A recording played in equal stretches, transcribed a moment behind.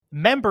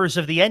Members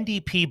of the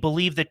NDP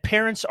believe that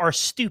parents are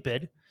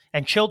stupid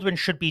and children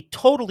should be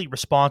totally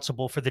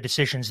responsible for the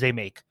decisions they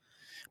make.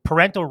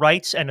 Parental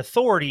rights and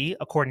authority,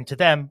 according to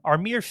them, are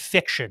mere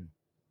fiction.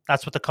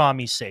 That's what the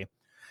commies say.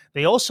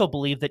 They also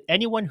believe that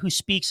anyone who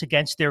speaks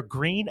against their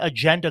green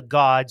agenda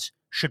gods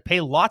should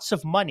pay lots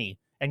of money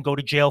and go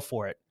to jail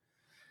for it.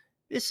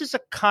 This is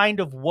a kind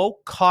of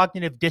woke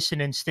cognitive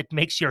dissonance that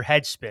makes your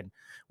head spin,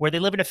 where they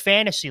live in a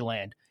fantasy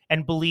land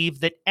and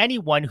believe that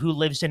anyone who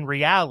lives in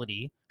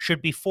reality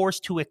should be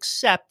forced to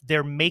accept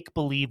their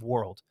make-believe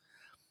world.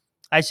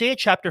 Isaiah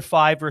chapter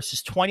 5,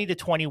 verses 20 to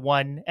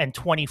 21 and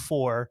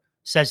 24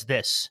 says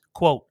this,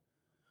 quote,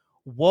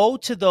 "Woe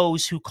to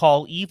those who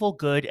call evil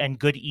good and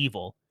good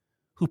evil,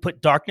 who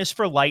put darkness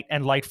for light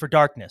and light for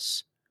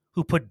darkness,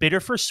 who put bitter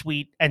for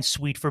sweet and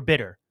sweet for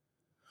bitter.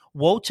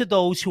 Woe to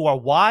those who are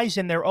wise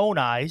in their own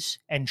eyes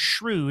and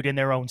shrewd in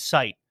their own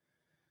sight.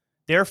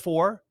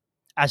 Therefore,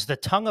 as the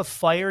tongue of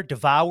fire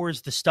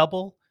devours the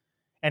stubble,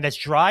 and as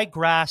dry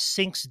grass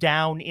sinks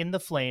down in the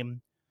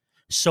flame,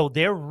 so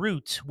their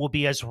root will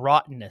be as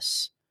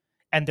rottenness,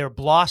 and their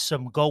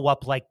blossom go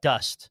up like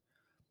dust.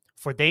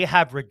 For they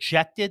have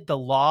rejected the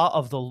law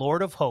of the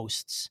Lord of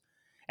hosts,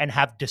 and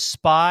have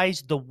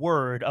despised the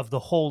word of the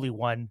Holy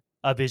One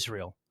of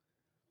Israel."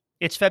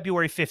 It's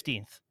February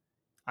 15th.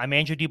 I'm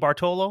Andrew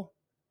DiBartolo.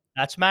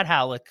 That's Matt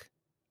Halleck,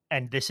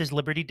 and this is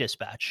Liberty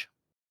Dispatch.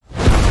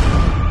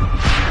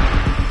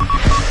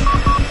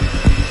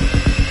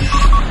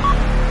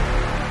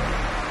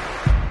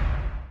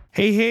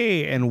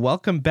 Hey, and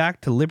welcome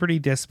back to Liberty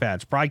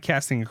Dispatch,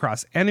 broadcasting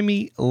across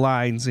enemy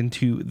lines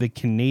into the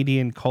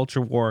Canadian culture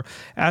war.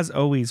 As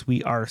always,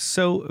 we are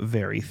so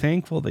very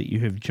thankful that you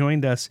have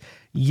joined us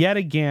yet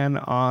again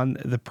on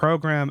the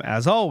program.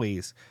 As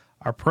always,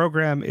 our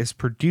program is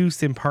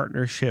produced in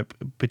partnership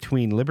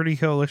between Liberty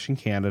Coalition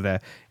Canada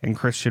and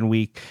Christian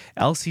Week.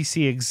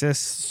 LCC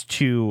exists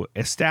to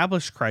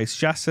establish Christ's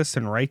justice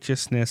and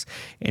righteousness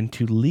and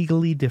to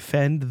legally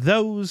defend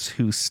those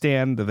who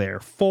stand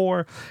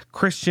therefor.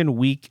 Christian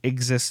Week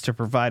exists to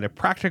provide a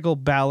practical,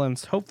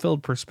 balanced,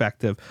 hope-filled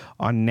perspective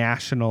on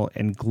national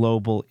and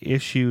global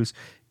issues.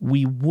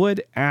 We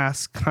would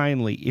ask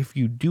kindly, if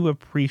you do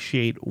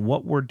appreciate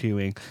what we're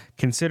doing,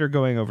 consider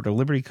going over to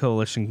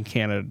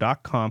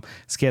libertycoalitioncanada.com,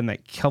 scan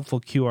that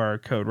helpful QR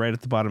code right at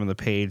the bottom of the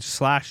page,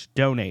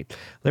 /donate,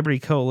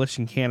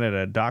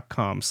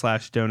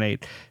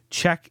 libertycoalitioncanada.com/donate.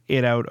 Check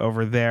it out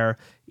over there.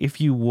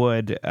 If you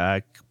would,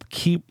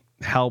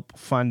 help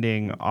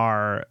funding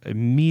our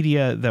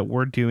media that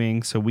we're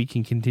doing so we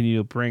can continue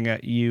to bring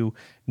at you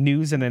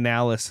news and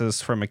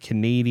analysis from a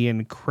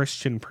Canadian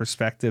Christian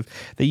perspective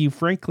that you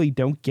frankly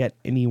don't get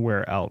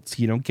anywhere else.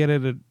 You don't get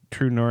it at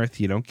True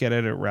North. You don't get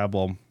it at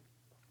Rebel.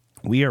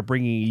 We are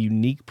bringing a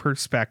unique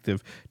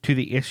perspective to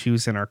the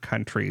issues in our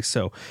country.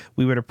 So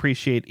we would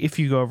appreciate if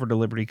you go over to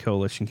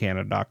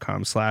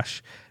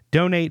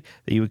libertycoalitioncanada.com/donate,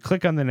 that you would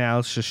click on the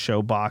analysis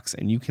show box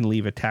and you can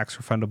leave a tax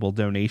refundable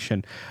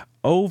donation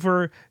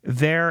over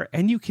there.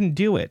 And you can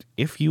do it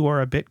if you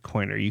are a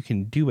Bitcoiner. You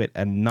can do it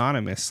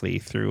anonymously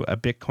through a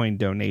Bitcoin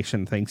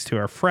donation, thanks to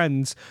our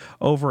friends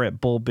over at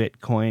Bull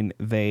Bitcoin.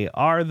 They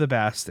are the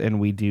best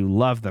and we do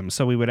love them.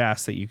 So we would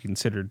ask that you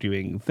consider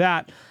doing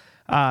that.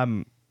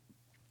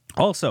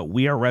 Also,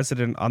 we are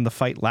resident on the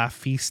Fight Laugh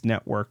Feast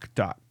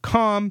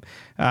Network.com.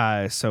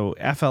 So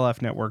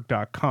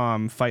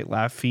FLFnetwork.com, Fight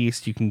Laugh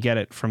Feast. You can get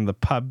it from the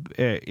pub.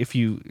 If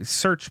you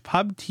search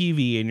Pub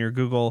TV in your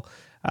Google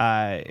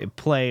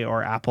Play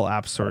or Apple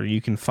App Store,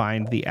 you can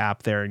find the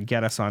app there and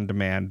get us on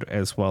demand,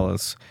 as well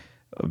as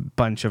a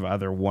bunch of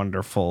other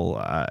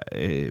wonderful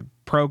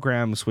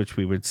programs, which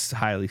we would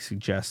highly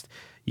suggest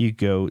you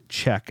go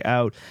check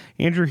out.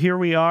 Andrew, here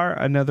we are,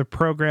 another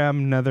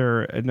program,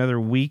 another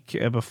week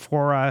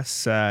before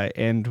us,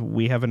 and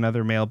we have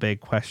another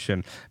mailbag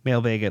question.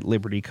 Mailbag at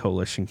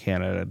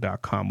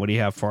libertycoalitioncanada.com. What do you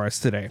have for us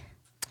today?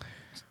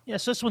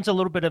 Yes, this one's a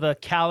little bit of a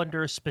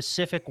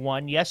calendar-specific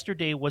one.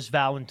 Yesterday was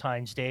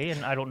Valentine's Day,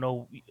 and I don't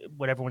know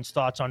what everyone's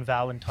thoughts on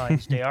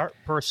Valentine's Day are.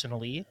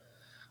 Personally,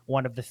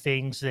 one of the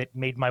things that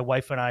made my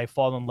wife and I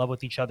fall in love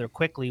with each other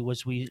quickly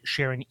was we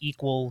share an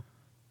equal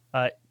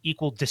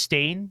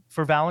disdain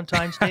for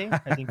Valentine's Day.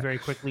 I think very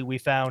quickly we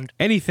found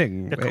the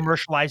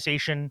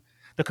commercialization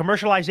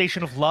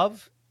of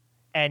love,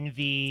 and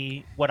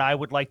what I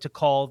would like to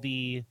call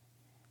the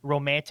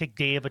romantic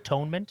Day of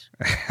Atonement.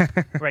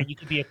 Right? You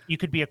could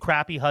be a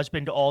crappy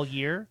husband all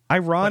year.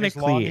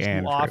 Ironically,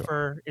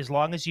 as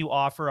long as you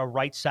offer a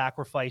right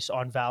sacrifice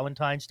on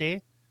Valentine's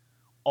Day,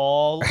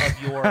 all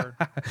of your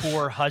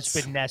poor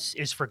husbandness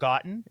is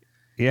forgotten.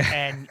 Yeah.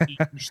 And you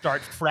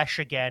start fresh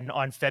again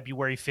on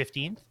February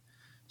 15th.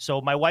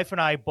 So my wife and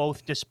I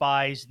both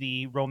despise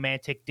the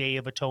romantic Day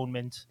of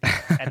Atonement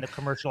and the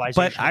commercialization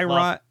but of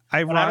love.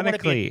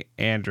 Ironically,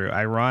 Andrew,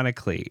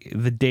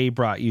 the day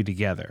brought you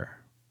together.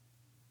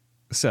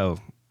 So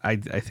I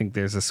think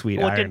there's a sweet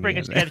irony. It didn't bring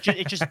us together.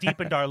 It just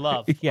deepened our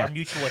love, our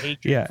mutual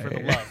hatred for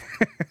the love.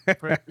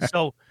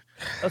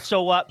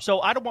 So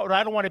I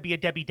don't want to be a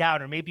Debbie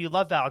Downer. Maybe you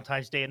love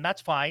Valentine's Day, and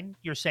that's fine.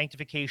 Your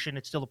sanctification,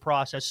 it's still a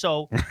process.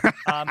 So,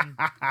 um,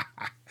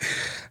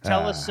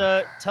 tell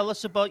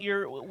us about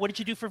what did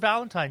you do for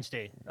Valentine's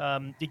Day?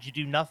 Did you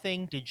do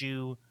nothing? Did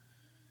you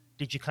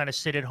kind of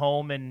sit at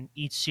home and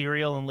eat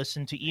cereal and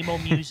listen to emo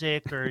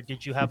music, or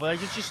did you have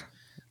just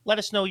let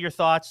us know your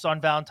thoughts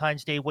on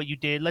Valentine's Day, what you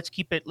did. Let's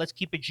keep it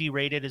G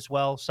rated as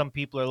well. Some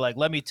people are like,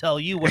 let me tell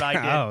you what I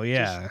did. Oh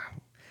yeah.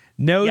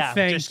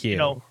 Thank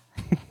you.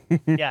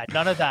 Yeah,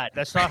 none of that.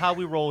 That's not how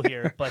we roll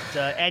here. But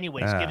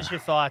anyways, give us your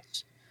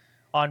thoughts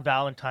on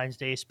Valentine's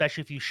Day,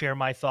 especially if you share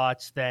my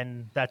thoughts,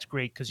 then that's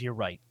great because you're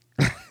right.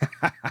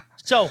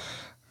 So,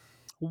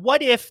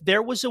 what if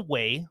there was a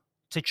way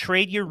to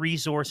trade your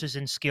resources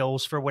and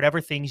skills for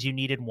whatever things you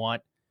need and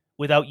want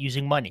without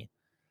using money?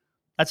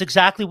 That's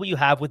exactly what you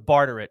have with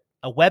Barter It,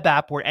 a web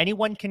app where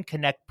anyone can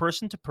connect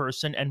person to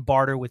person and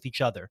barter with each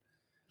other.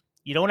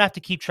 You don't have to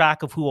keep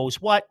track of who owes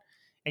what,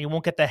 and you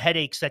won't get the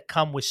headaches that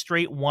come with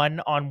straight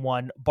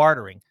one-on-one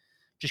bartering.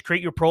 Just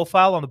create your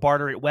profile on the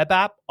Barter It web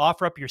app,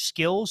 offer up your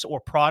skills or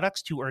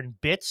products to earn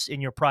bits in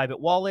your private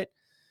wallet,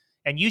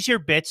 and use your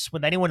bits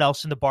with anyone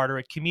else in the Barter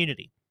It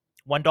community.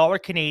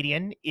 $1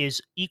 Canadian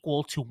is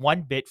equal to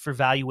 1 bit for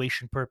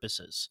valuation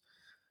purposes.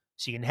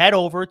 So you can head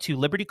over to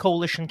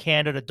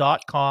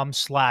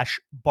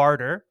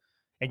libertycoalitioncanada.com/barter,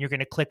 and you're going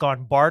to click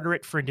on Barter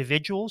It for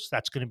individuals.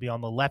 That's going to be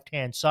on the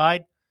left-hand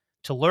side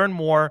to learn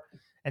more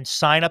and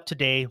sign up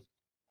today.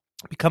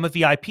 Become a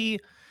VIP.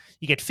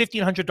 You get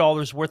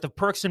 $1,500 worth of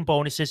perks and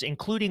bonuses,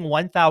 including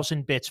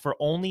 1,000 bits for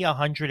only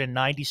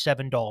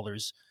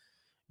 $197.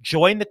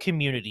 Join the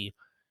community.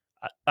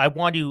 I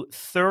want to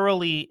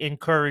thoroughly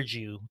encourage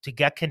you to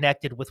get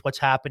connected with what's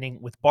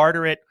happening with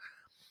Barter It.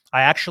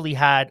 I actually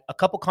had a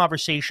couple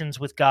conversations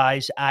with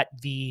guys at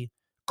the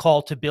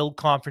Call to Build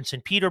conference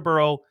in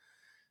Peterborough,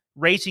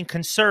 raising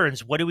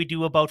concerns. What do we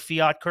do about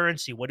fiat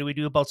currency? What do we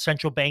do about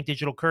central bank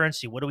digital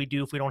currency? What do we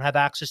do if we don't have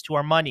access to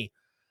our money?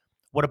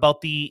 What about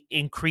the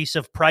increase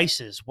of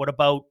prices? What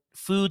about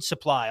food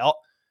supply?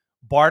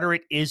 Barter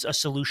It is a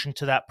solution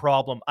to that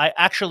problem. I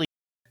actually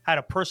had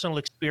a personal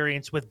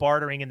experience with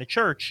bartering in the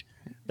church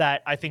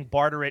that I think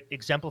Barter It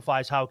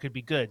exemplifies how it could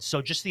be good.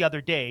 So just the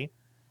other day,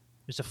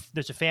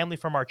 there's a family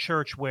from our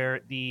church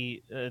where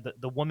the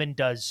woman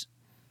does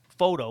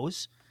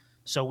photos.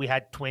 So we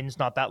had twins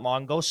not that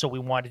long ago, so we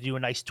wanted to do a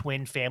nice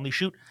twin family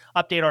shoot,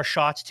 update our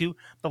shots too.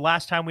 The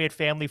last time we had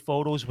family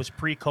photos was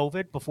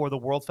pre-COVID, before the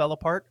world fell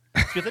apart.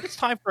 So it's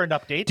time for an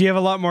update. Do you have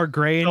a lot more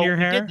gray in your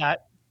hair? We did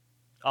that.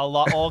 A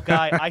lot, all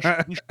guy.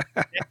 Next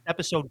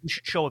episode, we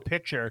should show a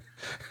picture.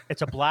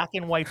 It's a black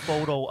and white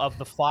photo of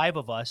the 5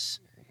 of us,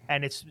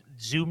 and it's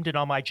zoomed in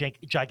on my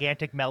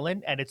gigantic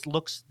melon, and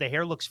the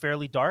hair looks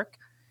fairly dark.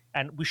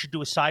 And we should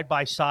do a side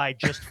by side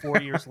just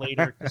 4 years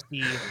later to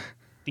see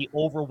the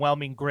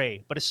overwhelming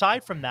gray. But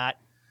aside from that,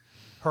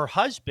 her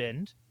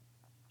husband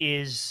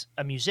is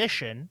a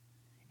musician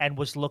and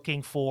was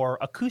looking for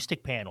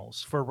acoustic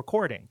panels for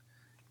recording.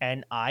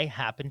 And I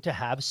happen to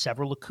have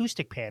several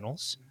acoustic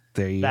panels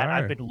that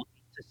I've been looking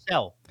to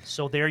sell.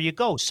 So there you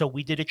go. So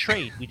we did a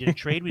trade. We did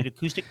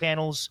acoustic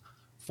panels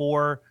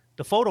for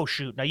the photo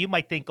shoot. Now you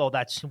might think, oh,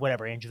 that's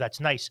whatever, Andrew,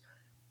 that's nice.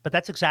 But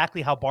that's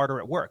exactly how Barter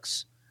It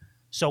works.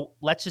 So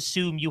let's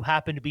assume you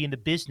happen to be in the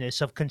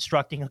business of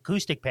constructing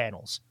acoustic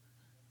panels,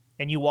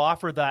 and you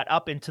offer that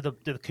up into the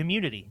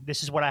community.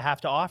 This is what I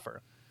have to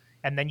offer.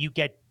 And then you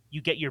get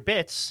your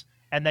bits,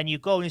 and then you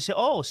go and you say,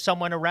 oh,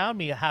 someone around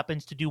me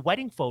happens to do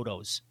wedding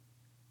photos.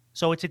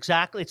 So it's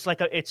not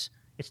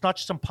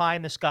just some pie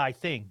in the sky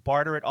thing.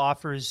 Barter It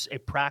offers a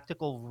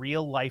practical,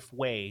 real life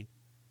way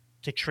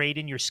to trade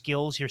in your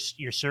skills,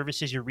 your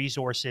services, your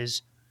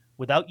resources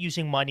without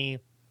using money.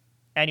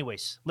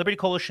 Anyways,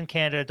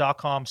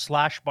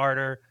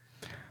 libertycoalitioncanada.com/barter.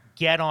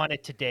 Get on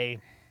it today.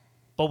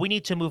 But we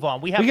need to move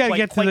on. We got to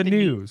get to the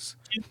news.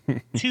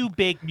 Two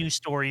big news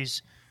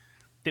stories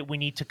that we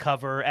need to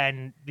cover,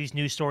 and these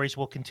news stories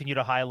will continue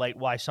to highlight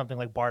why something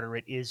like Barter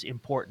It is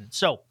important.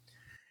 So,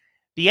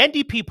 the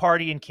NDP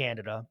party in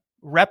Canada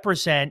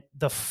represent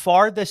the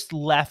farthest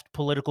left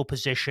political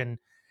position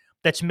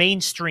that's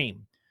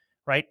mainstream,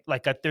 right?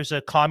 Like there's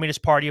a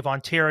Communist Party of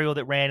Ontario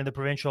that ran in the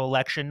provincial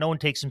election. No one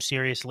takes them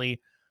seriously.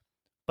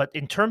 But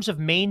in terms of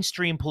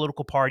mainstream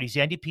political parties,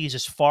 the NDP is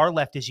as far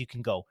left as you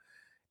can go.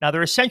 Now,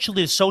 they're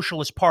essentially a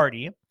socialist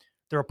party.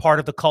 They're a part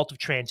of the cult of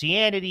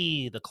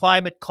transianity, the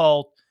climate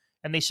cult,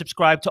 and they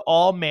subscribe to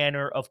all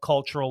manner of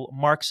cultural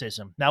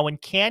Marxism. Now, in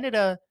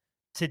Canada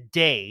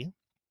today,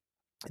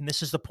 and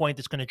this is the point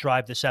that's going to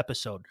drive this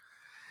episode,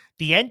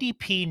 the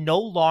NDP no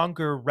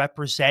longer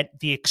represent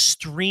the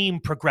extreme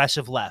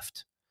progressive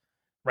left,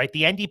 right?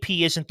 The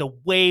NDP isn't the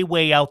way,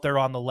 way out there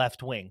on the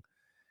left wing.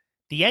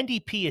 The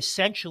NDP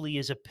essentially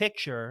is a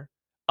picture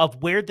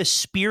of where the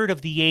spirit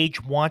of the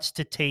age wants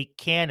to take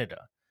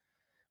Canada,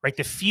 right?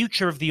 The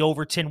future of the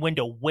Overton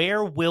window.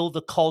 Where will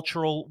the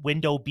cultural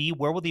window be?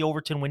 Where will the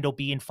Overton window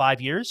be in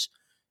 5 years?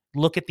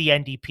 Look at the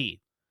NDP.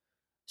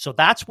 So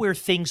that's where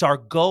things are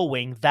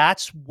going.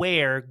 That's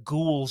where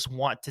ghouls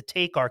want to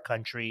take our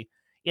country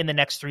in the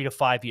next 3 to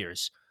 5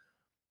 years.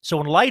 So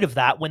in light of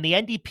that, when the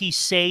NDP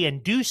say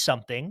and do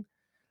something,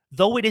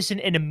 though it isn't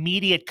an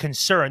immediate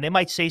concern, they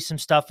might say some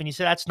stuff and you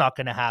say, that's not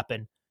going to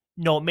happen.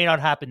 No, it may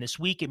not happen this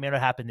week. It may not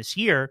happen this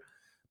year,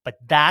 but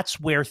that's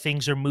where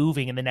things are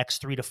moving in the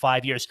next 3 to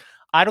 5 years.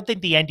 I don't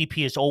think the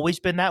NDP has always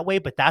been that way,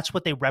 but that's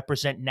what they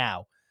represent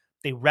now.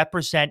 They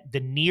represent the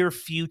near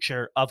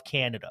future of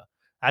Canada.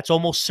 That's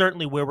almost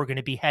certainly where we're going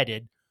to be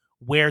headed,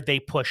 where they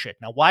push it.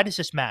 Now, why does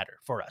this matter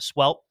for us?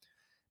 Well,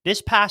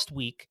 this past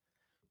week,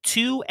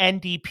 2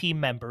 NDP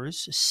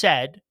members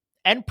said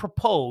and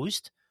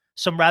proposed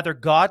some rather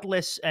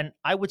godless and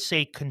I would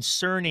say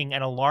concerning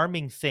and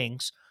alarming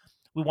things.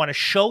 We want to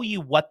show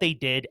you what they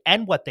did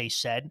and what they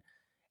said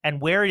and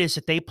where it is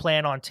that they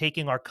plan on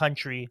taking our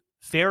country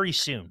very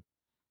soon.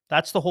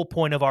 That's the whole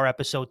point of our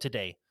episode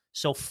today.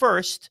 So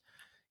first,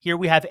 here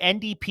we have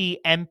NDP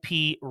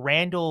MP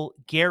Randall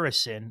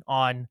Garrison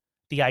on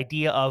the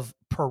idea of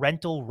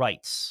parental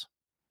rights.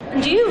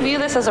 Do you view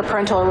this as a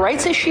parental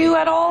rights issue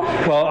at all?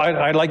 Well,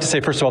 I'd like to say,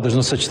 first of all, there's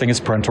no such thing as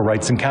parental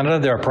rights. In Canada,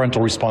 there are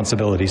parental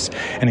responsibilities.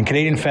 And in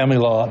Canadian family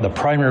law, the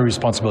primary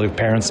responsibility of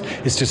parents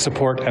is to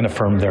support and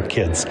affirm their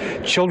kids.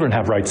 Children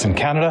have rights in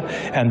Canada,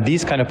 and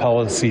these kind of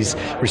policies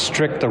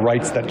restrict the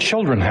rights that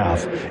children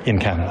have in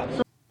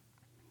Canada.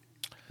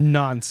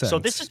 Nonsense. So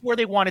this is where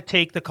they want to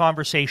take the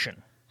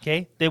conversation,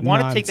 okay? They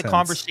want to take the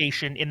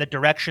conversation in the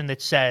direction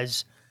that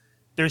says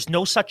there's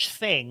no such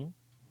thing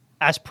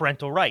as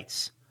parental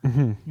rights.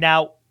 Mm-hmm.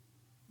 Now,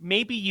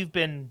 maybe you've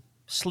been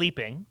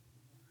sleeping.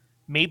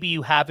 Maybe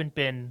you haven't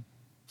been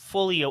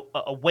fully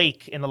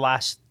awake in the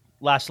last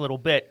little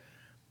bit.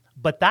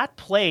 But that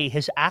play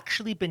has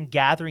actually been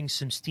gathering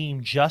some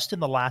steam just in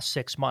the last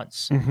 6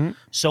 months. Mm-hmm.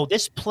 So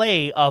this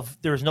play of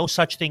there's no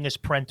such thing as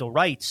parental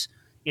rights,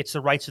 it's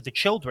the rights of the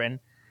children,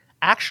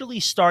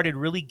 actually started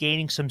really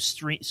gaining some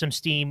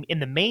steam in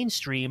the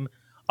mainstream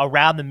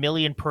around the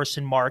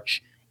million-person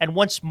march. And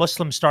once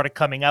Muslims started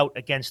coming out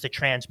against the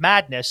trans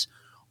madness,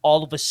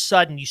 all of a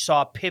sudden you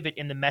saw a pivot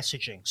in the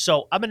messaging.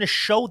 So I'm going to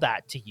show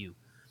that to you.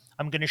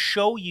 I'm going to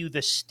show you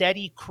the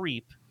steady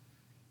creep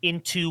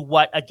into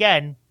what,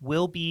 again,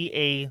 will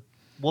be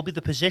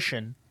the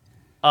position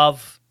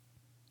of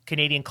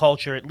Canadian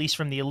culture, at least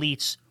from the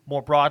elites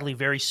more broadly,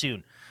 very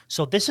soon.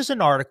 So this is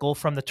an article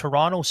from the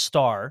Toronto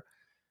Star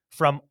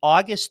from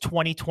August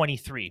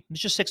 2023. It's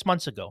just 6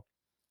 months ago.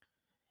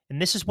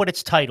 And this is what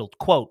it's titled,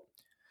 quote,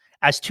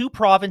 "As 2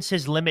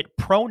 provinces limit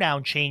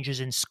pronoun changes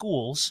in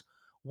schools,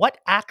 what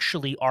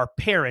actually are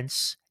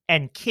parents'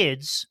 and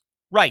kids'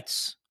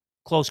 rights?"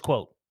 Close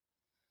quote.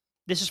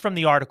 This is from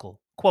the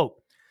article. Quote,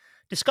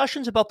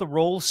 "Discussions about the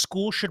role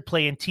schools should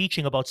play in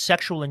teaching about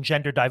sexual and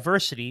gender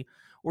diversity,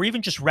 or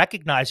even just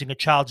recognizing a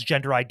child's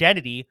gender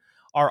identity,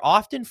 are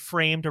often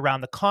framed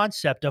around the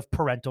concept of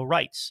parental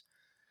rights.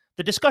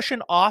 The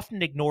discussion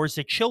often ignores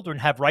that children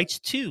have rights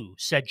too,"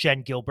 said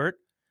Jen Gilbert,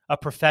 a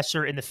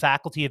professor in the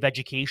Faculty of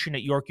Education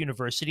at York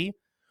University,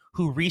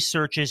 who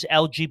researches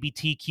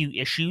LGBTQ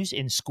issues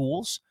in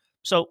schools.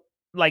 So,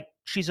 like,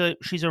 she's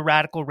a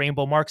radical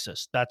rainbow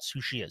Marxist. That's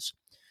who she is.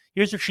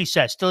 Here's what she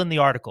says, still in the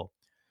article.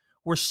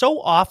 "We're so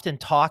often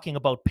talking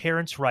about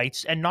parents'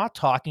 rights and not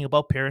talking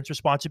about parents'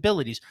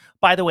 responsibilities."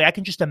 By the way, I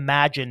can just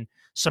imagine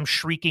some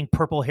shrieking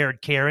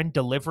purple-haired Karen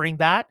delivering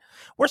that.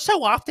 "We're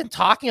so often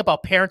talking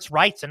about parents'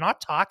 rights and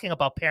not talking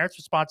about parents'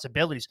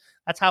 responsibilities."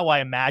 That's how I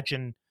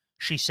imagine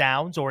she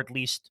sounds, or at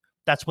least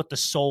that's what the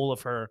soul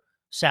of her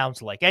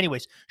sounds like.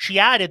 Anyways, she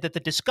added that the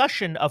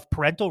discussion of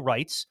parental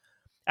rights,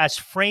 as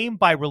framed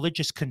by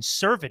religious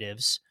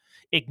conservatives,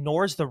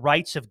 ignores the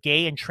rights of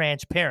gay and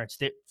trans parents.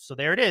 So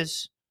there it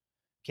is.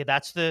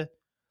 Okay,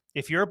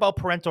 if you're about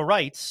parental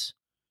rights,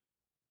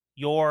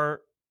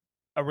 you're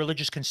a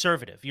religious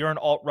conservative. You're an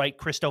alt-right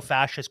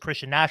Christo-fascist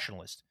Christian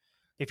nationalist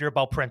if you're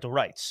about parental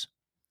rights.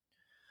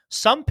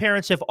 Some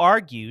parents have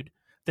argued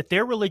that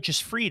their religious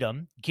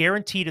freedom,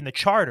 guaranteed in the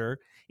Charter,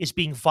 is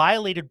being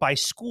violated by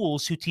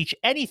schools who teach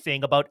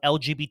anything about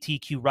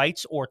LGBTQ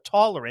rights or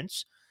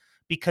tolerance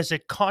because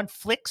it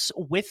conflicts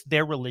with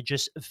their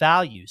religious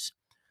values.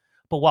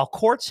 But while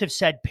courts have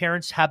said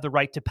parents have the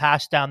right to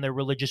pass down their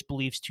religious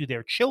beliefs to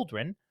their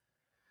children,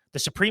 the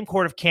Supreme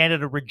Court of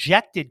Canada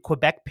rejected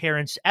Quebec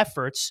parents'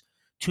 efforts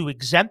to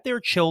exempt their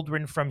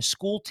children from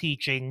school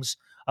teachings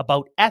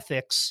about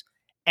ethics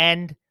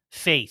and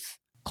faith.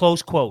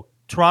 Close quote.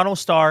 Toronto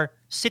Star,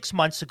 6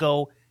 months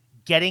ago,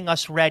 getting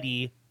us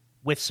ready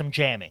with some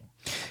jamming.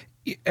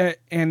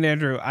 And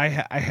Andrew, I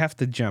have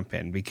to jump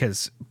in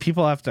because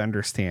people have to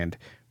understand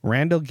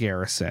Randall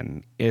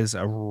Garrison is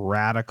a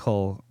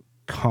radical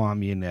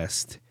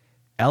communist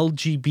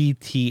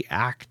LGBT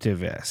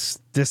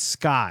activist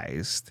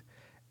disguised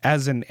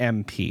as an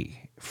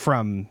MP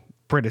from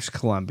British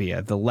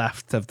Columbia, the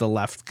left of the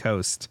left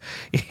coast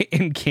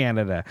in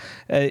Canada.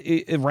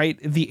 Right?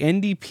 The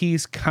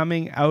NDPs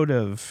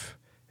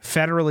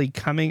federally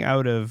coming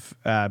out of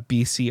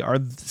BC are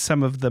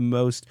some of the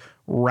most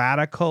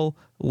radical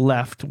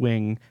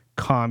left-wing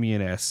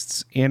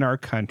communists in our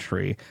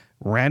country.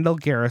 Randall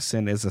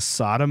Garrison is a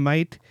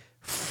sodomite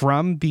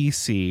from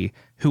BC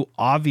who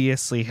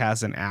obviously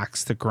has an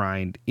axe to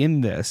grind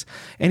in this.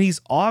 And he's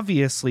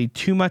obviously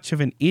too much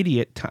of an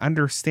idiot to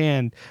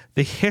understand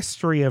the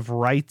history of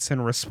rights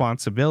and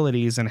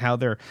responsibilities and how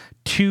they're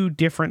two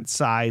different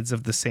sides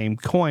of the same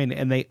coin.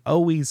 And they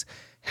always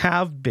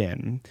have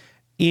been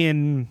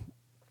in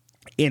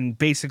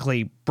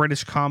basically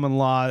British common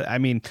law. I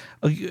mean,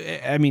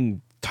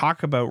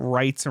 talk about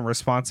rights and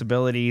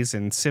responsibilities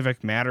and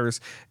civic matters,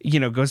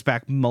 goes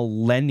back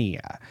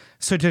millennia.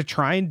 So to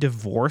try and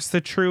divorce the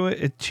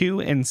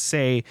two and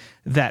say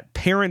that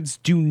parents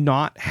do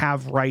not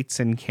have rights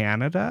in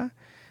Canada,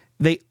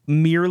 they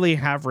merely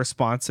have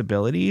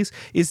responsibilities,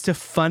 is to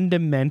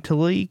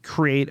fundamentally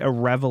create a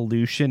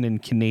revolution in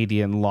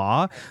Canadian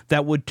law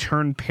that would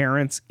turn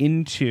parents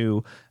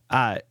into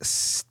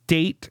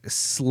state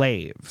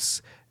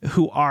slaves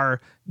who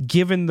are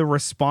given the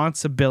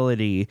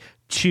responsibility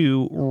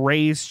to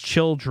raise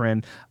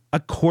children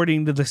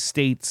according to the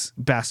state's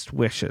best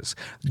wishes.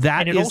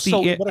 That is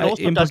the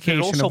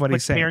implication of what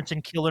he's saying. Parents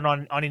and children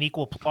on an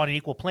equal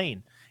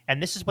plane,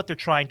 and this is what they're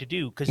trying to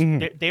do, because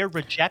they're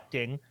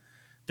rejecting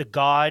the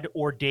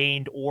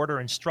God-ordained order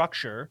and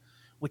structure,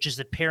 which is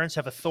that parents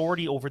have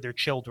authority over their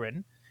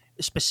children,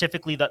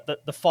 specifically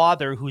the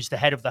father, who's the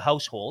head of the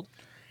household,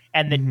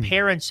 and that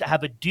parents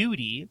have a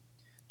duty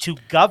to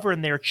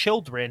govern their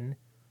children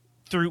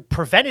through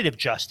preventative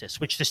justice,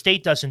 which the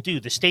state doesn't do.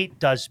 The state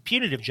does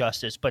punitive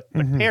justice, but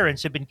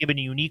parents have been given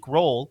a unique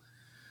role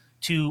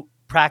to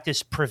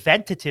practice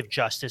preventative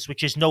justice,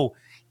 which is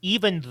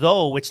even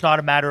though it's not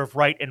a matter of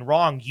right and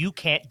wrong, you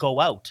can't go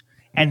out.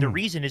 And the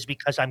reason is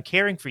because I'm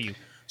caring for you.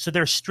 So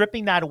they're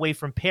stripping that away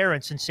from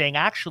parents and saying,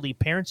 actually,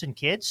 parents and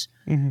kids,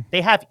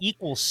 they have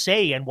equal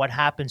say in what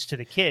happens to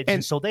the kids.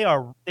 And so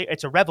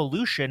it's a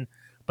revolution,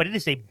 but it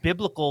is a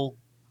biblical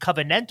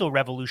covenantal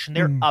revolution.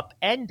 They're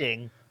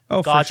upending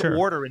God's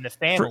order in the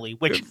family,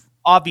 which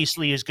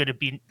obviously is going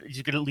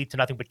to lead to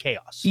nothing but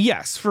chaos.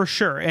 Yes, for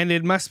sure. And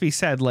it must be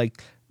said,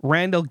 like,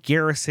 Randall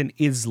Garrison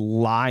is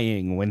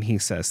lying when he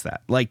says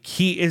that. Like,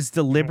 he is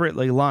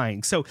deliberately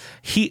lying. So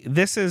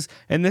this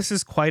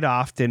is quite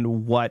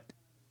often what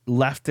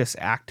leftist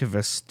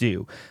activists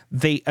do.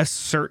 They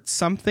assert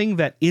something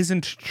that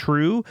isn't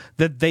true,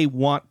 that they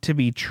want to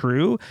be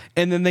true,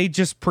 and then they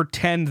just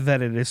pretend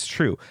that it is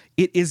true.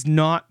 It is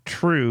not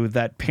true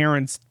that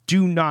parents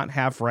do not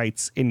have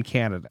rights in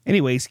Canada.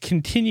 Anyways,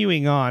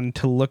 continuing on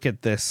to look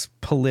at this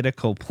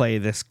political play,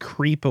 this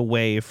creep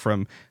away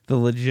from the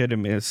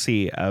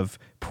legitimacy of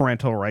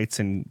parental rights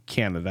in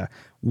Canada.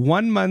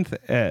 1 month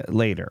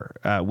later,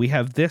 we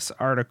have this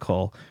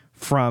article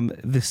from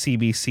the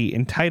CBC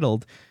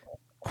entitled,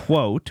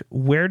 quote,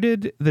 "Where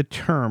did the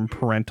term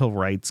parental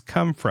rights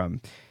come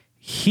from?"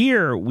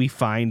 Here we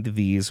find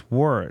these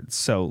words.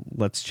 So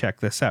let's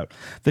check this out.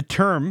 The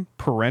term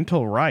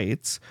parental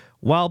rights,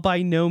 while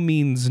by no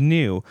means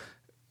new,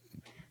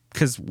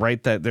 because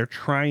that they're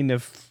trying to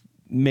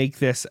make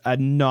this a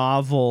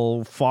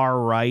novel far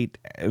right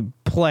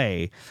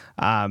play,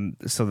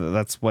 so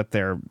that's what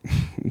they're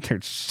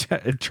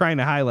trying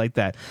to highlight,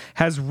 that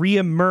has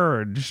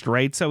reemerged,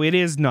 right? So it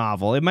is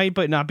novel. It might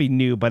not be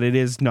new, but it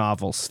is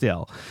novel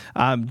still.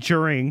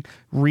 During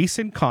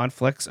recent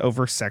conflicts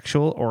over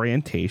sexual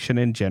orientation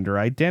and gender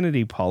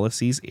identity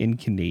policies in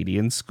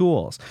Canadian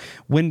schools,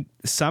 when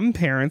some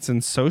parents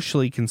and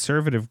socially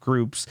conservative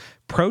groups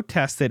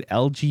protested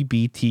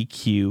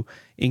LGBTQ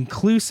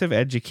inclusive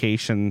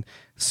education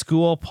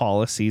school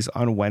policies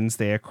on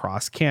Wednesday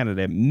across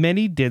Canada,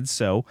 many did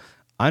so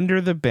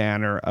under the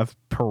banner of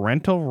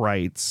parental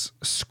rights,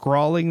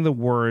 scrawling the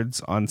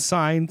words on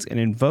signs and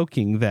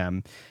invoking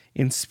them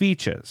in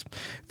speeches.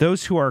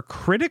 Those who are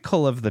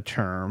critical of the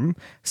term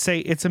say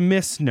it's a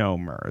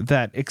misnomer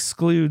that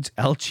excludes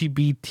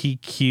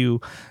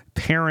LGBTQ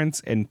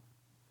parents and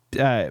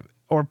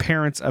or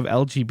parents of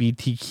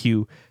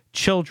LGBTQ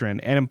children,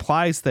 and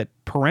implies that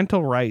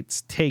parental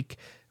rights take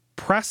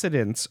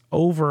precedence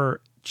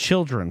over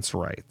children's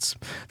rights.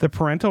 The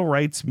parental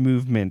rights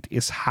movement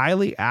is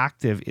highly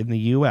active in the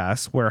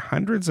U.S., where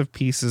hundreds of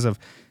pieces of,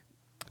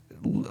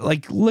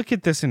 look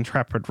at this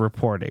intrepid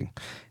reporting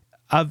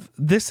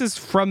this is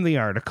from the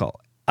article,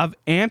 of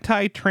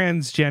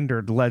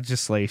anti-transgendered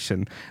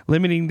legislation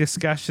limiting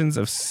discussions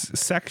of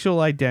sexual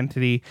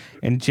identity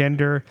and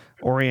gender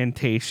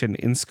orientation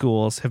in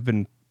schools have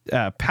been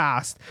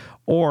passed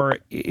or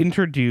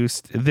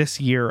introduced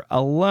this year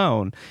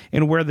alone,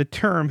 and where the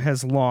term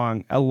has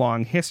a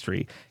long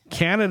history.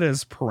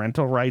 Canada's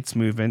parental rights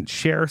movement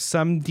shares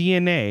some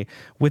DNA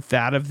with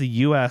that of the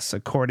U.S.,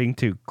 according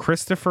to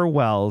Christopher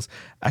Wells,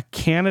 a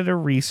Canada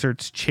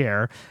research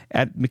chair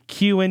at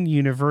MacEwan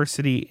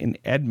University in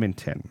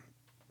Edmonton.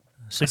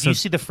 So do you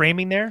see the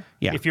framing there?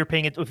 Yeah. If you're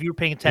paying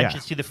attention,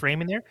 see the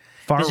framing there?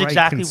 Far this is right,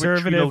 exactly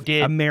conservative, what Trudeau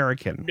did.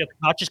 American.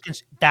 Not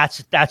just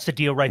that's the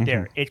deal right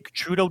there.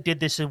 Trudeau did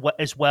this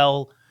as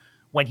well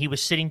when he was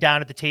sitting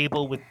down at the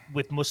table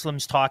with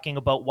Muslims talking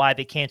about why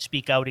they can't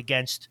speak out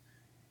against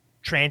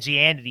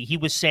transianity. He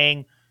was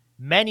saying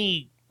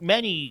many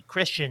many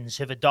Christians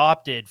have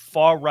adopted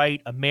far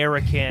right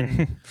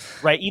American,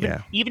 right?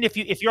 Even if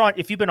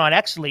you've been on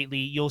X lately,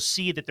 you'll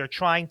see that they're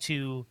trying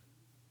to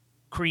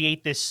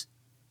create this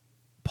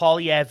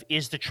Polyev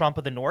is the Trump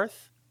of the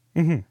North.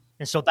 And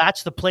so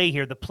that's the play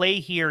here. The play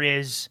here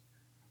is,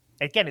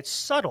 again, it's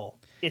subtle.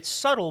 It's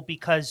subtle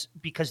because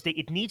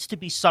it needs to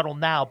be subtle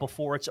now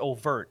before it's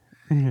overt.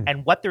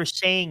 And what they're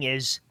saying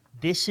is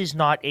this is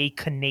not a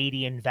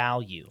Canadian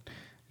value.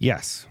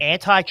 Yes.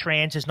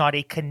 Anti-trans is not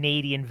a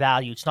Canadian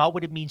value. It's not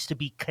what it means to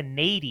be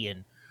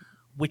Canadian,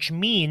 which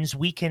means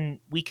we can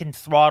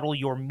throttle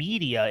your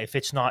media if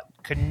it's not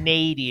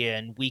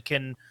Canadian. We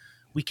can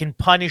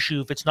punish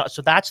you if it's not.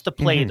 So that's the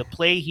play. The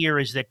play here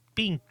is that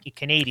being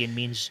Canadian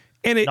means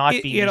not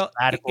being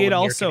radical.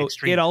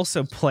 It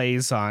also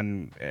plays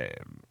on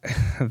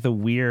the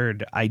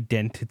weird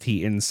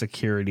identity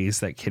insecurities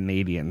that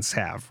Canadians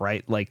have,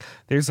 right? Like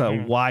there's a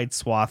wide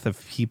swath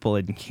of people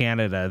in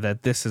Canada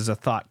that this is a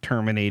thought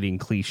terminating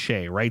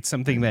cliche, right?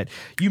 Something that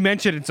you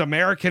mentioned, it's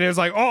American, is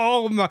like,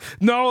 oh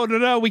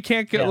no, we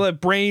can't get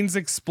let brains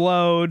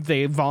explode,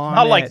 they vomit.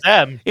 Not like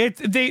them.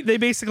 They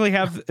basically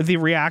have the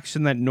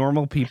reaction that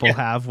normal people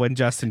have when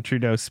Justin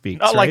Trudeau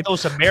speaks. Not right? like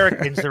those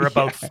Americans. They're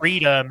about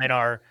freedom, and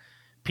our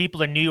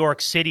people in New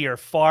York City are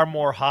far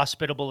more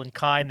hospitable and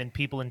kind than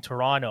people in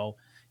Toronto,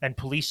 and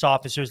police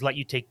officers let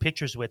you take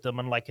pictures with them,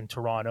 unlike in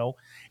Toronto,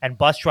 and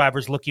bus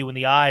drivers look you in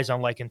the eyes,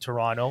 unlike in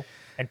Toronto,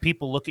 and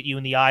people look at you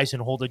in the eyes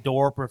and hold a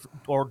door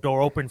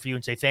open for you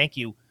and say thank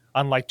you,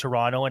 unlike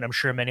Toronto, and I'm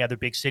sure many other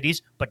big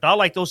cities, but not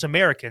like those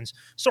Americans.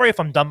 Sorry if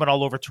I'm dumping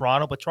all over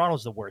Toronto, but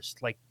Toronto's the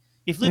worst. Like,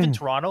 if you live in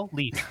Toronto,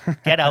 leave.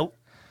 Get out.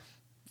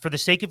 For the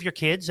sake of your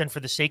kids and for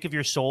the sake of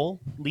your soul,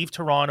 leave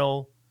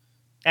Toronto.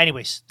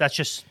 Anyways, that's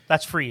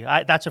free.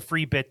 That's a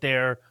free bit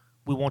there.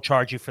 We won't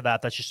charge you for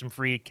that. That's just some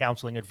free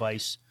counseling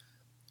advice.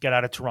 Get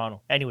out of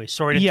Toronto. Anyway,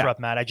 sorry to interrupt,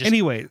 Matt.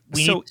 We need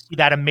to see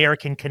that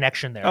American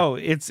connection there. Oh,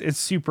 it's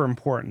super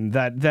important.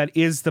 That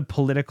is the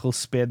political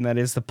spin. That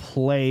is the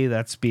play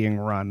that's being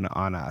run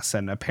on us.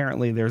 And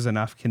apparently there's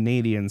enough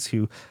Canadians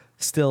who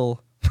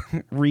still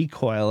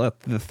recoil at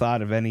the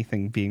thought of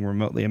anything being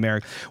remotely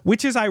American,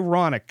 which is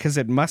ironic because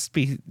it must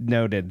be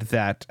noted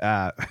that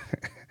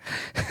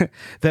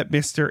that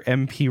Mr.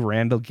 MP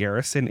Randall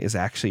Garrison is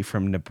actually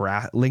from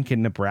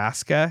Lincoln,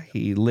 Nebraska.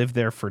 He lived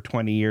there for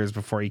 20 years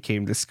before he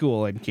came to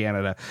school in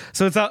Canada.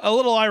 So it's a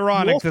little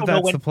ironic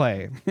that's the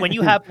play. when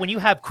you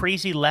have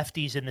crazy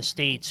lefties in the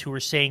States who are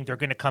saying they're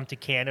going to come to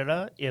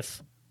Canada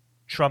if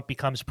Trump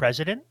becomes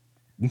president,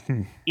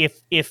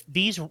 if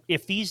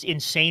these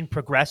insane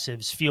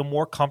progressives feel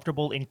more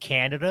comfortable in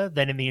Canada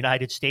than in the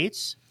United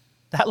States,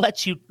 that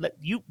lets you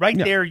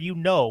there,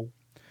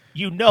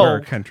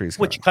 where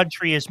which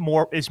country is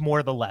more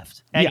the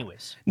left.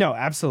 Anyways. Yeah. No,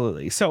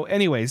 absolutely. So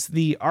anyways,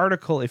 the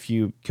article, if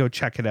you go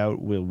check it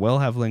out, we'll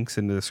have links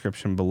in the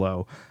description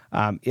below.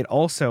 It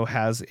also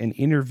has an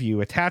interview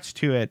attached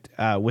to it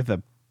with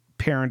a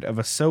parent of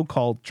a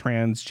so-called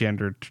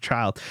transgendered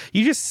child.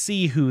 You just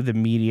see who the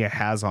media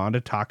has on to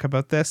talk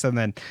about this, and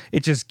then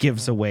it just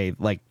gives away,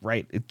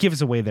 it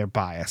gives away their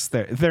bias.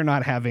 They're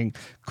not having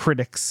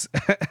critics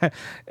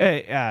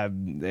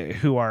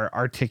who are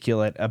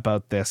articulate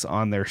about this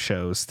on their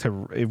shows to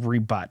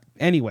rebut.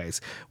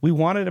 Anyways, we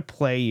wanted to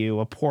play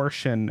you a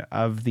portion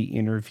of the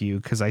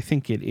interview because I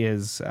think it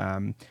is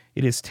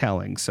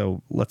telling.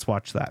 So let's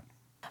watch that.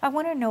 I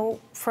want to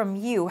know from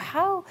you,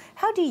 how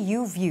do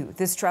you view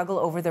the struggle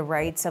over the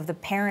rights of the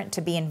parent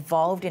to be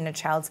involved in a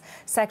child's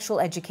sexual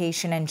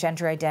education and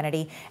gender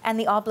identity, and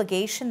the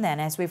obligation then,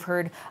 as we've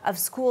heard, of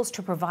schools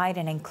to provide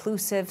an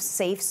inclusive,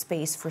 safe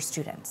space for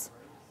students?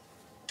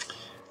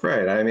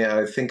 Right. I mean,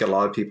 I think a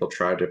lot of people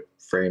try to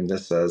frame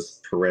this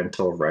as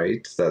parental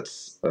rights.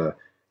 That's a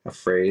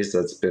phrase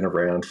that's been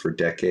around for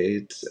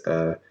decades.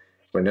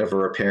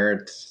 Whenever a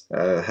parent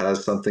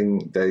has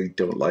something they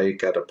don't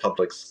like at a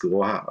public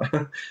school,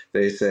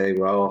 they say,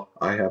 well,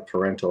 I have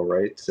parental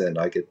rights and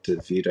I get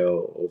to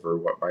veto over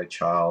what my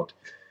child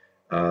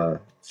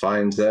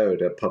finds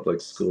out at public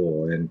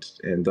school.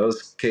 And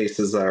those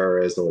cases are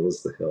as old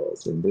as the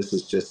hills. And this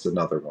is just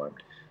another one.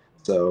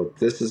 So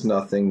this is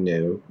nothing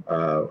new.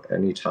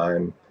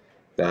 Anytime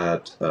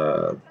that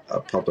a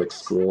public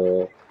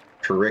school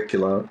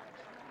curriculum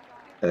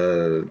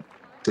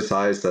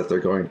decides that they're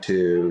going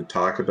to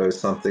talk about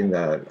something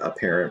that a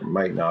parent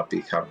might not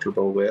be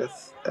comfortable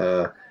with,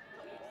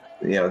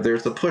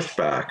 there's a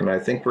pushback. And I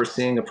think we're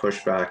seeing a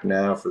pushback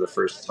now for the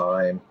first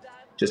time,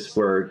 just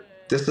where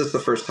this is the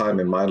first time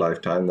in my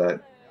lifetime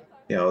that,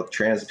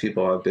 trans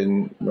people have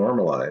been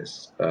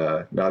normalized,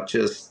 not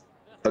just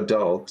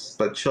adults,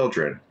 but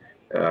children,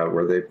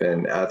 where they've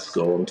been at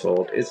school and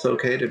told it's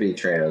okay to be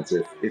trans.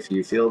 If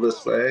you feel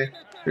this way,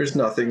 there's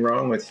nothing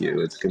wrong with you.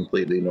 It's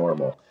completely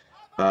normal.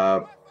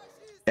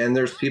 And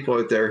there's people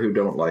out there who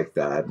don't like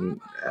that,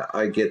 and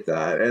I get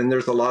that. And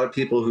there's a lot of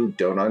people who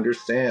don't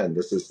understand.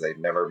 They've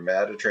never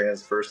met a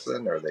trans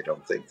person, or they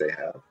don't think they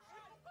have,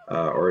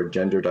 or a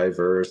gender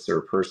diverse or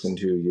a person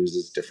who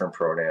uses different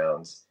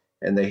pronouns.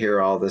 And they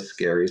hear all this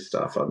scary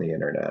stuff on the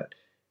internet,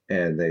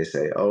 and they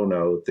say, oh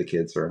no, the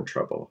kids are in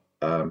trouble.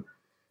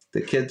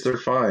 The kids are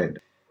fine.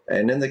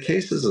 And in the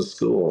cases of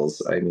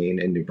schools, I mean,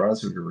 in New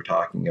Brunswick, we were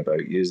talking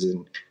about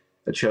using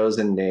a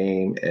chosen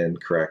name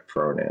and correct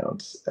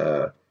pronouns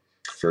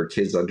for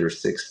kids under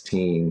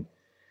 16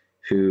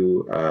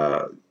 who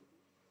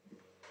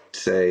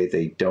say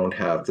they don't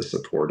have the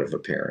support of a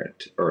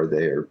parent, or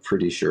they're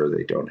pretty sure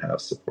they don't have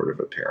support of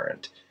a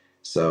parent.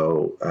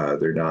 So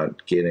they're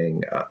not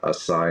getting a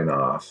sign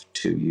off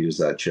to use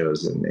that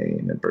chosen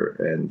name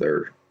and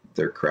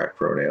their correct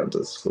pronouns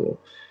at school.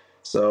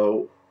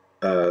 So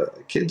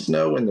kids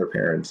know when their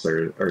parents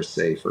are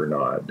safe or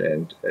not,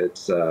 and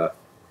it's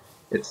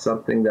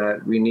something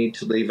that we need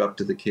to leave up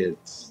to the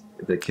kids.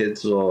 The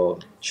kids will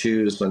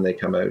choose when they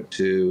come out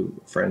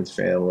to friends,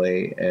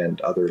 family, and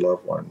other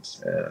loved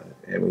ones,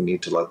 and we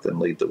need to let them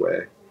lead the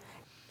way.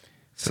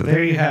 So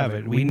there you have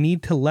it. We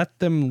need to let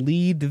them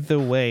lead the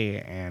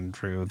way,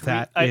 Andrew.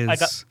 I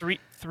got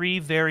three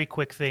very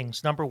quick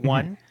things. Number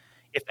one,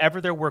 if ever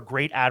there were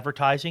great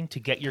advertising to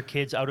get your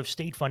kids out of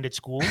state-funded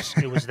schools,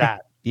 it was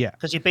that. Yeah.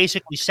 Because he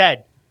basically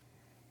said,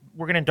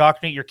 we're going to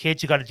indoctrinate your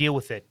kids. You got to deal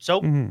with it.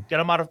 So get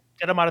them out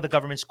of the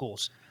government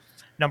schools.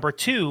 Number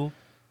two,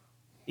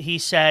 he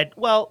said,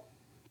 well,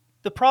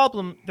 the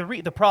problem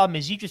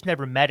is you just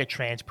never met a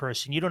trans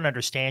person. You don't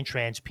understand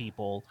trans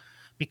people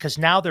because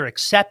now they're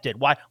accepted.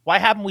 Why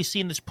haven't we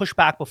seen this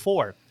pushback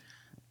before?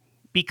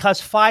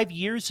 Because 5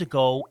 years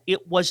ago,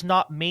 it was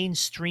not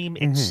mainstream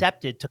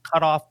accepted to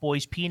cut off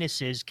boys'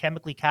 penises,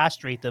 chemically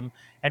castrate them,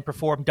 and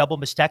perform double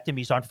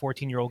mastectomies on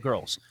 14-year-old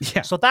girls.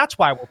 Yeah. So that's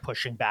why we're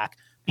pushing back,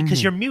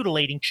 because you're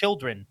mutilating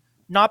children.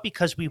 Not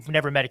because we've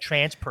never met a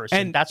trans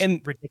person. That's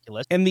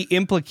ridiculous. And the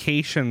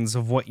implications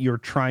of what you're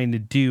trying to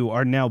do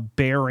are now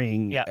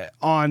bearing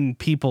on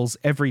people's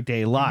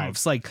everyday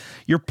lives. Like,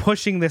 you're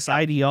pushing this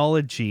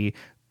ideology.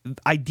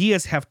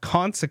 Ideas have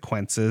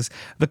consequences.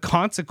 The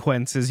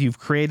consequences, you've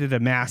created a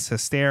mass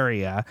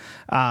hysteria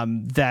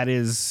that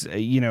is,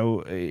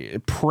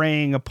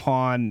 preying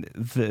upon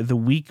the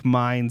weak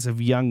minds of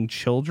young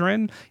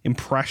children,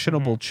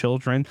 impressionable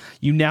children.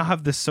 You now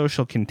have this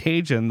social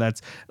contagion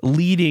that's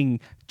leading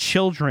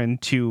children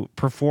to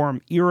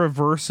perform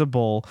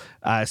irreversible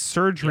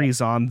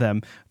surgeries on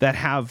them that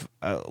have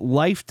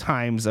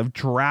lifetimes of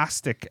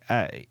drastic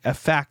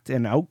effect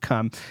and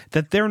outcome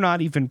that they're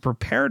not even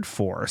prepared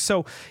for.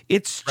 So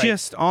it's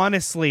just,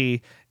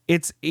 honestly,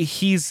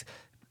 he's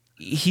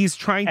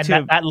trying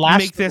to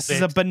make this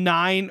as a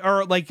benign,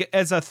 or like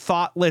as a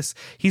thoughtless,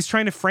 he's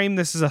trying to frame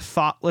this as a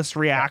thoughtless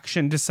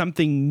reaction to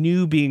something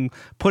new being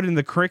put in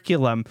the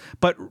curriculum.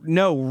 But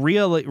no,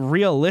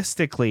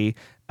 realistically,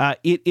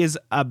 it is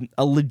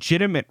a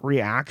legitimate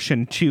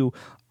reaction to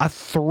a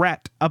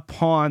threat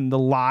upon the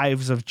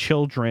lives of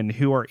children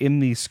who are in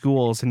these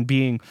schools and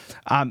being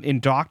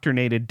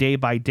indoctrinated day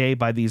by day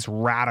by these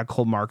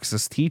radical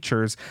Marxist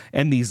teachers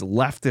and these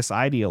leftist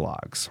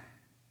ideologues.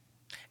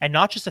 And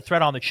not just a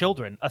threat on the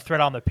children, a threat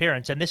on the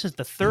parents. And this is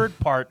the third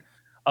part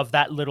of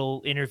that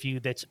little interview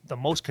that's the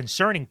most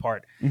concerning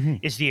part,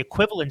 is the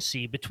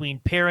equivalency between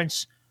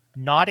parents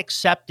not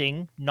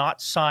accepting,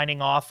 not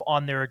signing off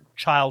on their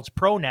child's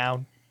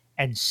pronoun,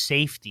 and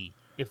safety.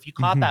 If you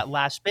caught that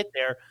last bit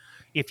there,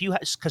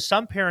 because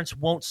some parents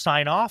won't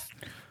sign off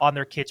on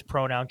their kid's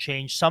pronoun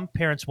change, some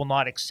parents will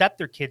not accept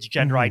their kid's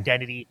gender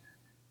identity,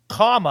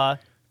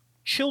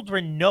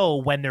 children know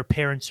when their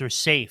parents are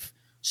safe.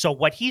 So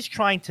what he's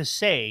trying to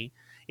say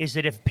is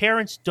that if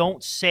parents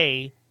don't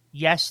say,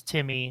 yes,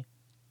 Timmy,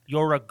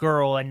 you're a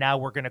girl and now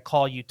we're going to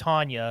call you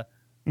Tanya,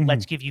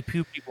 let's give you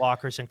puberty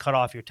blockers and cut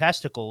off your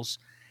testicles,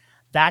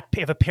 that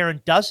if a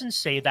parent doesn't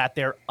say that,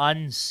 they're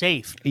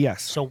unsafe.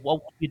 Yes. So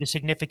what would be the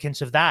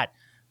significance of that?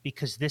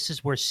 Because this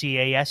is where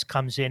CAS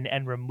comes in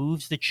and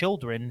removes the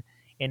children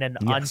in an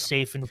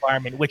unsafe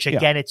environment, which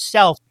again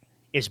itself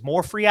is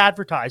more free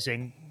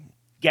advertising.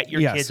 Get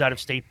your kids out of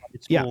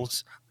state-funded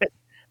schools.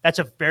 That's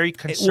a very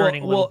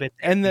concerning little bit.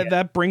 And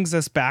that brings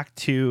us back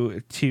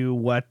to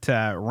what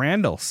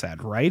Randall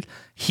said, right?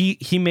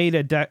 He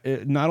made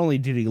not only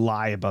did he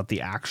lie about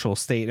the actual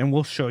state, and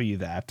we'll show you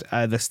that,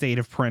 the state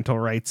of parental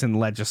rights and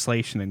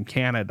legislation in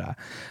Canada,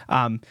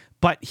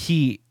 but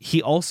he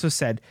also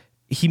said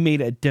he made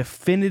a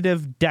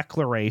definitive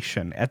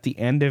declaration at the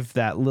end of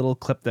that little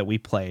clip that we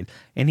played,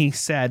 and he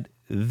said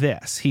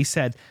this. He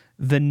said,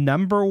 the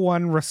number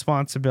one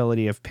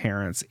responsibility of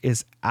parents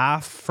is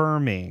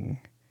affirming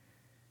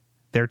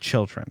their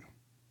children.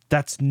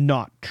 That's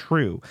not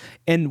true.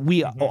 And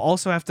we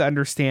also have to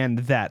understand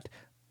that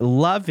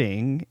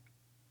loving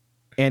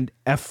and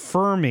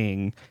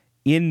affirming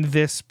in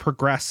this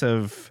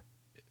progressive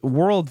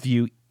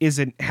worldview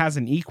has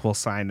an equal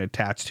sign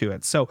attached to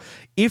it. So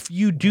if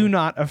you do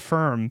not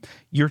affirm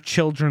your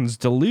children's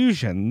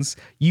delusions,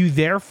 you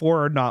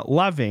therefore are not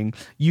loving,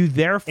 you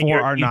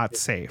therefore are not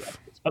safe.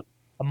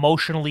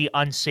 Emotionally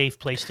unsafe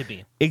place to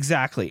be.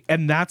 Exactly.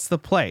 And that's the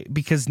play,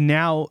 because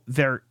now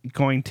they're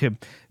going to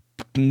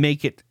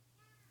make it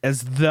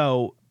as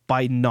though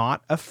by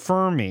not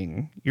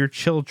affirming your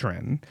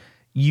children,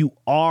 you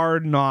are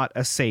not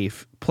a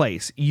safe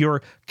place.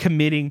 You're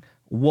committing,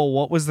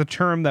 what was the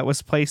term that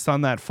was placed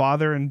on that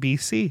father in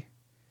BC?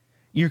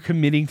 You're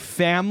committing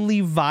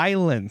family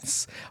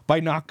violence by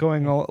not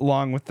going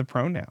along with the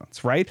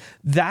pronouns, right?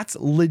 That's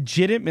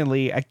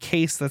legitimately a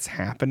case that's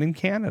happened in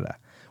Canada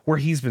where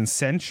he's been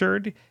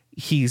censured.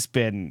 He's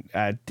been,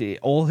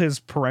 all his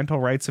parental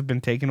rights have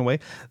been taken away.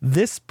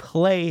 This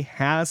play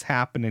has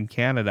happened in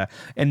Canada,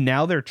 and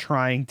now they're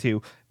trying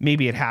to,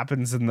 maybe it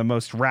happens in the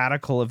most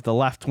radical of the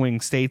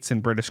left-wing states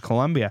in British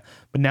Columbia,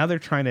 but now they're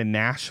trying to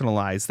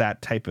nationalize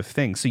that type of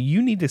thing. So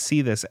you need to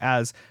see this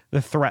as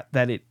the threat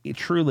that it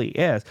truly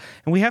is.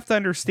 And we have to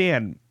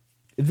understand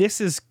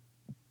this is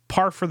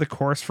par for the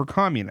course for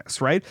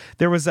communists, right?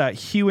 There was a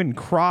hue and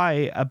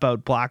cry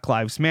about Black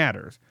Lives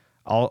Matter,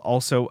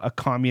 also a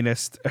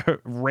communist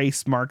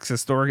race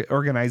Marxist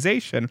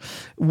organization,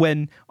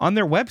 when on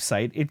their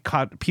website it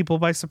caught people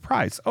by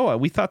surprise. Oh,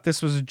 we thought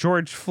this was a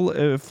George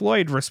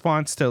Floyd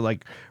response to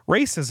like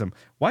racism.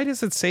 Why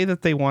does it say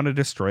that they want to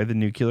destroy the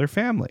nuclear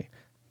family?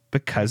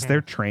 Because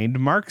they're trained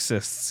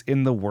Marxists,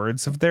 in the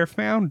words of their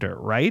founder,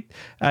 right?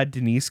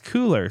 Denise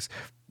Coolers.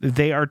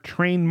 They are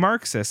trained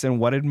Marxists. And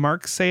what did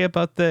Marx say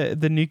about the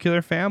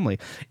nuclear family?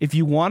 If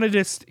you wanted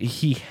to,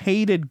 he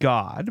hated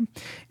God.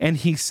 And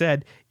he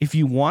said, if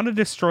you want to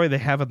destroy the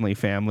heavenly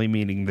family,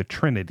 meaning the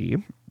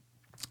Trinity,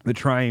 the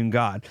triune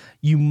God,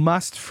 you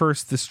must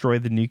first destroy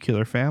the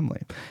nuclear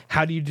family.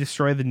 How do you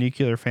destroy the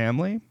nuclear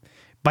family?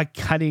 By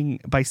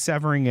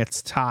severing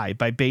its tie,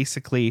 by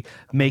basically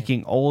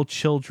making all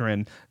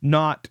children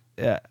not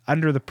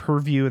under the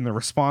purview and the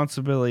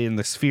responsibility and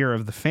the sphere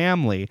of the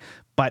family,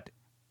 but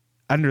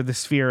under the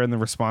sphere and the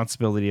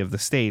responsibility of the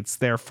states,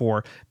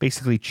 therefore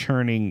basically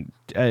churning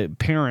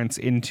parents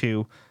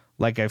into,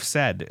 like I've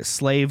said,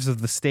 slaves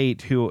of the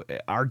state who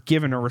are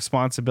given a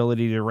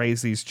responsibility to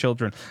raise these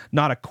children,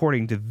 not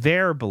according to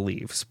their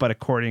beliefs, but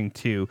according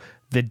to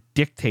the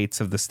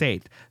dictates of the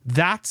state.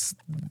 That's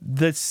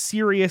the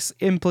serious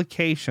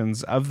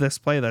implications of this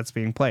play that's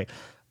being played.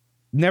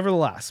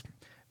 Nevertheless,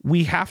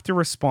 we have to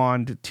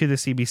respond to the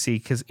CBC,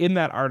 because in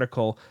that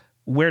article,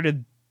 where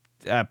did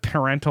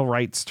parental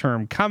rights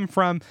term come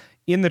from?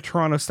 In the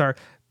Toronto Star,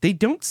 they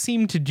don't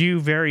seem to do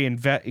very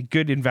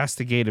good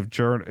investigative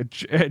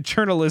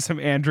journalism,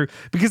 Andrew,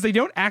 because they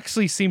don't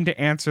actually seem to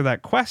answer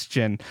that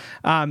question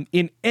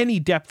in any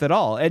depth at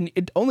all. And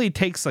it only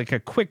takes like a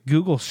quick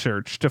Google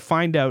search to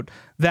find out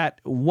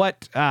that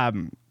what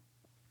the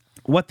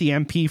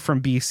MP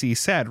from BC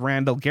said,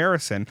 Randall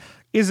Garrison,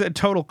 is a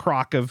total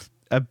crock of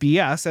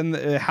BS,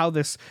 and how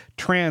this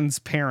trans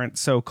parent,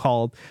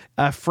 so-called,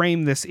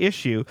 frame this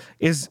issue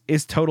is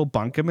total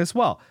bunkum as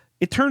well.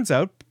 It turns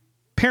out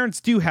parents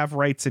do have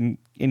rights in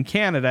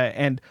Canada,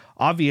 and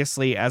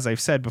obviously, as I've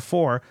said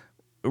before,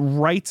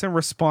 rights and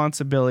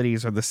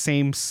responsibilities are the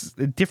same,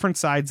 different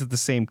sides of the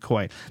same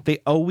coin. They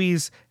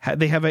always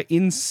they have an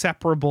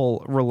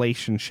inseparable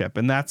relationship,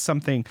 and that's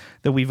something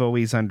that we've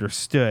always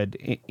understood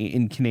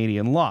in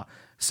Canadian law.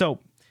 So,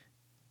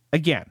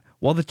 again,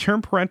 while the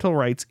term parental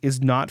rights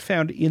is not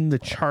found in the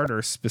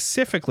Charter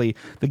specifically,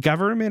 the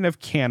Government of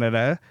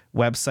Canada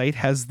website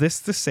has this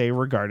to say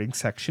regarding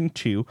Section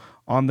 2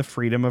 on the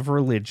freedom of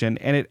religion,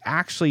 and it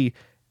actually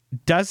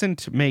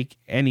doesn't make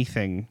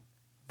anything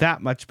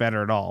that much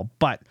better at all.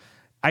 But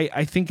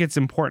I think it's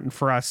important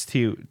for us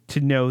to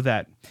know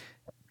that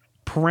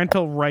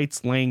parental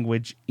rights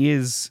language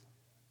is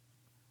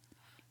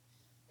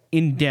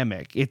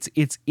endemic.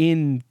 It's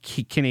in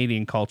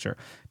Canadian culture.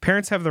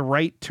 Parents have the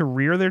right to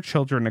rear their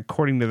children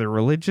according to their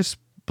religious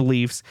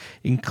beliefs,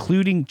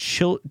 including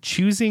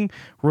choosing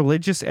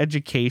religious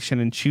education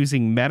and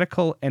choosing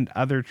medical and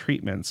other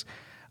treatments.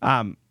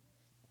 And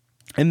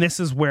this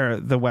is where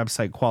the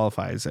website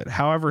qualifies it.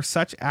 However,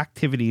 such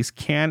activities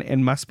can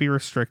and must be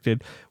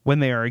restricted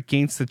when they are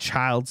against the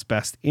child's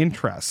best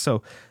interests.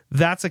 So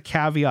that's a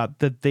caveat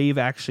that they've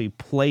actually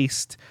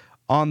placed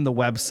on the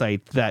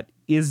website that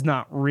is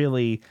not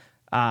really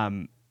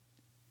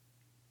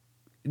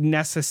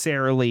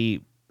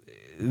necessarily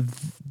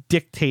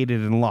dictated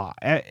in law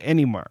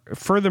anymore.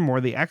 Furthermore,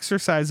 the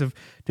exercise of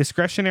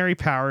discretionary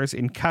powers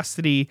in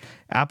custody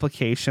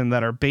application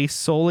that are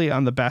based solely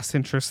on the best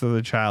interests of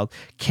the child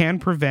can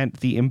prevent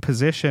the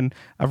imposition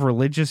of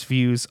religious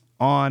views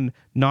on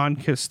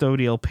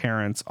non-custodial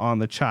parents on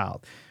the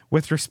child.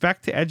 With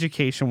respect to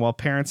education, while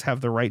parents have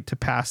the right to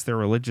pass their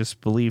religious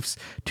beliefs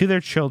to their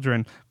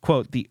children,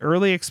 quote, the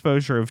early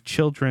exposure of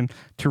children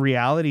to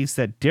realities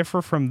that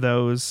differ from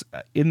those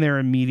in their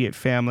immediate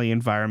family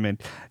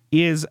environment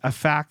is a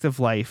fact of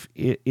life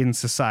in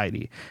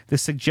society. The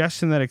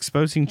suggestion that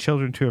exposing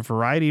children to a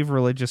variety of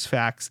religious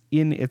facts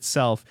in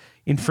itself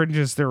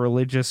infringes their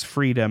religious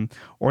freedom,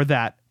 or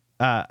that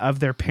of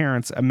their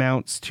parents,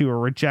 amounts to a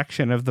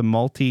rejection of the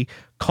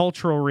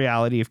multicultural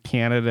reality of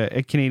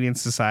Canadian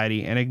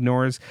society, and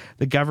ignores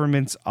the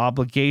government's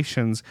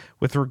obligations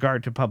with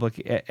regard to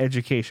public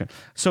education.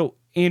 So,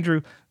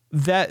 Andrew,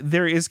 that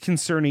there is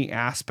concerning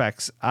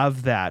aspects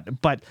of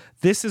that, but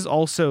this is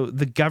also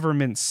the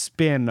government's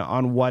spin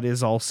on what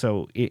is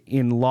also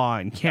in law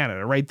in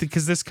Canada, right?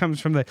 Because this comes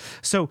from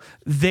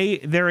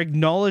they're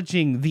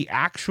acknowledging the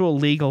actual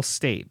legal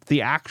state,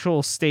 the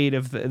actual state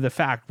of the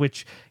fact,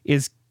 which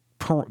is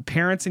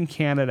parents in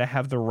Canada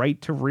have the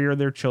right to rear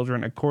their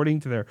children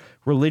according to their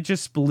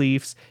religious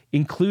beliefs,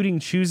 including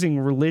choosing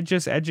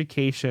religious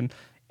education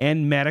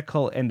and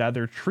medical and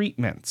other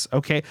treatments,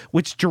 okay,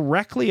 which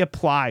directly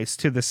applies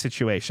to the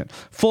situation.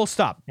 Full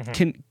stop.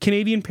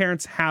 Canadian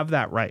parents have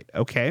that right,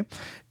 okay?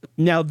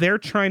 Now, they're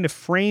trying to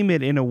frame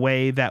it in a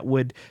way that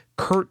would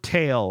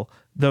curtail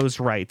those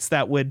rights,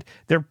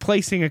 they're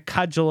placing a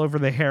cudgel over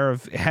the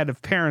head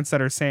of parents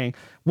that are saying,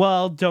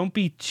 well, don't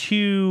be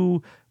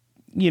too,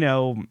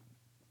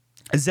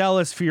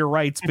 zealous for your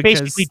rights,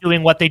 because basically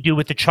doing what they do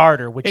with the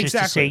charter, which is to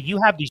Exactly. say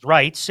you have these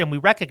rights and we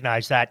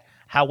recognize that.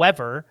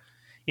 However,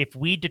 if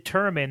we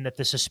determine that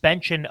the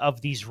suspension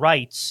of these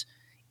rights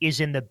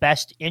is in the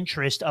best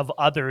interest of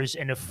others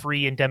in a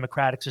free and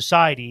democratic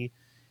society,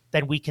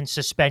 then we can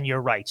suspend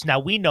your rights. Now,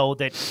 we know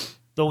that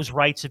those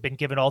rights have been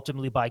given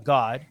ultimately by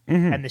God,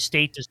 and the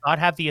state does not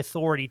have the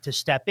authority to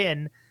step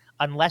in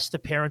unless the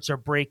parents are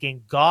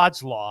breaking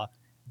God's law.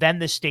 Then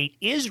the state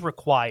is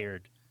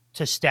required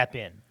to step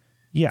in.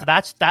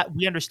 Yeah. So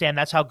we understand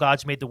that's how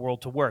God's made the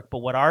world to work. But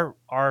what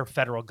our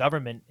federal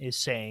government is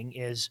saying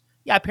is,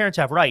 yeah, parents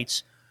have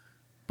rights,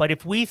 but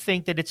if we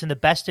think that it's in the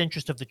best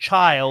interest of the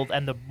child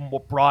and the more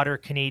broader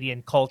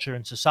Canadian culture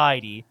and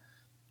society,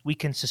 we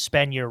can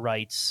suspend your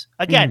rights.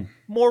 Again,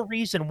 more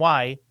reason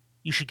why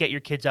you should get your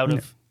kids out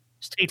of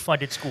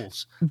state-funded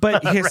schools.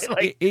 But right?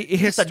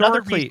 Just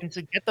another historically, reason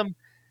to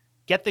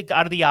get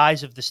out of the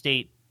eyes of the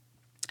state.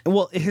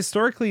 well,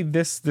 historically,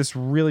 this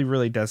really,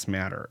 really does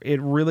matter.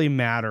 It really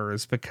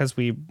matters because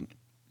we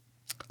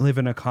live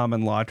in a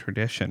common law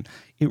tradition.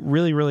 It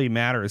really, really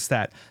matters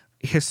that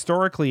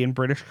historically in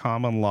British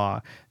common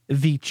law,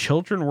 the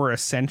children were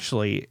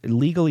essentially,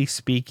 legally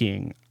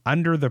speaking,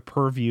 under the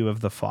purview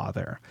of the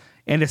father.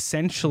 And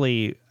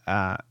essentially,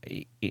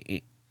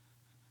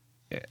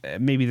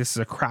 maybe this is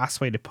a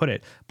crass way to put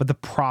it, but the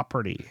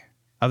property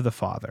of the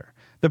father.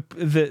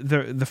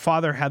 The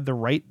father had the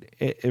right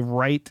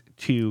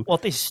to, well,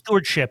 the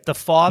stewardship. The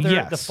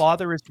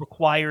father is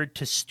required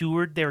to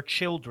steward their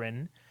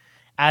children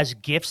as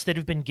gifts that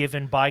have been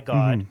given by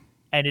God,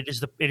 and it is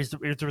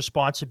the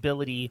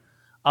responsibility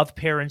of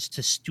parents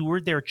to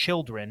steward their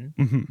children,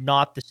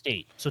 not the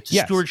state. So it's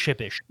a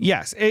stewardship issue.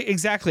 Yes,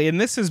 exactly. And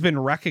this has been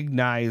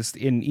recognized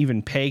in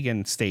even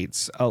pagan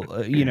states,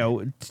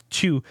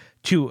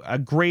 to a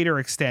greater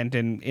extent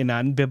in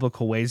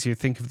unbiblical ways. You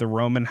think of the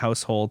Roman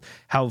household,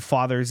 how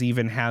fathers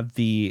even had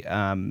the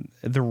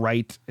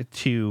right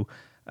to,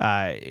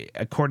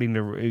 according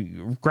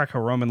to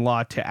Greco-Roman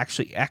law, to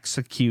actually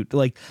execute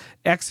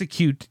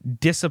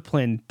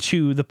discipline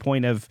to the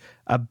point of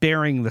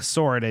bearing the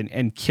sword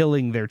and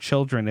killing their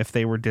children if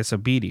they were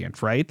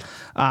disobedient, right?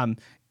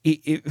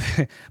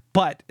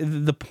 But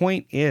the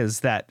point is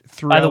that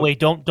throughout... By the way,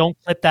 don't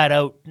clip that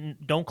out.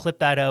 Don't clip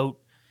that out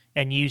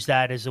and use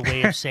that as a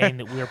way of saying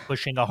that we're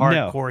pushing a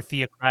hardcore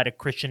theocratic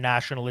Christian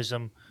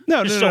nationalism.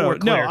 No.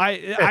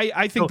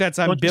 I think that's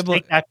unbiblical. Just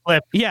take that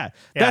clip. Yeah,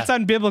 that's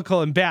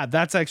unbiblical and bad.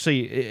 That's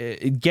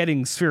actually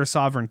getting sphere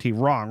sovereignty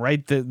wrong,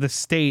 right? The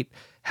state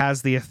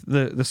has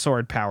the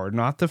sword power,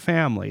 not the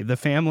family. The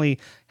family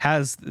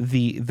has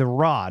the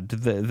rod,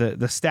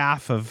 the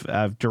staff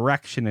of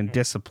direction and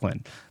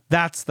discipline.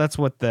 That's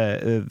what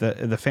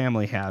the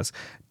family has.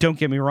 Don't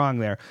get me wrong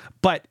there.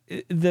 But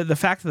the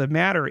fact of the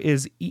matter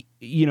is,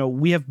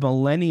 we have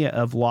millennia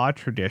of law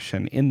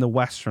tradition in the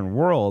Western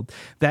world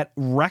that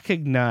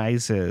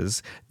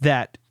recognizes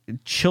that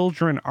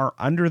children are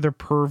under the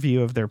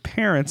purview of their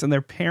parents, and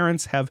their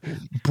parents have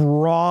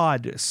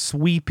broad,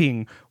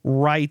 sweeping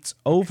rights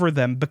over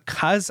them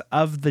because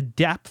of the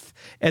depth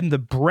and the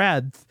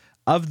breadth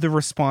of the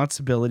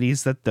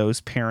responsibilities that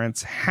those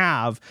parents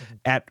have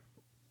at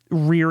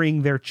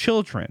rearing their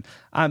children.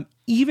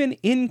 Even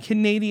in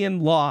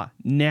Canadian law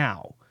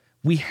now,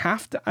 we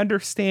have to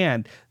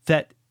understand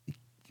that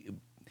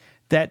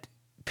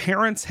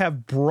parents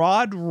have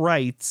broad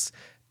rights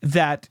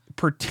that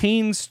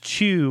pertains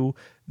to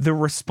the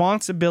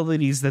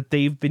responsibilities that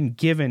they've been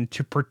given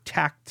to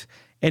protect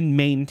and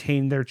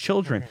maintain their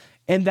children.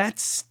 And that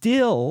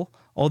still,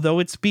 although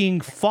it's being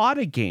fought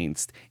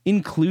against,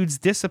 includes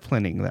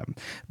disciplining them.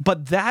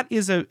 But that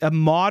is a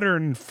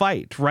modern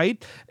fight,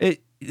 right?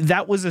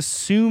 That was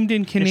assumed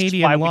in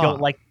Canadian law.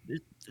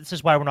 This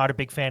is why we're not a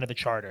big fan of the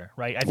charter,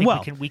 right? I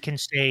think we can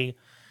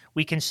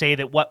say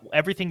that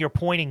everything you're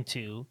pointing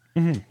to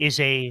is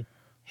a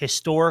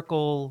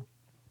historical,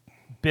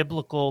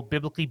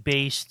 biblically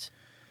based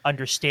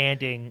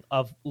understanding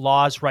of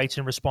laws, rights,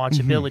 and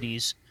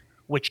responsibilities,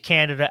 which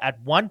Canada at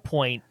one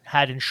point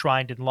had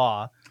enshrined in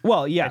law.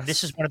 Well, yes. And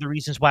this is one of the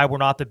reasons why we're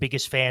not the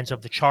biggest fans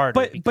of the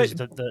charter, because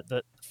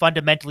the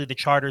fundamentally the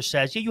charter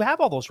says, yeah, you have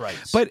all those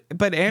rights.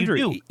 But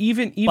Andrew,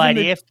 even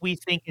if we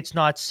think it's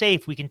not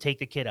safe, we can take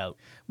the kid out.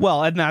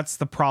 Well, and that's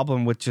the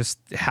problem with just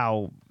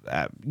how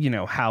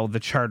how the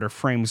charter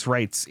frames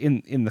rights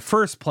in the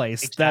first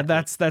place.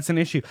 Exactly. That's an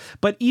issue.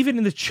 But even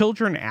in the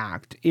Children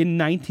Act in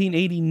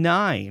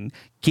 1989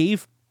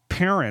 gave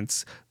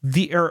parents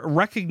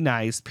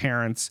recognized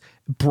parents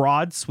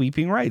broad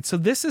sweeping rights. So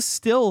this is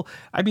still,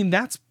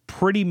 that's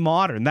pretty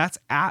modern. That's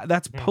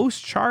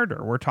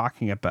post-charter we're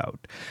talking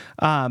about.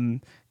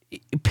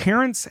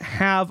 Parents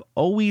have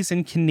always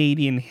in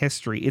Canadian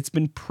history, it's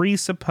been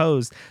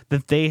presupposed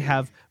that they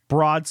have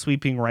broad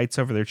sweeping rights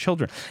over their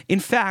children. In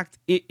fact,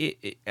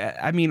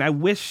 I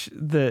wish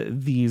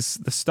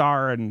the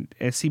Star and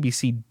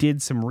CBC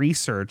did some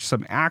research,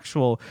 some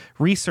actual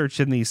research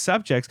in these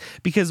subjects,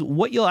 because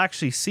what you'll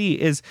actually see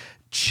is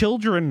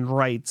children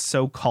rights,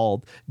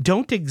 so-called,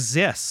 don't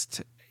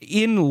exist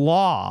in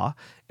law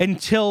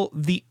until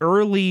the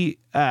early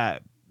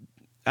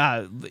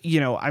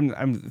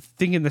I'm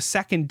thinking the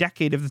second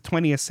decade of the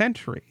 20th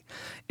century.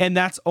 And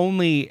that's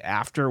only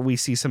after we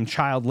see some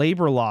child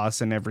labor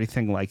laws and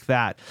everything like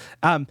that.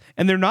 And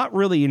they're not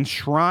really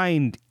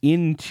enshrined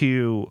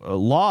into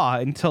law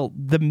until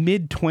the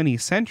mid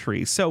 20th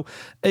century. So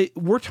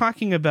we're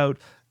talking about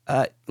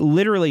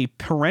literally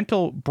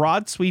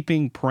broad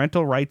sweeping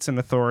parental rights and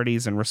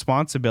authorities and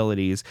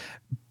responsibilities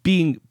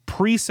being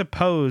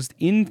presupposed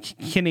in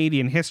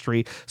Canadian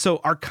history. So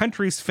our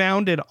country's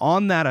founded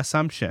on that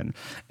assumption,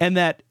 and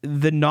that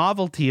the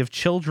novelty of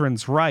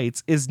children's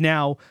rights is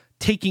now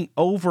taking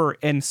over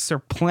and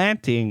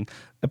supplanting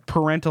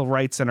parental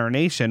rights in our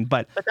nation.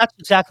 But that's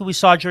exactly what we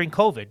saw during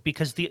COVID,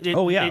 because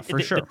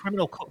sure.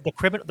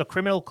 The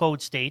criminal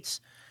code states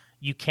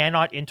you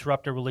cannot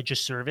interrupt a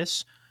religious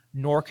service,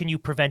 nor can you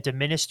prevent a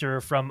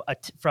minister from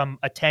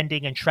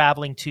attending and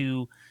traveling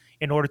to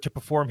in order to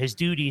perform his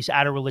duties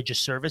at a religious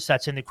service.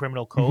 That's in the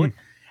criminal code.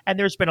 And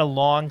there's been a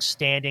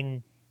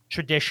long-standing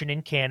tradition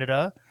in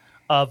Canada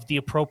of the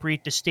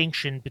appropriate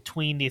distinction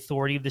between the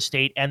authority of the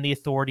state and the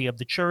authority of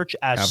the church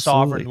as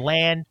sovereign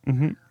land.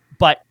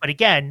 But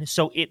again,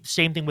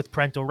 same thing with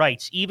parental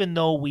rights. Even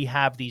though we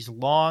have these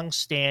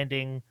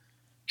long-standing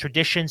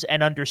traditions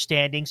and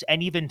understandings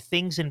and even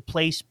things in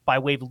place by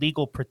way of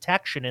legal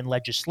protection and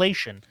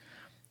legislation,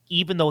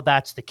 even though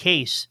that's the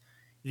case,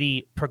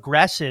 the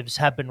progressives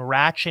have been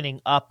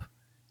ratcheting up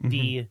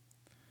the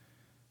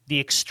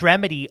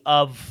extremity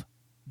of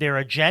their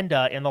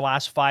agenda in the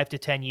last 5 to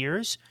 10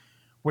 years,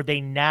 where they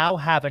now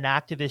have an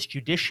activist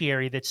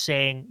judiciary that's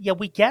saying, yeah,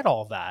 we get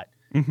all that.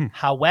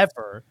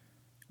 However,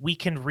 we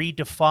can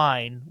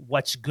redefine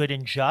what's good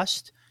and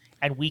just,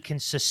 and we can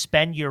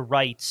suspend your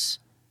rights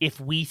if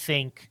we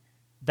think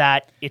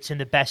that it's in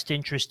the best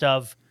interest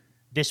of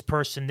this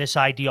person, this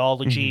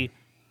ideology.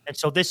 And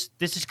so this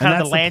is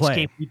kind of the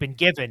landscape we've been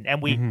given,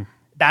 and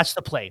that's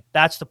the play.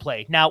 That's the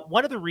play. Now,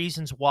 one of the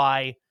reasons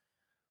why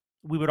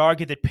we would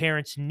argue that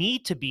parents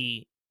need to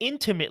be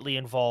intimately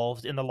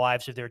involved in the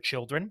lives of their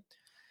children,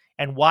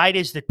 and why it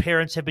is that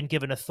parents have been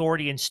given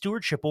authority and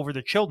stewardship over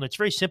their children, it's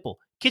very simple.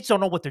 Kids don't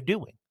know what they're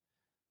doing.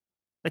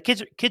 The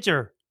kids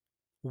are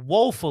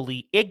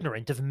woefully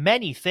ignorant of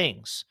many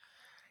things,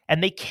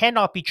 and they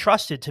cannot be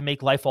trusted to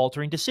make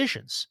life-altering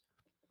decisions.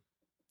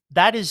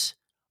 That is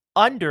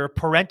under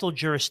parental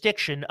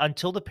jurisdiction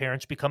until the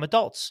parents become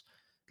adults,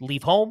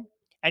 leave home,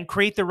 and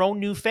create their own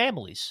new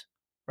families.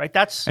 Right?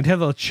 That's until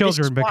the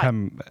children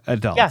become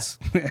adults.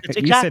 Yeah,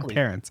 exactly. You said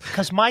parents.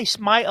 Because my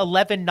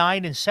 11,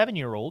 9, and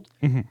 7-year-old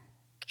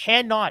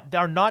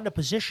are not in a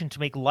position to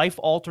make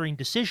life-altering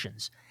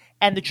decisions.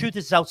 And the truth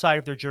is it's outside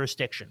of their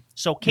jurisdiction.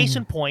 So case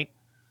in point,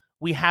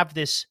 we have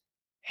this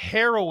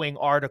harrowing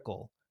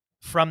article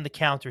from the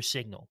Counter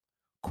Signal.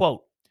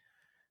 Quote,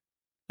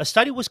 a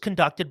study was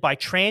conducted by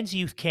Trans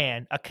Youth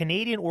Can, a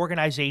Canadian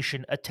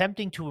organization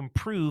attempting to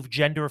improve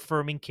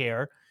gender-affirming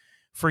care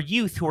for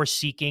youth who are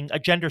seeking a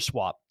gender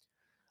swap.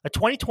 A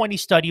 2020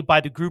 study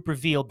by the group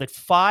revealed that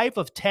 5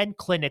 of 10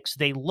 clinics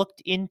they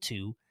looked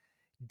into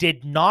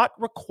did not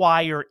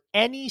require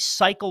any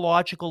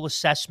psychological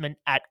assessment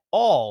at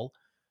all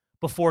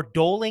before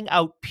doling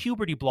out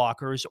puberty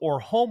blockers or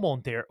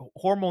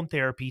hormone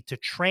therapy to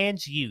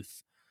trans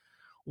youth,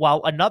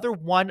 while another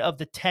 1 of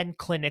the 10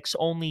 clinics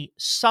only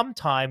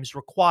sometimes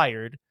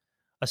required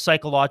a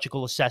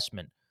psychological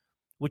assessment,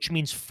 which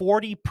means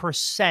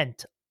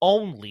 40%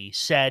 only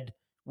said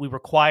we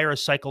require a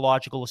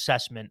psychological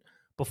assessment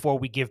before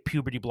we give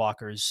puberty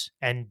blockers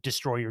and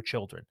destroy your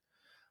children.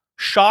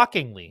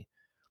 Shockingly,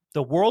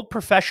 the World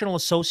Professional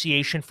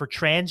Association for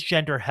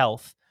Transgender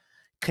Health,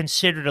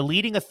 considered a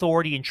leading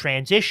authority in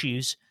trans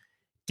issues,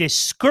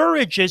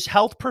 discourages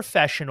health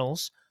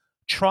professionals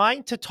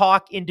trying to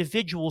talk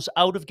individuals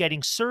out of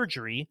getting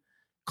surgery,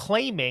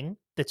 claiming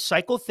that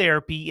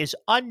psychotherapy is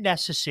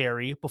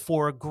unnecessary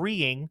before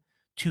agreeing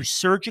to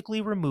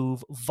surgically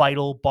remove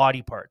vital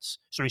body parts.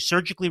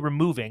 Surgically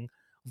removing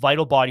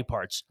vital body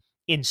parts.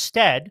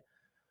 Instead,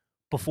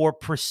 before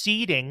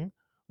proceeding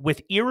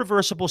with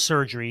irreversible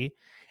surgery,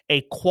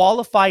 a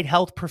qualified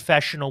health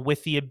professional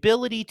with the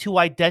ability to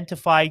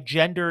identify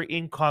gender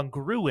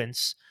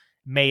incongruence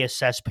may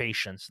assess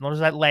patients. Notice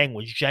that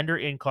language, gender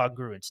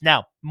incongruence.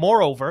 Now,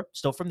 moreover,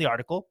 still from the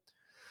article,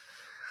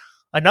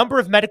 a number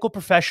of medical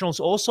professionals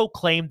also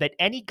claim that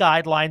any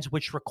guidelines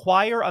which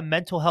require a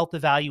mental health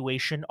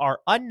evaluation are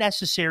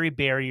unnecessary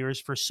barriers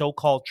for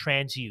so-called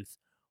trans youth.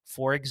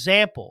 For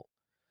example,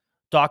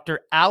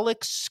 Dr.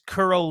 Alex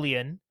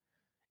Kurolian,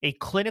 a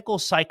clinical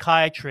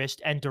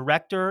psychiatrist and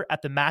director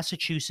at the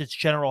Massachusetts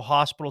General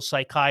Hospital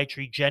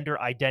Psychiatry Gender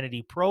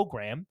Identity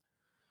Program,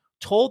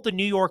 told the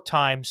New York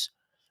Times,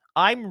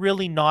 "I'm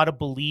really not a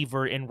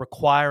believer in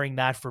requiring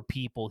that for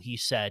people," he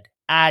said,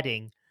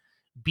 adding,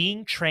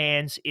 "Being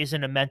trans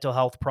isn't a mental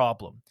health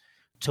problem."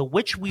 To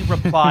which we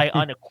reply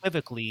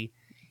unequivocally,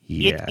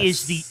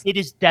 Yes. it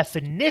is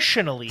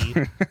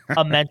definitionally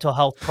a mental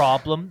health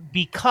problem,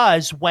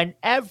 because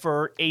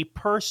whenever a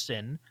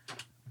person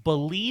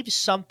believes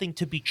something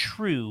to be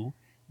true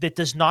that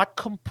does not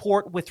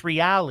comport with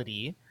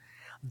reality,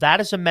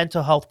 that is a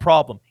mental health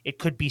problem. It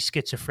could be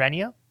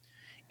schizophrenia,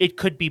 it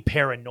could be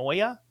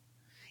paranoia,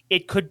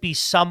 it could be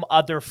some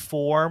other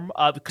form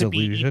of, it could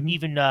Delusion. be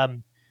even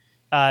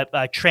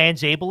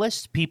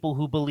transableists, people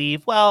who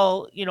believe,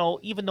 well,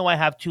 even though I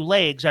have two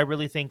legs, I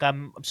really think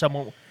I'm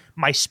someone,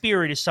 my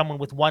spirit is someone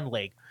with one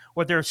leg.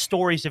 Or there are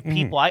stories of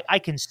people I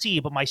can see,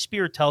 but my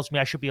spirit tells me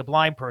I should be a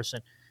blind person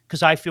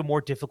because I feel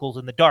more difficult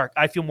in the dark.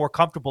 I feel more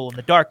comfortable in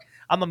the dark.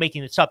 I'm not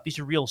making this up. These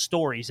are real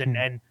stories.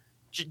 And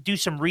do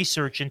some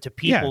research into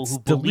people who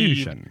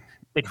delusion. believe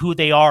that who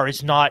they are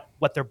is not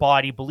what their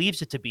body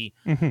believes it to be.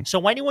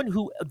 So anyone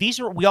who,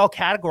 we all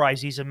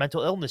categorize these as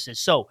mental illnesses.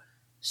 So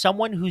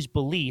someone whose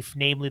belief,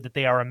 namely that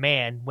they are a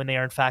man when they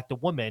are in fact a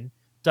woman,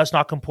 does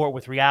not comport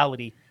with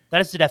reality, that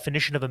is the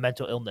definition of a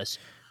mental illness.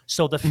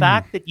 So the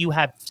fact that you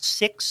have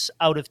 6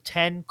 out of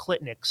 10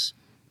 clinics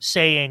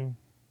saying,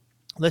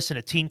 listen,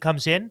 a teen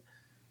comes in,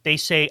 they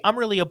say, I'm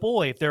really a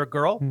boy. If they're a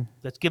girl,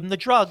 let's give them the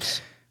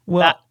drugs.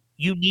 Well,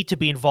 you need to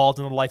be involved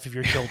in the life of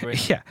your children.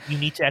 Yeah. You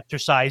need to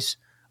exercise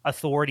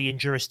authority and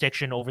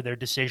jurisdiction over their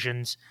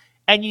decisions.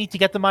 And you need to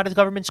get them out of the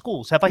government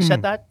schools. Have I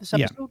said that this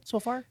episode so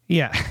far?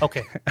 Yeah.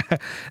 Okay.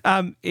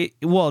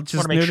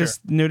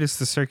 Just notice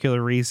the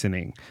circular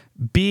reasoning.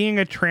 Being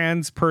a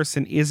trans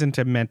person isn't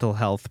a mental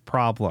health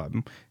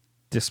problem,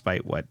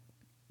 despite what,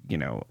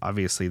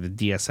 obviously the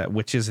DSM,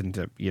 which isn't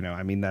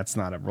that's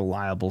not a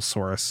reliable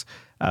source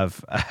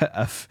of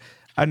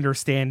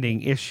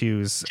understanding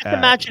issues. Just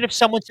imagine if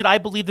someone said, I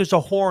believe there's a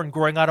horn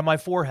growing out of my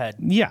forehead.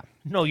 Yeah.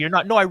 No, you're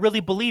not. No, I really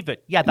believe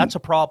it. Yeah, that's a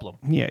problem.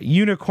 Yeah.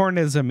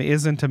 Unicornism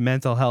isn't a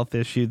mental health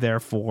issue.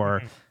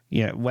 Therefore,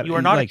 what you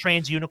are not a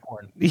trans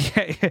unicorn.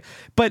 Yeah.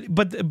 But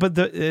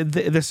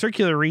the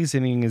circular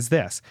reasoning is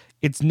this: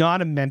 it's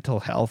not a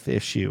mental health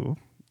issue.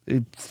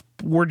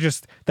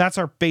 That's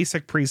our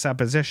basic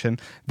presupposition.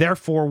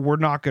 Therefore, we're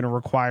not going to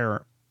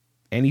require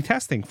any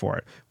testing for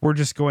it. We're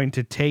just going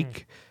to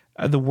take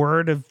the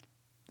word of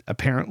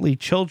apparently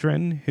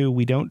children who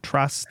we don't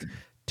trust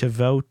to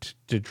vote,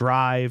 to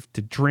drive,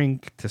 to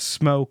drink, to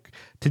smoke,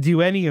 to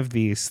do any of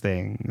these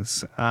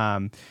things.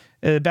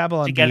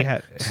 Babylon to get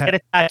a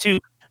tattoo.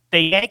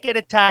 They can't get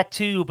a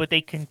tattoo, but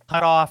they can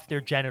cut off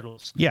their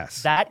genitals.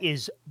 Yes. That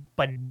is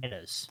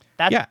bananas.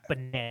 That's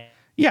bananas.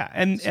 Yeah,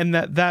 and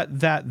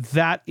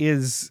that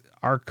is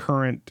our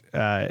current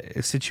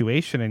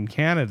situation in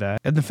Canada.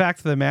 And the fact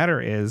of the matter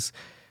is,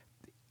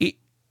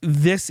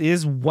 this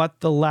is what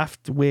the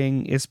left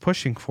wing is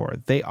pushing for.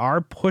 They are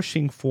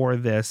pushing for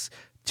this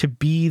to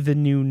be the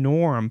new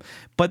norm.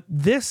 But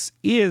this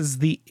is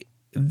the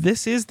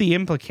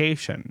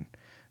implication.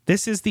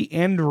 This is the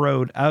end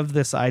road of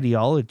this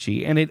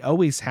ideology, and it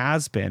always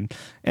has been.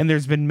 And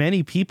there's been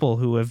many people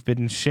who have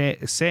been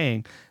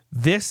saying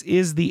this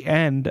is the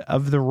end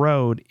of the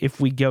road if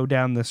we go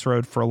down this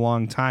road for a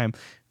long time,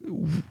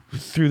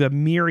 through the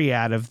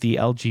myriad of the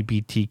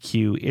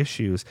LGBTQ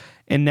issues.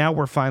 And now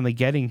we're finally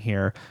getting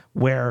here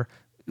where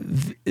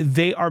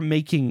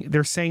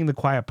they're saying the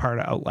quiet part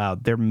out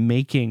loud. They're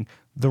making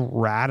the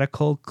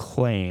radical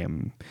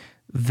claim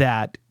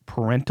that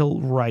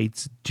parental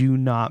rights do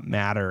not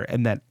matter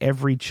and that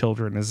every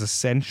children is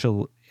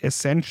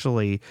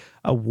essentially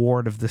a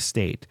ward of the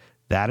state.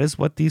 That is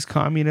what these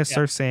communists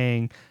are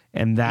saying,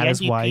 and that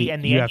is why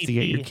you have to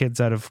get your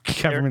kids out of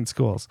government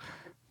schools.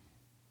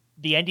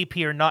 The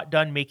NDP are not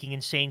done making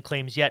insane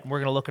claims yet, and we're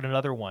going to look at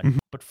another one.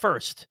 But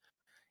first,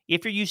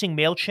 if you're using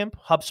MailChimp,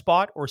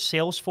 HubSpot, or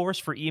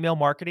Salesforce for email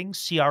marketing,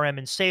 CRM,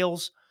 and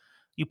sales,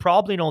 you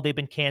probably know they've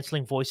been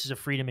canceling Voices of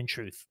Freedom and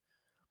Truth.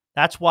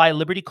 That's why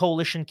Liberty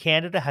Coalition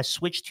Canada has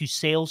switched to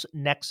Sales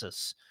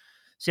Nexus.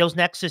 Sales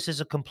Nexus is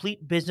a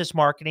complete business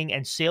marketing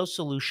and sales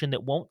solution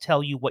that won't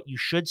tell you what you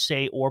should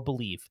say or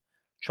believe.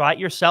 Try it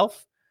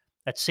yourself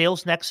at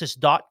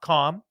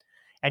salesnexus.com.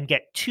 and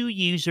get 2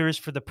 users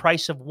for the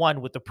price of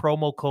 1 with the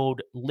promo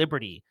code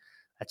LIBERTY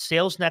at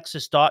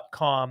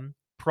salesnexus.com,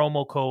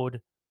 promo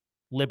code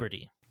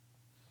LIBERTY.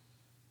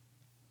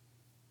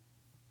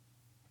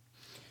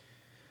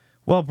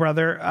 Well,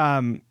 brother,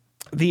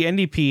 the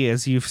NDP,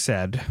 as you've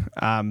said,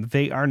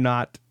 they are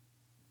not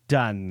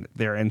done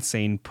their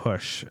insane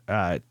push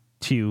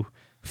to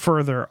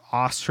further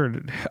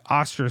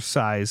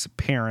ostracize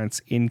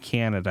parents in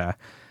Canada.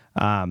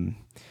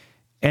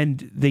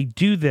 And they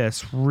do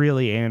this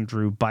really,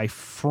 Andrew, by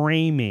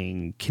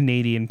framing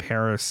Canadian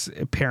parents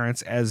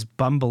as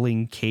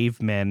bumbling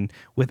cavemen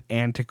with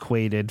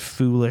antiquated,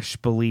 foolish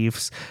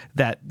beliefs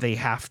that they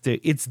have to,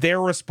 it's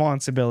their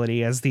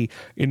responsibility as the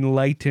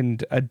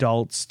enlightened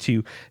adults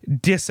to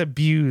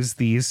disabuse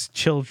these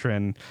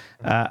children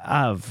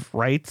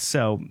right?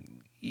 So,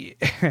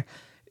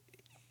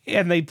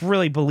 and they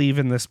really believe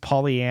in this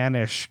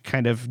Pollyannish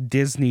kind of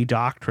Disney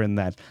doctrine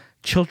that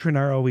children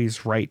are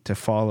always right to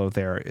follow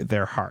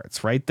their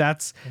hearts, right?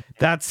 That's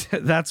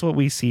what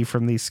we see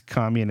from these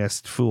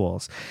communist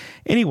fools.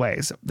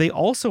 Anyways, they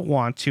also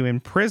want to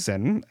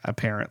imprison,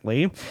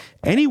 apparently,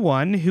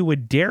 anyone who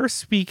would dare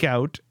speak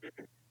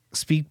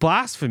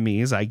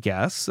blasphemies, I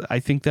guess. I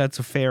think that's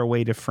a fair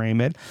way to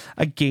frame it,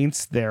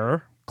 against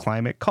their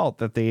climate cult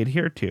that they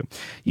adhere to.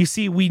 You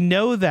see, we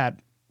know that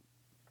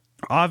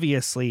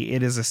obviously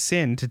it is a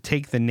sin to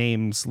take the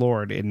name's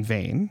Lord in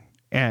vain,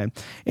 and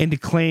to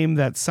claim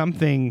that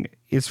something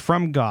is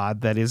from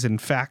God that is in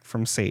fact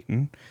from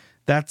Satan.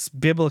 That's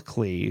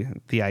biblically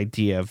the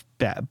idea of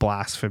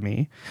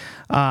blasphemy.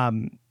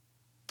 In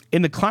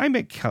the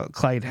climate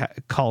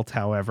cult,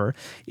 however,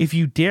 if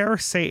you dare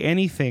say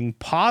anything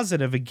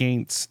positive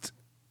against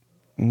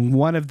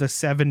one of the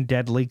 7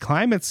 deadly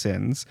climate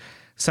sins,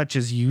 such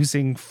as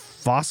using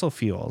fossil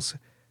fuels,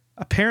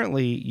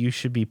 apparently you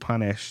should be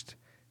punished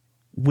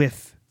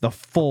with the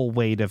full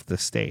weight of the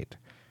state.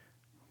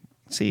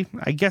 See,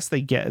 I guess they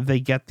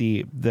get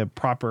the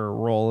proper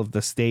role of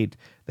the state.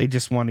 They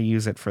just want to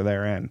use it for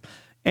their end.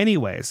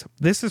 Anyways,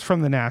 this is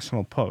from the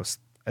National Post.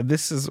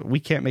 We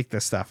can't make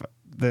this stuff up.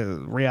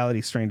 The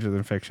reality stranger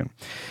than fiction.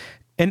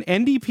 An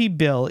NDP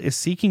bill is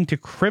seeking to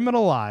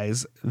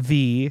criminalize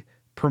the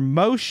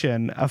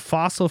promotion of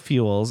fossil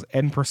fuels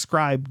and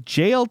prescribe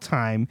jail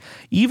time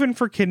even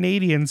for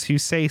Canadians who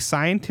say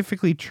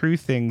scientifically true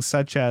things,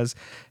 such as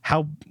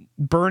how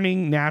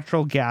burning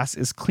natural gas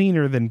is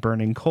cleaner than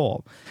burning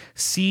coal.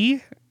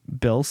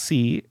 Bill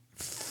C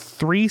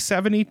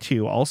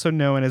 372, also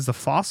known as the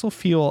Fossil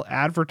Fuel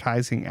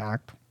Advertising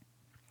Act,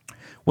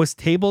 was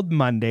tabled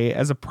Monday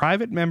as a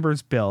private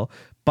member's bill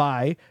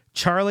by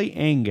Charlie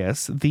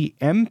Angus, the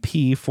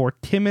MP for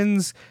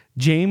Timmins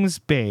James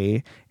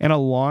Bay and a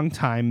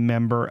longtime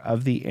member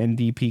of the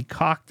NDP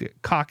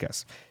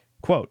caucus.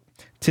 Quote,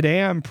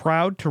 "Today I'm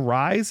proud to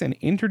rise and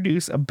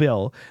introduce a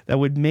bill that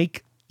would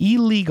make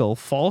illegal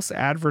false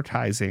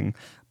advertising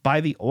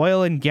by the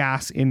oil and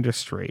gas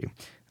industry."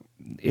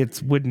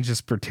 It wouldn't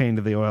just pertain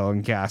to the oil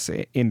and gas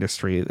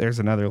industry. There's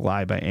another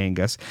lie by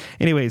Angus.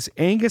 Anyways,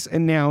 Angus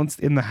announced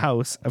in the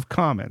House of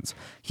Commons.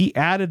 He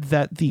added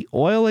that the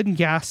oil and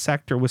gas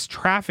sector was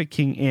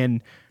trafficking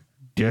in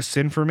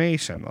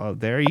disinformation. Oh,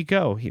 there you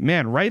go.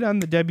 Man, right on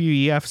the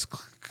WEF's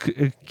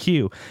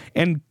cue.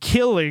 And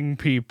killing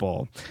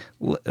people.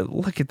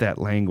 Look at that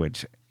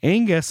language.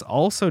 Angus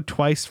also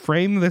twice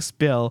framed this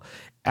bill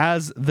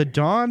as the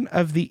dawn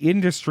of the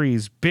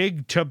industry's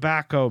big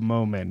tobacco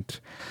moment,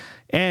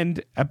 and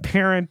an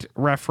apparent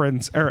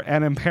reference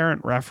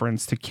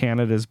to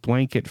Canada's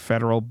blanket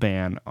federal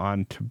ban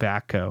on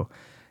tobacco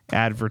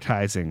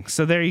advertising.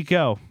 So there you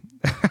go.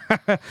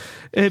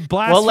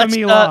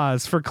 Blasphemy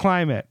laws for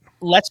climate.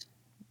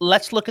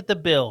 Let's look at the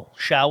bill,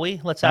 shall we?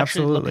 Let's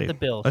actually look at the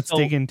bill. Let's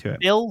dig into it.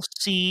 Bill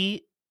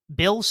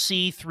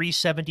C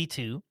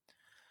 372.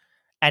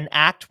 An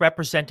act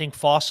representing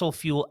fossil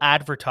fuel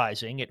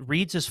advertising. It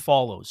reads as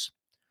follows.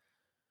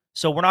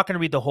 So we're not going to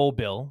read the whole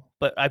bill,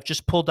 but I've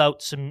just pulled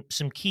out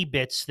some key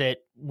bits that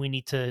we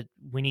need to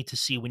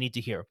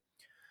hear.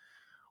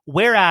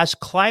 Whereas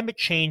climate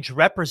change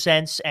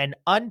represents an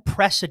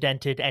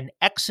unprecedented and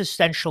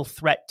existential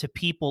threat to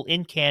people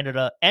in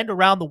Canada and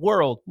around the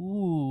world.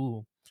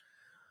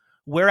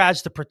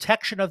 Whereas the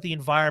protection of the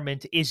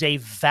environment is a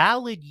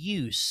valid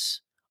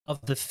use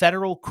of the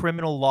federal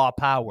criminal law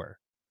power.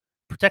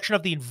 Protection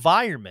of the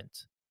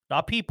environment,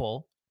 not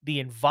people, the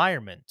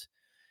environment,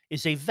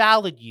 is a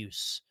valid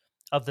use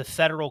of the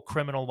federal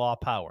criminal law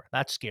power.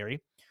 That's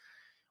scary.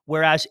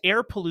 Whereas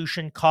air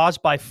pollution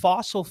caused by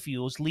fossil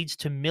fuels leads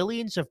to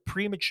millions of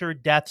premature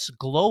deaths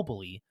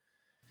globally,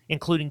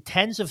 including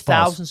tens of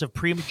thousands of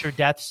premature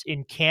deaths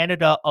in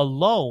Canada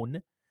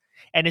alone,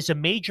 and is a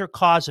major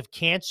cause of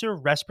cancer,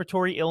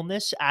 respiratory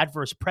illness,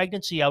 adverse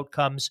pregnancy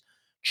outcomes,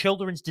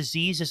 children's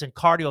diseases, and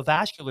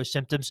cardiovascular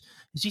symptoms.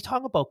 Is he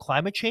talking about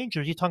climate change,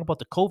 or is he talking about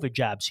the COVID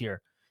jabs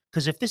here?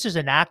 Because if this is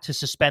an act to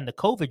suspend the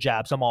COVID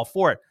jabs, I'm all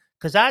for it.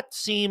 Because that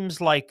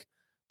seems like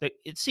a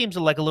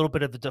little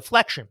bit of the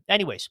deflection.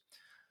 Anyways,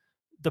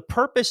 the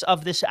purpose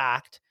of this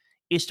act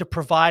is to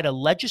provide a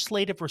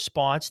legislative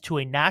response to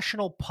a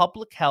national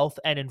public health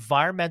and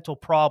environmental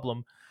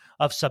problem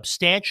of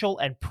substantial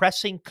and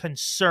pressing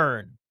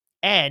concern,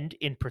 and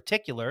in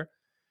particular,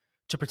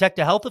 to protect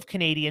the health of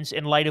Canadians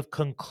in light of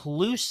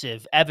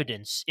conclusive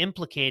evidence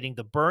implicating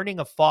the burning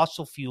of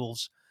fossil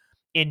fuels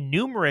in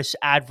numerous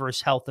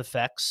adverse health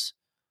effects,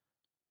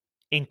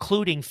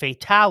 including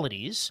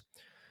fatalities,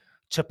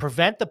 to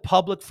prevent the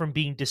public from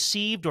being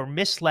deceived or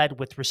misled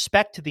with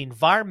respect to the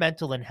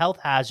environmental and health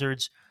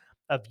hazards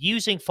of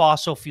using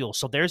fossil fuels.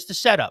 So there's the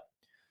setup.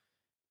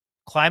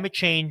 Climate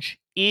change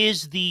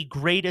is the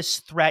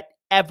greatest threat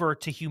ever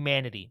to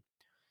humanity.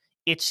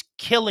 It's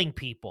killing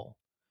people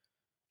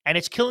and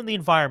it's killing the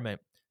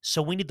environment.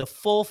 So we need the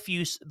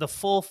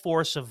full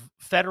force of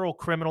federal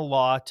criminal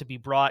law to be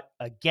brought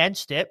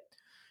against it.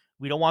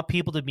 We don't want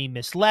people to be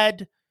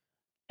misled,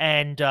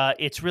 and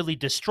it's really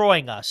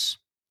destroying us.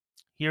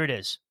 Here it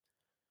is.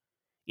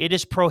 It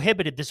is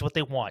prohibited. This is what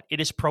they want.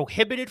 It is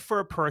prohibited for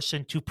a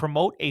person to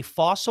promote a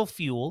fossil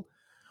fuel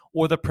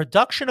or the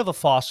production of a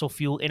fossil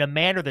fuel in a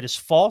manner that is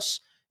false,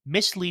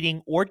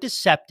 misleading, or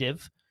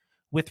deceptive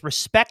with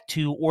respect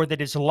to, or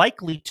that is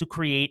likely to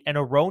create an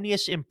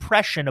erroneous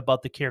impression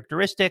about the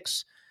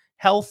characteristics,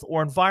 health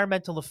or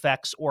environmental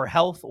effects, or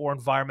health or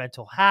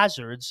environmental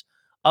hazards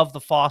of the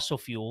fossil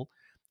fuel,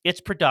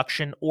 its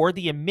production, or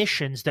the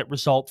emissions that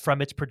result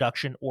from its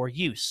production or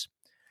use.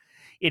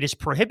 It is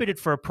prohibited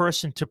for a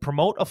person to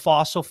promote a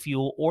fossil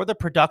fuel or the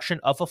production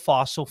of a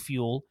fossil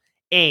fuel,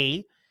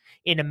 A,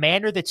 in a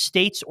manner that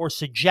states or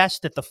suggests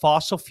that the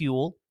fossil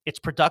fuel, its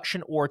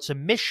production, or its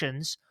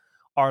emissions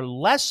are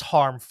less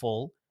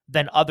harmful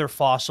than other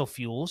fossil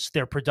fuels,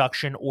 their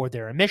production or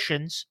their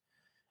emissions.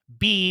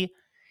 B,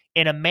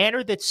 in a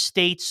manner that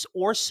states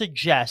or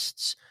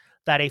suggests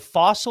that a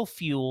fossil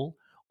fuel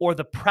or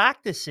the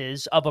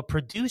practices of a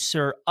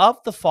producer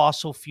of the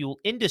fossil fuel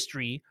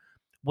industry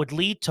would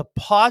lead to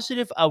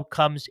positive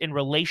outcomes in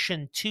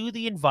relation to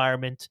the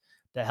environment,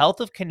 the health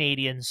of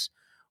Canadians,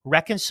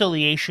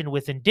 reconciliation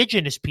with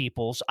Indigenous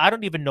peoples. I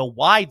don't even know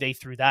why they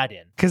threw that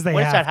in. Because they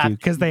have to.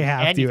 Because they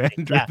have to.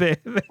 Yeah.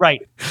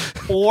 Right.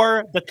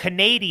 Or the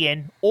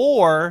Canadian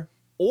or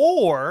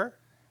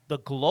the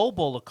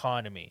global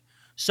economy.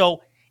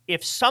 So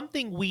if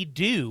something we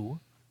do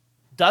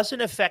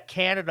doesn't affect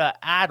Canada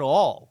at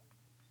all,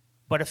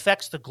 but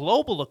affects the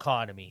global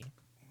economy,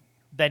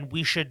 then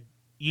you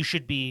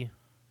should be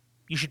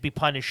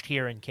punished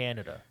here in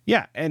Canada.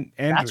 Yeah, and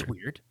that's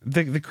weird.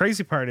 The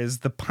crazy part is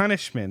the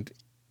punishment.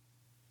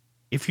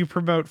 If you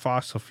promote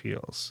fossil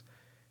fuels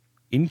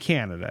in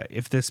Canada,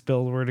 if this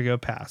bill were to go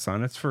pass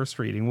on its first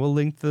reading, we'll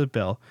link to the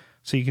bill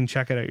so you can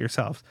check it out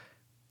yourself.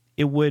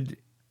 It would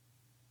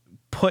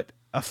put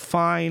a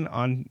fine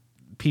on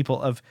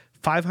people of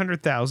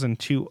 $500,000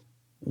 to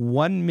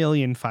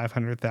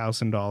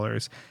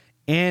 $1,500,000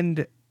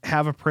 and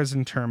have a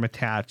prison term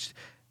attached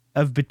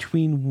of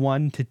between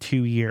 1 to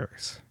 2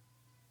 years.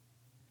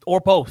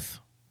 Or both.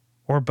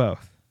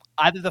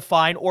 Either the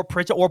fine or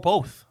prison or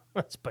both.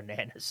 That's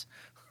bananas.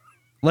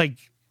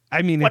 Like,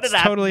 I mean, it's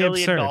totally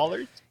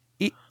absurd.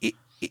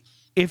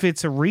 If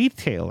it's a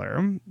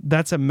retailer,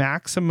 that's a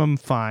maximum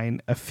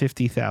fine of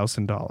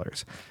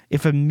 $50,000.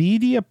 If a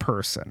media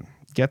person,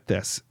 get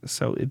this,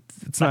 so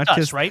it's not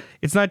just right.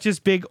 It's not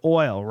just big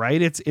oil,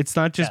 right? It's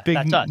not just big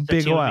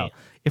oil.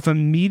 If a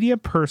media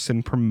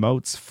person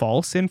promotes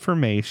false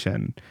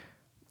information,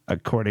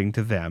 according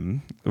to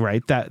them,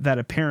 right, that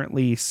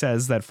apparently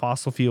says that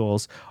fossil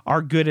fuels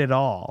are good at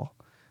all,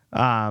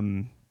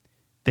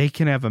 they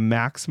can have a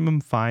maximum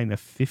fine of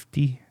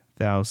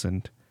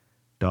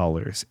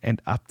 $50,000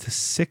 and up to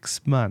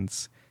 6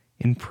 months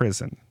in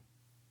prison.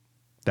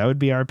 That would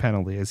be our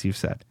penalty, as you've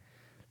said.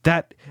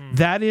 That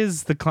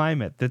is the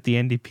climate that the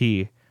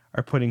NDP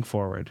are putting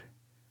forward.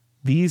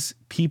 These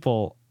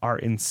people are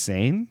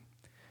insane.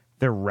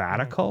 They're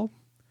radical.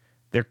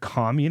 They're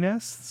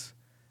communists.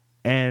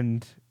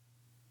 And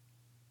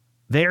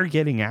they're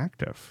getting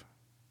active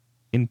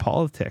in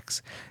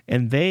politics.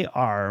 And they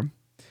are,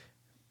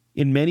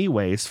 in many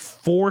ways,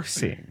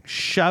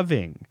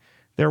 shoving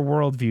their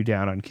worldview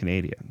down on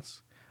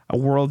Canadians. A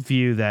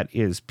worldview that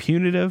is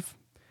punitive,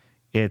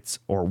 it's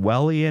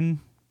Orwellian,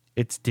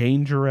 it's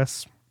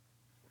dangerous,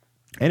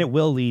 and it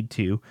will lead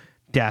to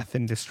death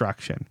and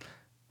destruction.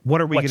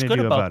 What are we going to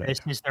do about it? What's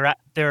good about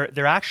this is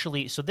they're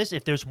actually, so this,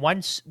 if there's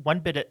one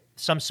bit of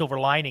some silver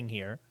lining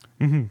here,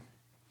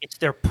 it's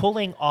they're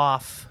pulling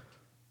off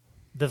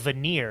the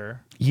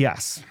veneer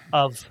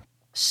of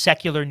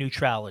secular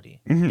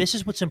neutrality. This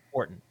is what's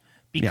important,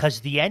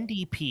 because the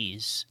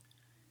NDPs,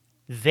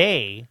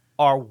 they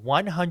are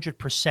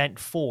 100%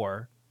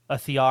 for a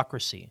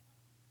theocracy.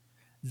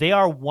 They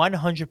are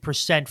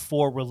 100%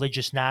 for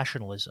religious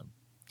nationalism.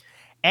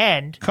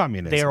 And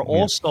communism, they are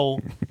also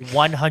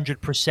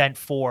 100%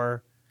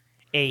 for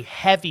a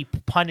heavy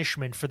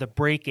punishment for the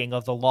breaking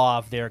of the law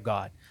of their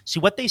God.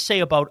 See, what they say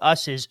about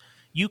us is,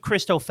 you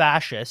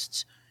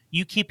Christo-fascists,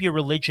 you keep your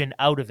religion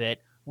out of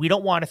it. We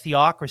don't want a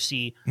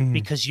theocracy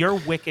because your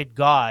wicked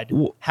God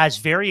has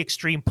very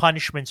extreme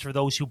punishments for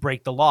those who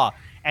break the law.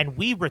 And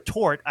we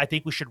retort, I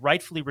think we should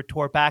rightfully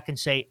retort back and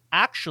say,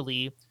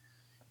 actually,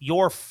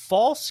 your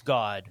false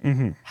God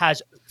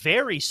has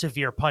very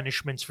severe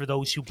punishments for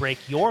those who break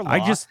your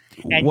law.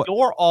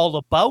 You're all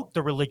about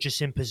the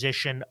religious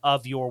imposition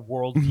of your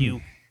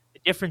worldview. The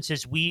difference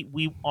is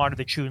we honor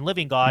the true and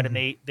living God, and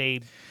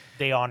they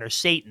honor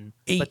Satan.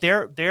 But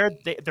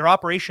their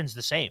operation's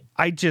the same.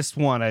 I just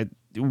want to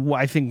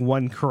I think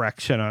one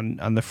correction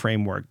on the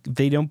framework.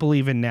 They don't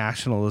believe in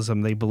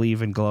nationalism. They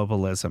believe in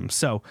globalism.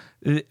 So,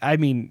 I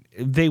mean,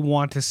 they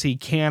want to see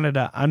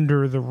Canada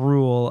under the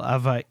rule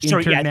of a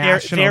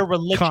international their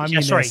religious,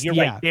 communist. you're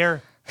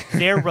right.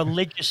 Their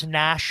religious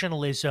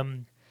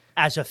nationalism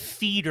as a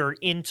feeder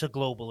into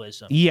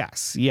globalism.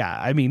 Yes. Yeah.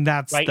 I mean,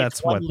 that's right?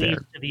 that's one what they're.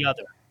 leads to the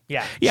other.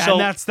 Yeah. Yeah, so,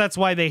 and that's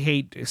why they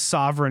hate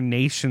sovereign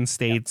nation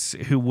states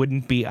who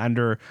wouldn't be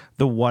under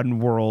the one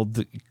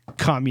world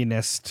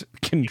communist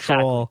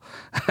control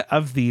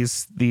of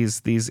these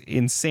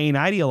insane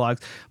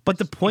ideologues. But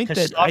the point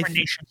because that sovereign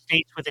nation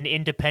states with an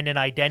independent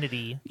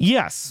identity,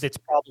 yes, that's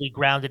probably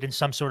grounded in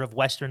some sort of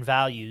Western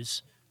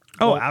values.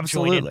 Oh,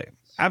 absolutely.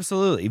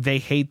 Absolutely. They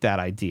hate that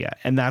idea,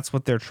 and that's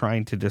what they're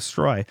trying to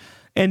destroy.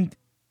 And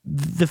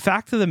the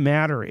fact of the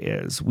matter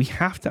is, we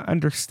have to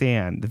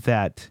understand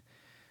that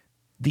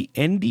the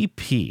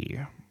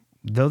NDP,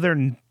 though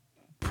they're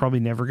probably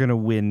never going to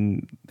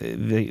win,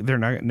 they're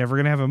never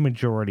going to have a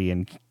majority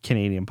in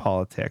Canadian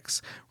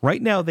politics.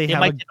 Right now, they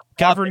have a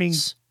governing.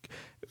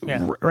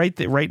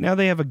 Right now,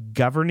 they have a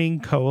governing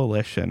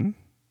coalition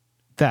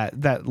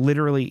that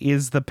literally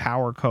is the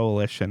power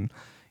coalition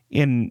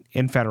in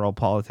federal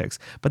politics.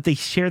 But they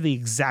share the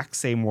exact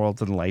same world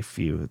and life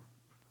view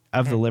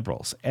of the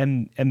Liberals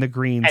and the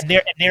Greens,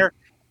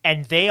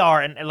 and they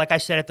are, and like I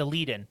said at the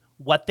lead-in,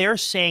 what they're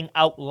saying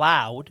out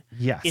loud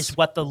is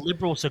what the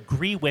Liberals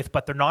agree with,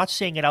 but they're not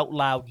saying it out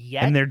loud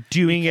yet. And they're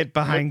doing it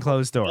behind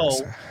closed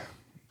doors.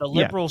 The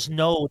Liberals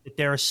know that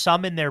there are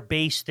some in their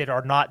base that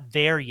are not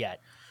there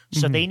yet.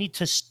 So they need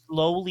to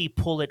slowly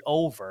pull it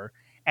over.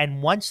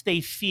 And once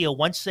they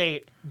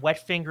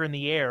wet finger in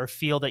the air,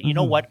 feel that, you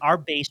know what, our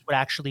base would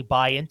actually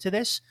buy into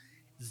this,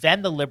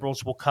 then the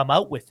Liberals will come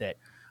out with it.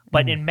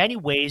 But in many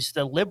ways,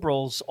 the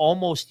Liberals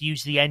almost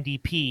use the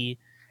NDP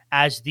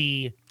as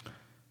the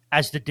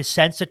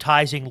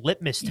desensitizing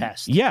litmus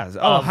test. Yes,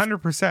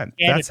 100%.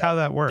 That's how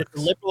that works. The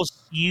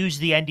Liberals use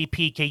the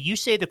NDP. Okay, you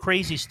say the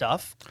crazy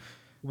stuff.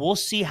 We'll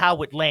see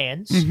how it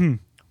lands.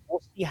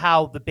 We'll see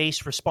how the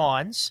base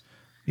responds.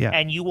 Yeah.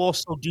 And you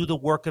also do the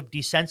work of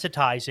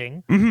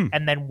desensitizing.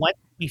 And then when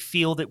we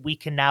feel that we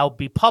can now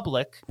be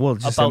public we'll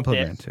just about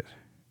implement it.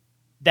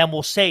 Then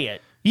we'll say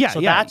it. Yeah,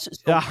 so that's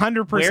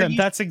 100%.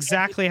 That's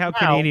exactly how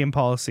Canadian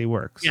policy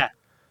works. Yeah.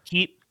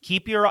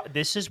 Keep your.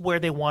 This is where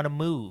they want to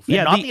move.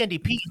 And not the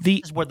NDP.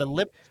 This is where the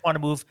Liberals want to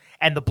move,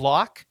 and the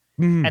Bloc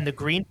and the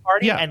Green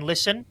Party. Yeah. And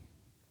listen,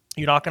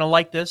 you're not going to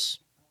like this.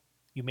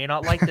 You may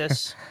not like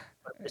this,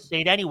 but I'm going to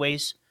say it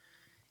anyways.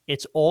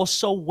 It's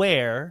also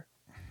where,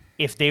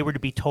 if they were to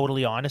be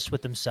totally honest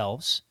with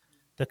themselves,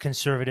 the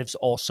Conservatives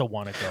also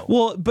want to go.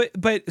 Well,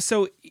 but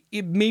so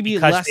it may be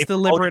because less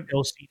deliberate.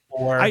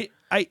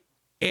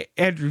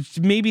 Andrew,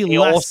 maybe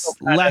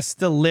less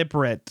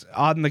deliberate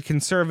on the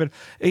Conservative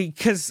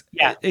because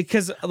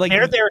like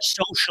they're there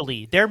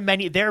socially. There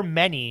are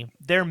many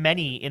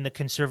in the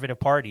Conservative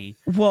Party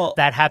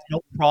that have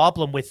no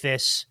problem with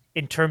this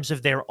in terms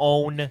of their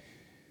own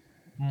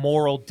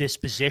moral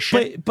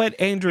disposition. But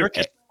Andrew, they're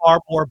just far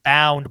more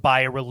bound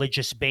by a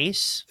religious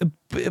base.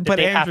 But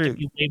they Andrew, have to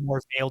be way more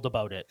veiled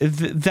about it.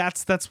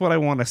 That's what I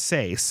want to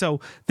say. So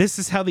this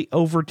is how the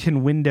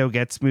Overton window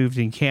gets moved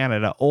in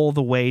Canada, all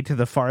the way to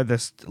the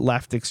farthest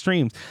left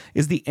extremes.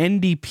 Is the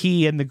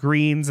NDP and the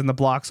Greens and the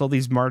Blocs, all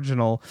these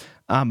marginal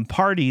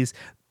parties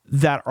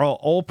that are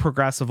all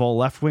progressive, all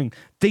left wing.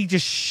 They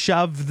just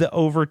shove the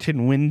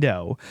Overton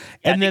window,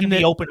 and then they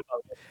be open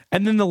about it.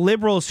 And then the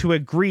Liberals, who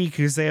agree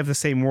because they have the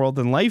same world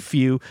and life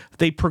view,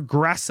 they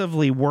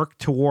progressively work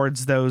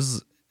towards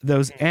those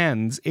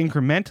ends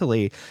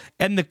incrementally.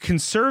 And the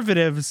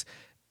Conservatives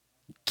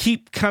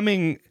keep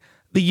coming,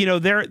 they're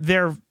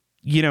to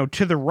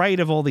the right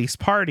of all these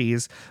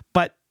parties,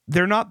 but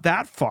they're not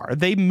that far.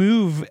 They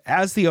move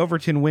as the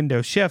Overton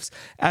window shifts,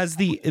 as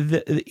that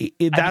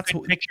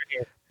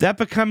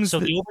becomes the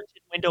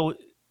Overton window.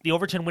 The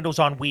Overton window's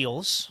on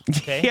wheels.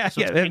 Okay. Yeah,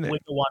 so it's a big window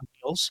on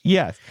wheels.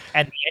 Yes.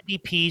 And the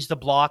NDPs, the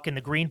Bloc, and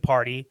the Green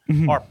Party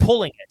are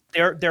pulling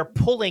it. They're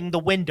pulling the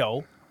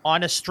window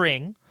on a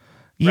string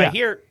right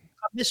here,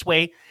 come this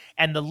way,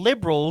 and the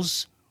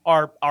Liberals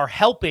are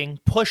helping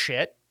push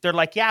it. They're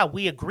like, yeah,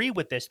 we agree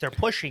with this. They're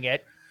pushing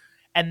it.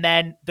 And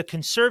then the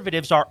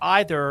Conservatives are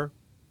either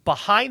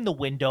behind the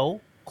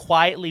window,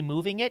 quietly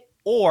moving it,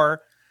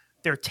 or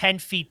they're 10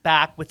 feet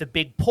back with a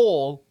big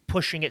pole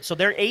pushing it. So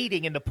they're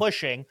aiding in the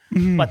pushing,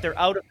 but they're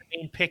out of the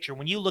main picture.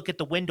 When you look at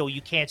the window, you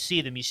can't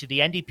see them. You see the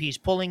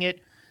NDPs pulling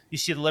it, you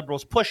see the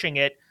Liberals pushing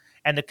it,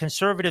 and the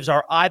Conservatives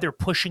are either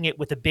pushing it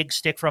with a big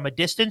stick from a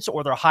distance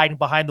or they're hiding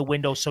behind the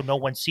window so no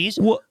one sees.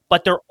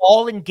 But they're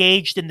all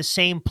engaged in the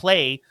same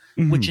play,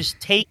 which is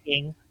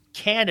taking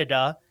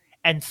Canada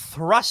and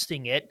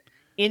thrusting it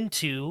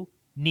into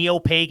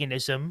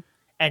neo-paganism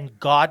and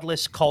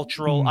godless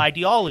cultural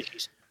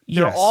ideologies.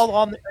 They're all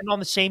on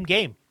the same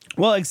game.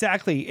 Well,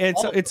 exactly.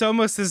 It's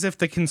almost as if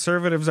the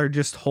Conservatives are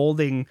just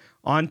holding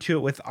onto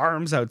it with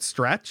arms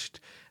outstretched,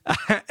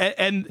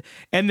 and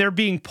they're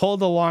being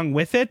pulled along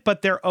with it,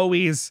 but they're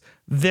always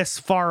this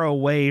far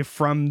away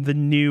from the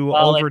new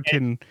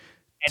Overton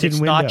and it's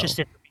window. not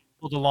just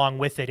sprinkled along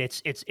with it.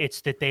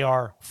 It's that they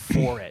are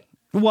for it.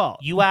 Well,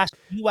 You ask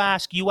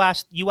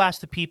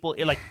the people,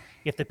 like,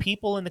 if the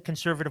people in the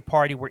Conservative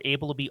Party were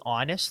able to be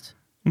honest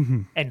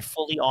and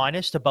fully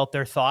honest about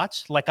their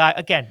thoughts, like,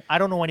 I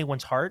don't know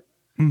anyone's heart,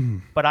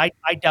 but I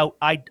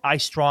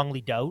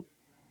strongly doubt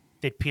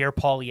that Pierre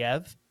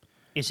Poilievre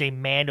is a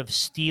man of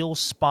steel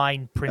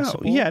spine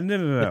principle. Oh, yeah,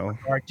 no. With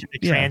regard to the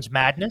trans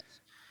madness.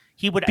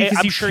 He would. Because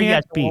I'm you sure he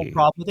has can't no be.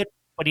 problem with it,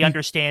 but he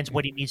understands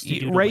what he needs to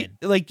do to right?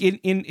 win. Like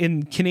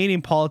in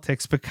Canadian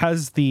politics,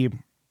 because the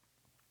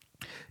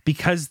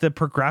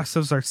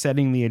progressives are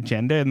setting the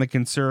agenda and the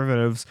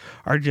conservatives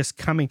are just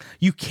coming.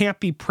 You can't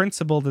be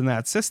principled in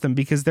that system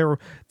because they're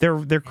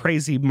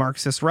crazy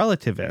Marxist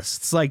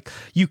relativists. Like,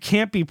 you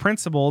can't be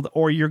principled,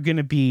 or you're going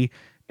to be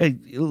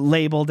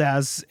labeled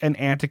as an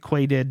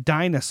antiquated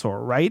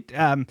dinosaur, right?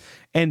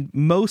 And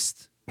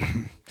most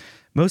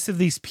of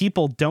these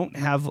people don't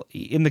have,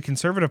 in the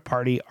Conservative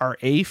Party, are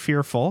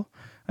fearful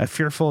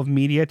of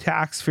media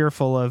attacks,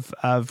 fearful of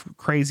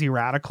crazy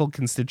radical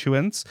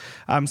constituents.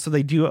 So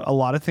they do a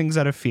lot of things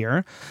out of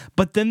fear.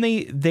 But then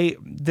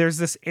there's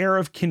this air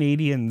of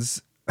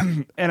Canadians,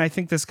 and I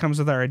think this comes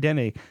with our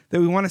identity, that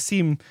we want to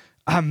seem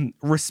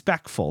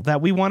respectful,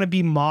 that we want to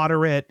be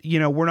moderate,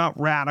 we're not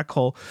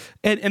radical.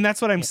 And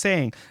that's what I'm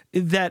saying,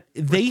 that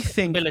they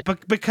think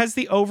because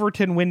the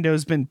Overton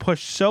window's been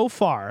pushed so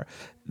far,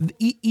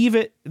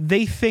 even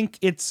they think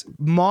it's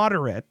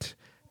moderate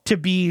to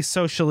be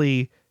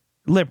socially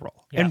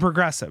liberal and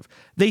progressive.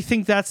 They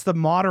think that's the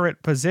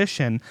moderate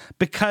position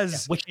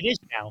because which it is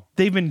now.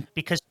 They've been,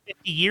 because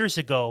 50 years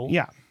ago,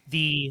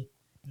 the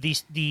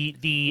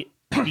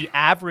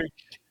average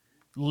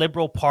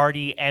Liberal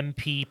Party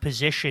MP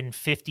position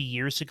 50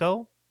 years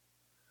ago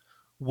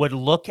would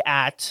look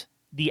at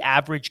the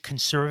average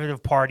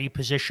Conservative Party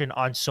position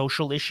on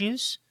social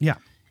issues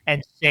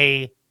and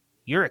say,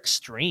 you're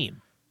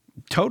extreme.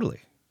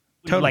 Totally.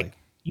 Like,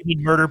 you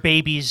mean murder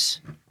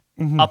babies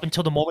up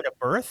until the moment of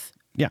birth?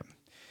 Yeah.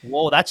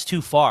 Whoa, that's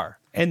too far.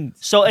 And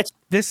so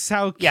this is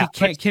how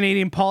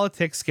Canadian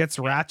politics gets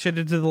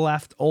ratcheted to the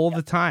left all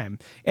the time.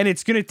 And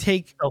it's going to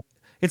take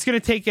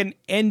an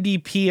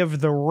NDP of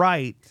the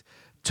right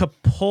to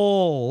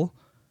pull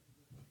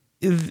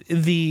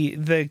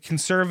the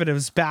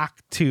conservatives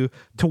back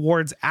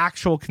towards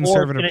actual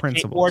conservative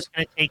principles. Or it's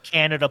going to take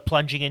Canada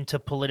plunging into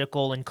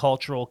political and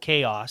cultural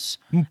chaos.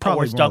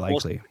 Probably more Doug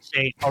likely. Would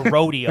say a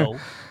rodeo,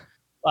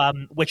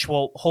 which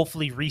will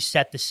hopefully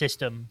reset the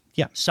system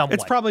somewhat.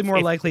 It's probably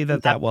more likely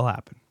that will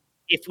happen.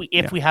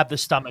 If we have the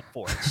stomach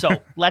for it. So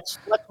let's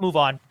move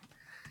on.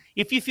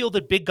 If you feel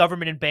that big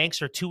government and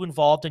banks are too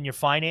involved in your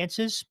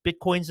finances,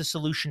 Bitcoin's the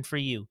solution for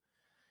you.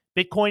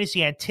 Bitcoin is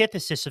the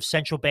antithesis of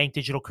central bank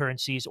digital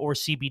currencies, or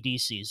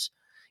CBDCs.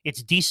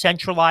 It's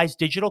decentralized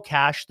digital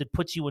cash that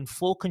puts you in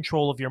full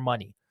control of your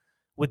money.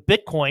 With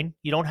Bitcoin,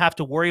 you don't have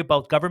to worry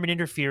about government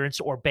interference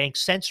or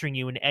banks censoring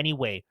you in any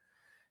way.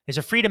 As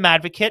a freedom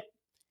advocate,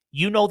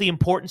 you know the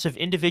importance of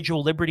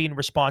individual liberty and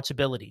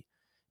responsibility.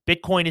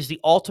 Bitcoin is the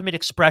ultimate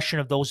expression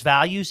of those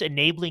values,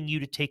 enabling you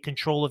to take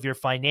control of your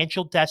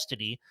financial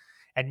destiny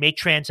and make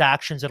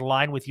transactions that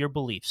align with your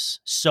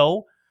beliefs.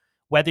 So,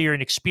 whether you're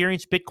an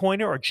experienced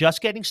Bitcoiner or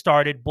just getting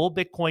started, Bull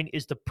Bitcoin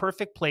is the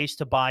perfect place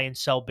to buy and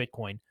sell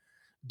Bitcoin.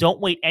 Don't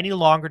wait any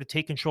longer to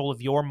take control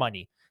of your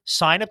money.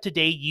 Sign up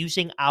today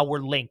using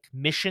our link,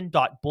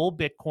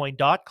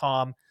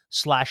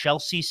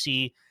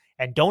 mission.bullbitcoin.com/LCC,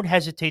 and don't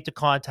hesitate to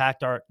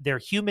contact their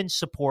human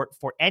support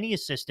for any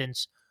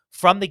assistance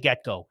from the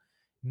get-go.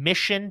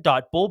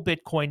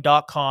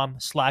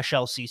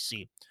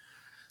 mission.bullbitcoin.com/LCC.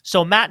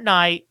 So Matt and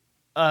I,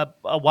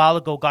 a while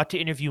ago, got to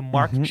interview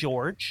Mark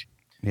George.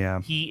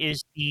 Yeah. He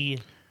is the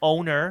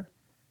owner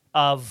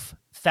of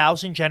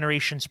Thousand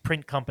Generations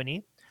Print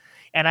Company.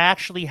 And I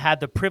actually had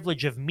the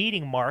privilege of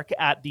meeting Mark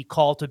at the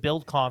Call to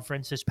Build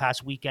conference this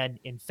past weekend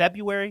in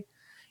February.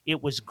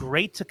 It was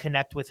great to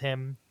connect with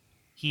him.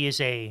 He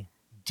is a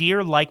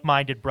dear,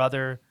 like-minded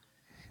brother.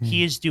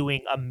 He is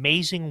doing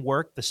amazing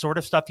work. The sort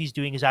of stuff he's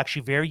doing is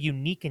actually very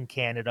unique in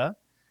Canada.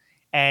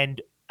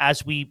 And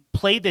as we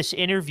play this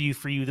interview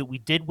for you that we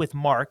did with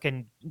Mark,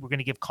 and we're going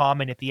to give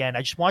comment at the end,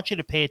 I just want you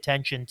to pay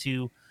attention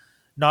to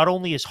not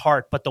only his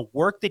heart, but the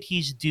work that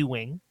he's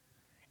doing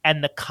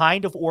and the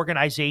kind of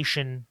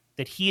organization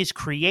that he has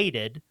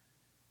created,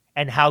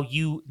 and how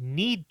you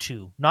need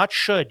to, not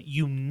should,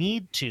 you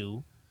need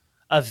to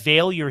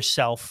avail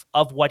yourself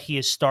of what he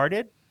has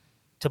started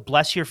to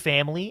bless your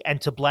family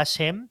and to bless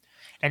him.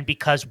 And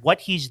because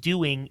what he's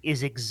doing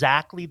is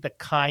exactly the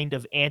kind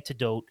of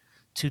antidote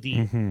to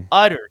the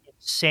utter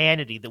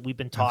insanity that we've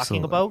been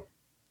talking about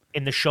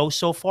in the show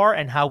so far,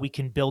 and how we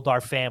can build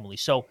our family.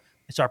 So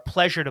it's our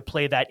pleasure to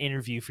play that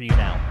interview for you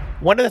now.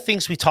 One of the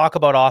things we talk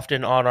about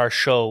often on our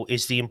show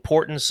is the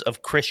importance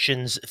of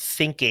Christians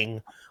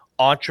thinking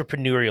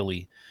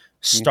entrepreneurially,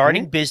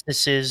 starting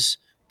businesses,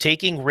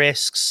 taking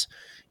risks,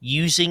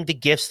 using the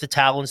gifts, the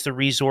talents, the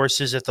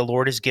resources that the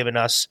Lord has given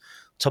us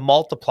to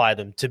multiply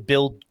them, to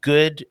build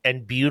good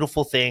and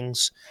beautiful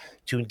things,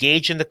 to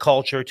engage in the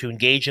culture, to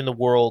engage in the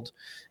world.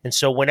 And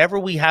so whenever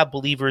we have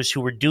believers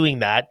who are doing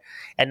that,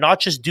 and not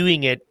just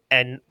doing it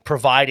and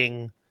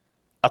providing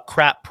a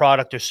crap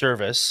product or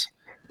service,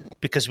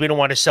 because we don't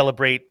want to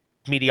celebrate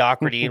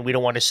mediocrity and we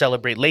don't want to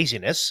celebrate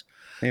laziness,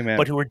 Amen.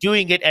 but who are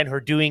doing it and who are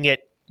doing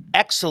it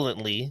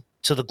excellently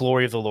to the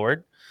glory of the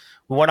Lord,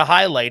 we want to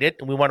highlight it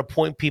and we want to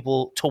point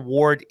people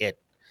toward it.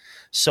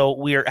 So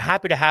we are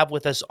happy to have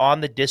with us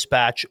on the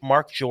dispatch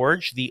Mark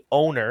George, the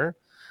owner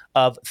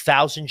of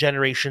Thousand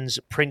Generations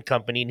Print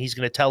Company, and he's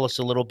going to tell us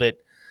a little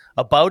bit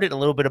about it and a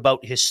little bit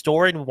about his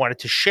story, and we wanted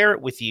to share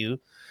it with you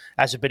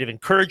as a bit of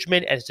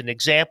encouragement, as an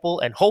example,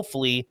 and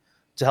hopefully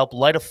to help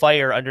light a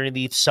fire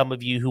underneath some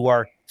of you who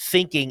are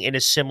thinking in a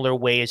similar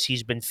way as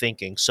he's been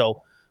thinking.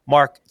 So,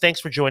 Mark,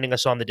 thanks for joining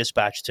us on the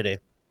dispatch today.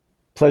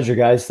 Pleasure,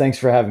 guys. Thanks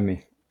for having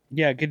me.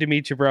 Yeah, good to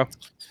meet you, bro.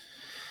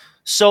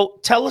 So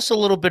tell us a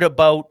little bit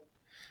about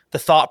the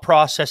thought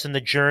process and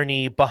the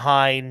journey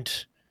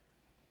behind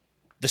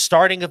the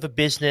starting of a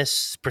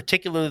business,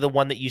 particularly the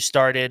one that you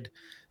started,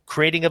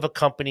 creating of a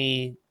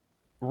company,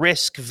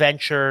 risk,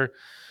 venture.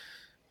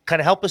 Kind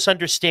of help us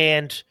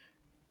understand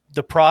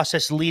the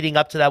process leading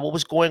up to that. What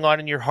was going on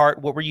in your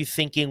heart? What were you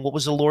thinking? What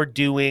was the Lord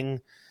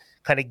doing?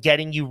 Kind of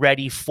getting you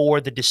ready for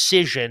the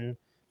decision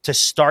to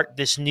start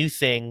this new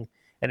thing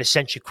and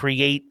essentially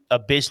create a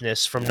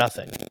business from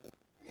nothing.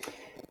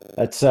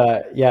 That's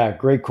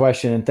great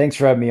question. And thanks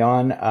for having me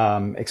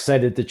on.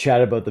 Excited to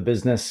chat about the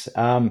business.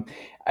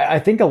 I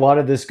think a lot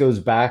of this goes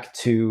back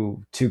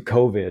to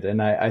COVID.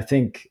 And I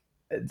think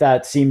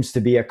that seems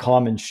to be a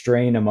common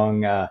strain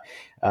among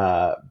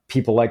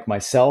people like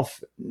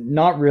myself,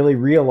 not really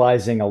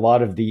realizing a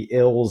lot of the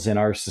ills in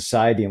our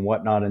society and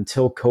whatnot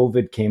until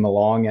COVID came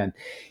along. And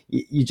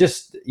you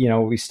just,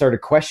 we started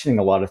questioning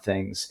a lot of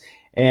things.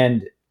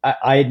 And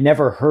I had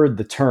never heard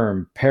the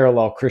term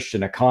parallel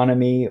Christian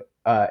economy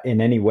in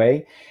any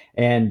way,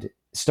 and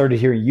started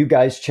hearing you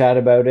guys chat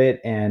about it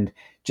and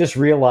just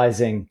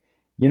realizing,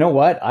 you know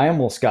what, I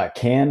almost got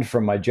canned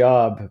from my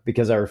job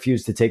because I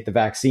refused to take the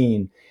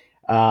vaccine.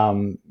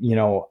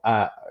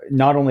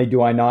 Not only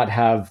do I not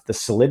have the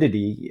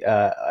solidity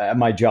at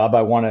my job,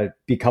 I want to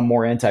become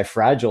more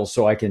anti-fragile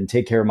so I can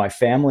take care of my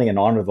family and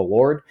honor the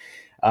Lord.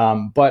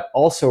 But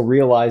also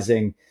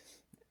realizing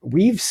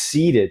we've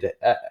seeded,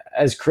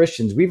 as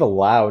Christians, we've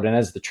allowed, and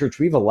as the church,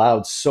 we've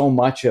allowed so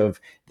much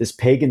of this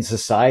pagan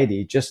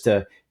society just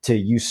to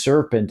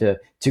usurp and to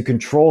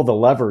control the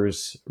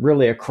levers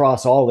really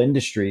across all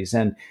industries.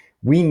 And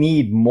we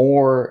need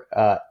more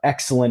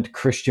excellent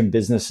Christian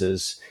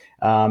businesses.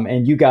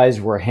 And you guys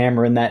were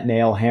hammering that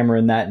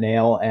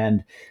nail.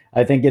 And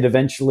I think it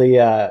eventually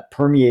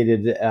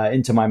permeated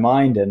into my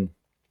mind. And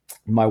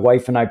my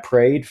wife and I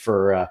prayed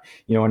for a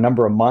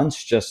number of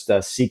months, just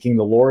seeking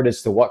the Lord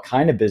as to what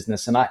kind of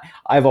business. And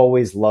I've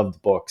always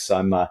loved books.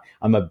 I'm a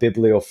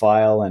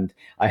bibliophile, and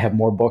I have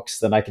more books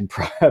than I can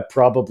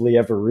probably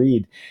ever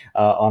read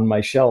on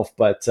my shelf.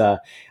 But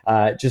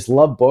just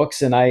love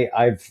books, and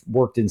I've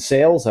worked in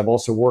sales. I've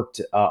also worked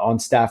on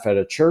staff at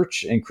a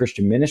church in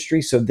Christian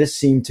ministry. So this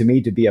seemed to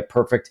me to be a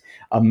perfect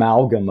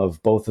amalgam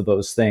of both of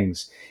those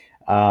things.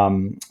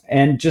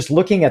 And just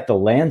looking at the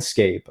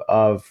landscape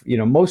of,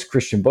 most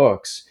Christian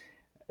books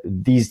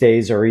these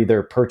days are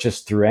either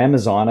purchased through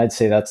Amazon, I'd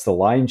say that's the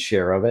lion's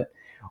share of it,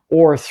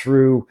 or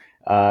through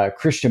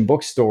Christian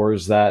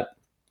bookstores that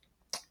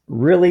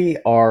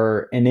really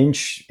are an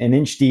inch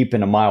deep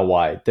and a mile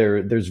wide.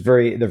 They're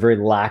very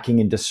lacking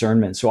in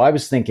discernment. So I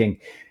was thinking,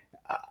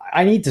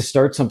 I need to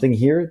start something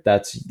here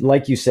that's,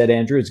 like you said,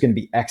 Andrew, it's going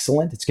to be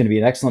excellent. It's going to be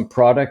an excellent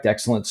product,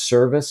 excellent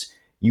service.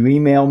 You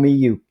email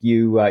me,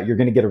 you're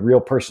going to get a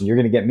real person. You're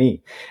going to get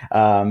me.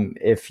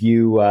 If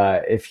you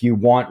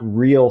want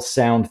real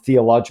sound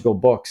theological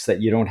books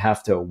that you don't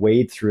have to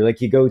wade through, like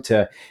you go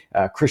to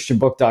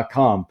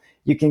christianbook.com,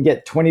 you can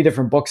get 20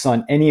 different books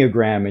on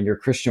Enneagram in your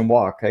Christian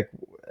walk. Like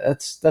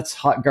that's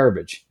hot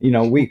garbage. We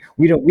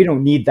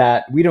don't need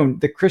that.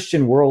 The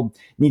Christian world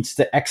needs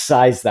to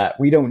excise that.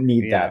 We don't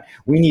need that.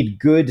 We need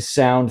good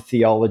sound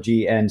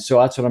theology. And so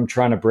that's what I'm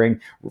trying to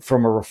bring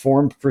from a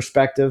Reformed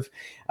perspective.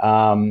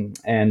 So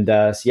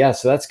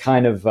that's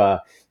kind of,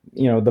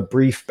 the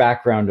brief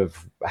background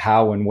of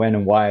how and when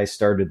and why I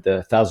started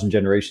the Thousand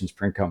Generations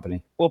Print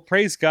Company. Well,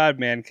 praise God,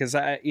 man, because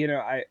I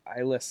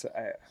listen.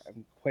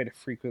 I'm quite a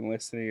frequent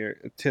listener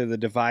to The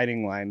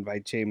Dividing Line by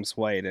James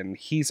White, and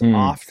he's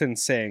often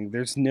saying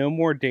there's no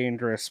more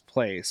dangerous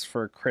place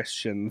for a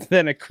Christian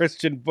than a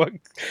Christian book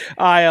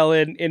aisle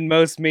in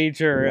most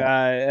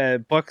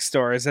major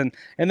bookstores, and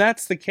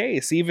that's the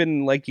case.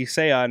 Even like you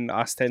say, on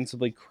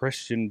ostensibly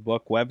Christian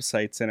book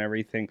websites and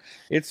everything,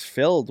 it's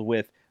filled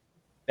with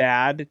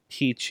bad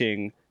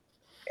teaching,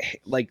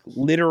 like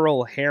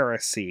literal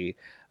heresy,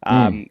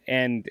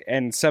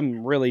 and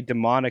some really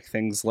demonic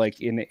things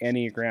like in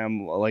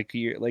Enneagram, like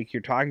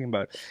you're talking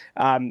about.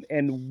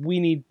 And we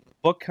need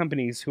book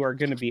companies who are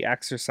going to be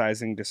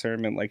exercising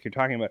discernment, like you're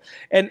talking about.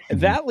 And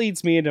that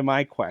leads me into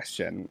my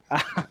question.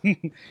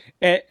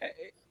 The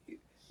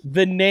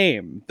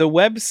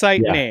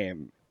website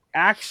name,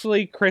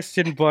 actually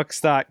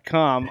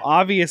christianbooks.com,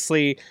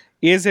 obviously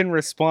is in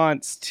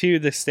response to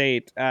the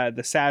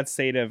sad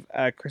state of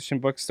Christian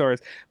bookstores.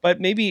 But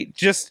maybe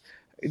just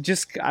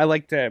I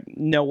like to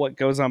know what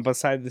goes on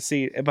behind the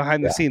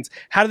scenes.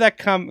 How did that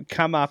come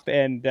up,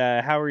 and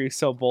how are you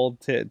so bold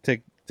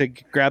to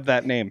grab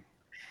that name?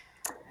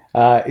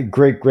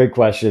 Great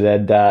question.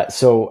 And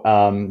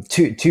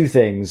two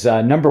things.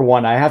 Number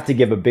one, I have to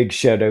give a big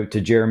shout out to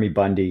Jeremy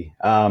Bundy.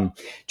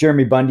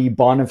 Jeremy Bundy,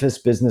 Boniface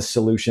Business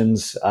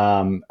Solutions.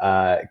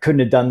 Couldn't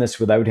have done this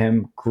without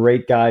him.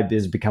 Great guy,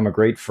 has become a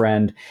great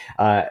friend.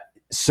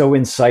 So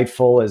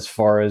insightful as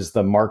far as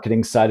the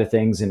marketing side of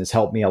things, and has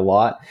helped me a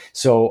lot.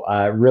 So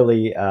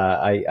really,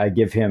 I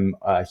give him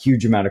a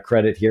huge amount of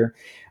credit here.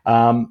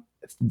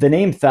 The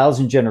name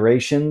Thousand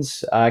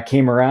Generations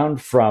came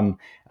around from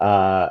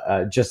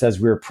just as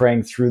we were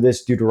praying through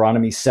this,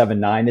 Deuteronomy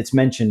 7:9. It's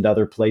mentioned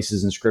other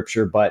places in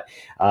Scripture, but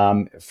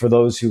for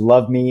those who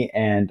love me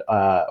and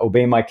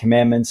obey my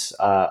commandments,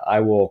 I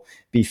will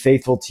be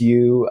faithful to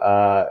you,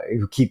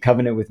 who keep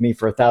covenant with me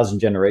for 1,000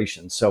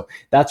 generations. So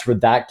that's where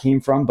that came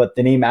from. But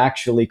the name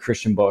actually,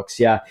 Christian Books,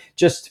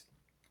 just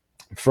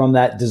from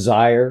that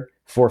desire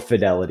for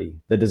fidelity,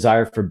 the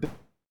desire for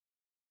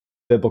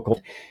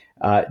biblical,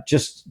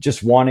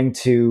 just wanting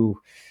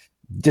to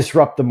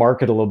disrupt the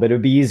market a little bit. It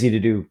would be easy to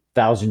do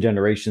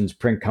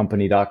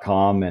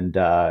thousandgenerationsprintcompany.com and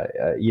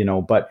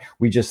but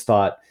we just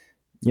thought,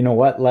 you know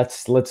what,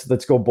 let's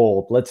go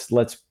bold. Let's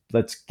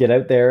get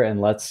out there and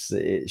let's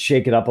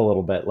shake it up a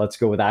little bit. Let's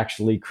go with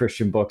actually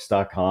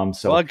christianbooks.com.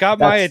 So it got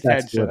my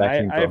attention.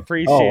 I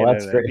appreciate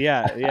that's it. great.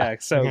 Yeah.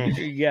 So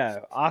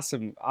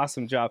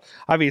awesome job.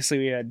 Obviously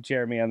we had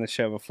Jeremy on the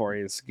show before.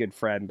 He's a good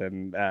friend,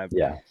 and I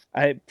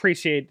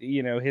appreciate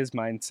his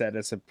mindset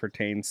as it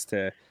pertains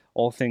to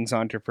all things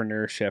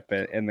entrepreneurship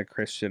and the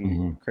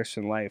Christian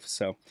life.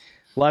 So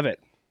love it.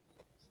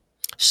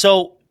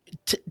 So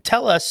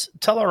tell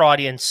our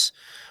audience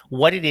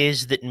what it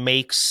is that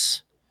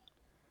makes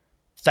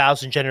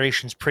Thousand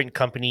Generations Print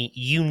Company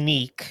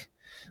unique,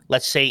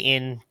 let's say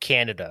in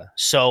Canada.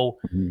 So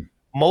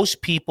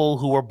most people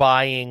who are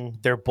buying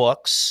their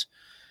books,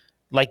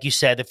 like you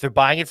said, if they're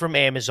buying it from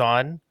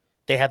Amazon,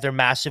 they have their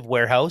massive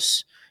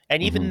warehouse.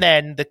 And even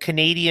then, the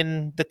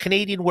Canadian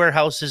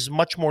warehouse is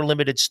much more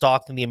limited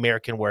stock than the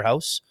American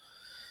warehouse.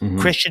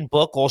 Christian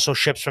Book also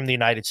ships from the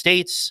United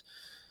States.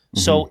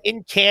 So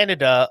in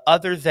Canada,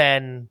 other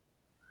than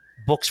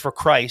Books for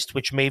Christ,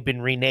 which may have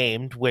been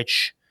renamed,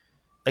 which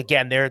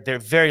again they're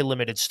very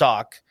limited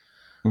stock.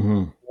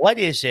 What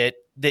is it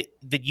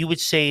that you would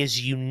say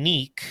is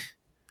unique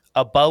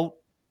about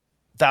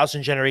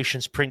Thousand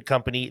Generations Print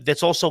Company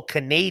that's also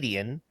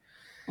Canadian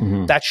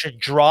that should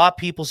draw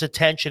people's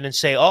attention and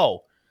say,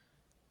 oh,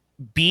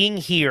 being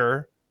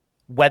here,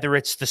 whether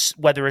it's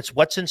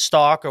what's in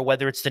stock or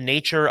whether it's the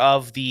nature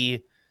of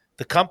the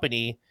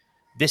company,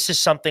 this is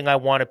something I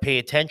want to pay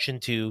attention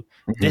to.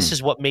 This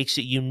is what makes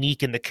it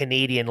unique in the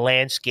Canadian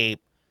landscape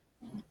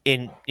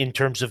in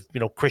terms of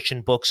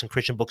Christian books and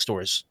Christian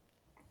bookstores.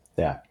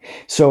 Yeah.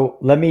 So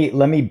let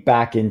me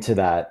back into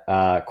that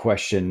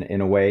question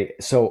in a way.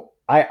 So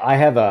I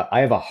have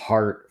a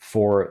heart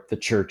for the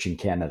church in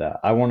Canada.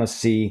 I want to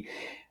see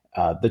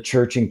the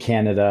church in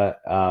Canada.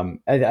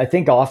 I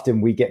think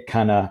often we get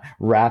kind of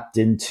wrapped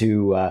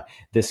into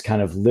this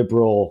kind of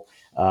liberal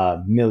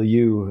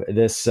milieu.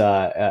 This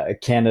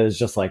Canada is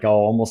just like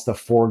almost a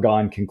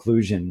foregone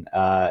conclusion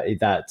that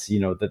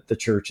that the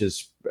church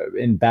is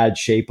in bad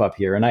shape up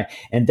here, and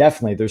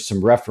definitely there's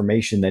some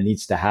reformation that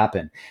needs to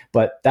happen.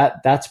 But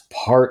that's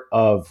part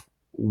of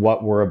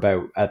what we're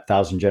about at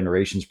Thousand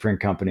Generations Print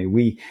Company.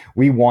 We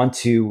want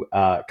to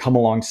come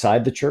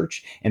alongside the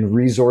church and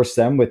resource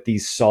them with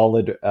these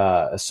solid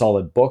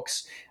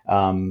books,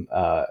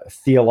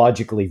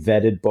 theologically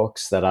vetted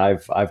books that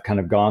I've kind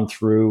of gone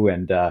through,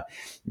 and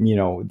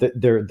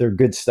they're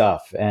good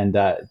stuff. And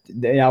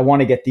I want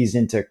to get these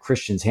into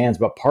Christians' hands,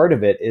 but part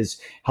of it is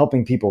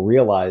helping people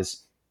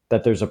realize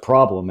that there's a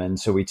problem. And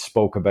so we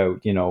spoke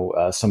about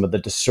some of the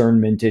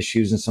discernment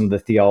issues and some of the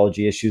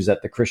theology issues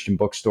at the Christian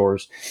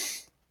bookstores.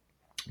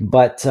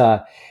 But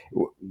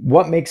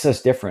what makes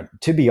us different?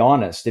 To be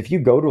honest, if you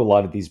go to a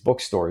lot of these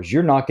bookstores,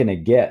 you're not going to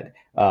get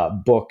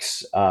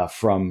books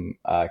from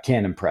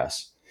Canon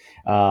Press.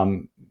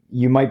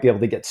 You might be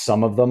able to get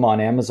some of them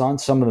on Amazon.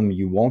 Some of them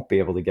you won't be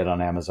able to get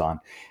on Amazon.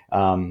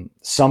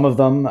 Some of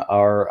them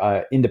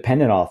are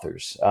independent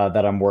authors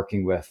that I'm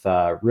working with.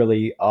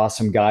 Really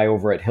awesome guy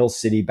over at Hill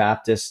City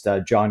Baptist,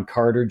 John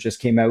Carter,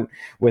 just came out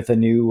with a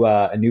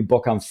new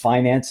book on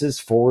finances,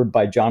 forward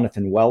by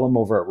Jonathan Wellham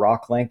over at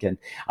Rocklink, and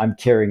I'm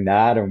carrying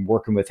that and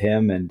working with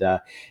him. And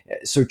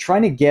so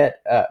trying to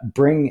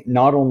bring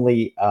not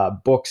only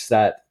books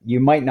that you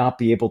might not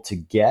be able to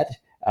get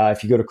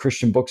if you go to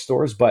Christian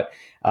bookstores, but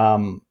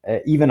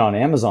even on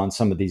Amazon,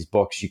 some of these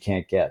books you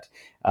can't get.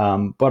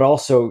 But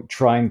also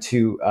trying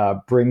to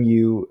bring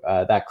you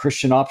that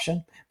Christian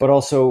option. But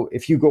also,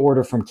 if you go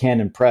order from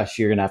Canon Press,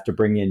 you're going to have to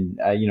bring in,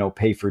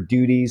 pay for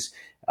duties,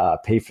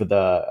 pay for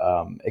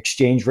the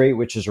exchange rate,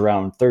 which is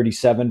around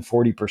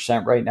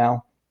 40% right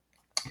now.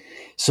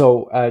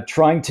 So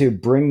trying to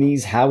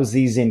house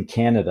these in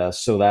Canada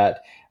so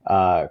that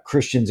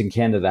Christians in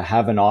Canada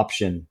have an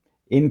option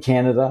in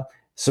Canada,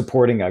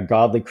 supporting a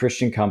godly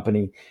Christian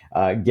company,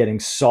 getting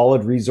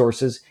solid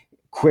resources,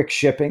 quick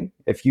shipping.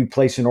 If you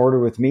place an order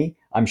with me,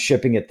 I'm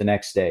shipping it the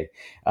next day.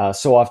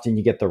 So often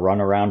you get the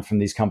runaround from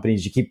these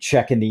companies. You keep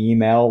checking the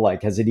email,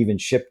 like, has it even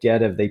shipped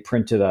yet? Have they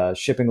printed a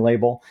shipping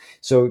label?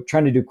 So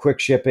trying to do quick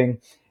shipping.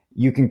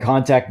 You can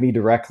contact me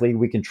directly.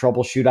 We can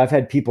troubleshoot. I've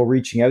had people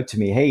reaching out to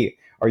me, hey,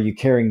 are you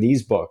carrying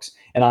these books?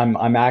 And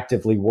I'm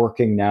actively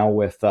working now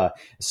with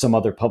some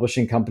other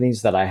publishing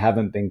companies that I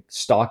haven't been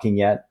stocking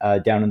yet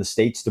down in the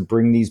States to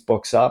bring these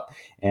books up.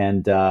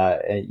 And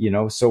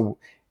so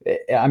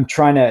I'm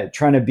trying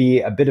to be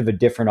a bit of a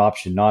different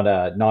option, not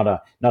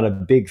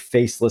a big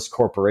faceless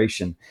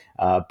corporation,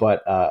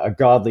 but a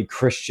godly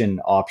Christian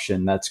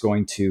option that's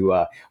going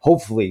to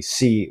hopefully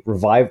see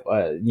revive.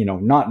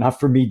 Not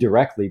for me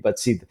directly, but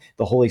see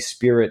the Holy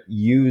Spirit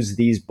use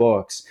these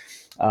books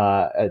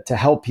to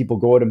help people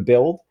go out and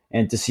build,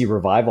 and to see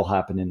revival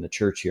happen in the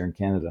church here in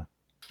Canada.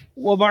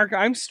 Well, Mark,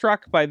 I'm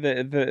struck by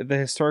the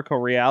historical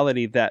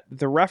reality that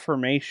the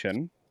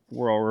Reformation,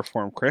 we're all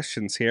Reformed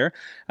Christians here,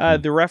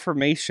 the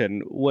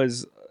Reformation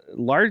was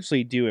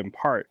largely due in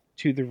part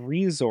to the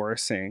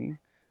resourcing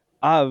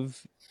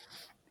of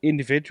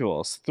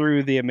individuals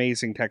through the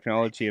amazing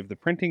technology of the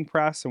printing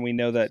press. And we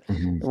know that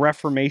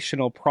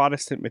reformational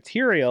Protestant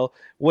material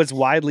was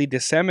widely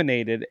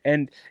disseminated.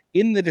 And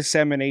in the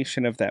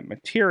dissemination of that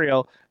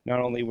material, not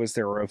only was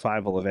there a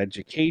revival of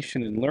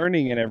education and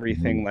learning and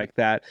everything like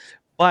that,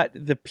 but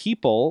the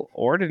people,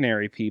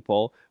 ordinary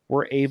people,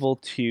 were able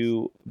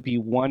to be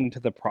won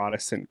to the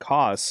Protestant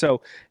cause.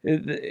 So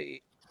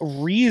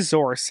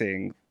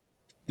resourcing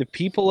the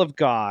people of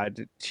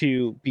God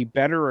to be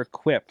better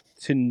equipped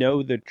to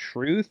know the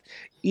truth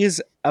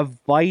is a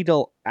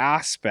vital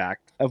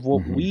aspect of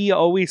what we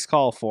always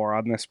call for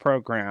on this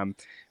program,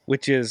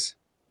 which is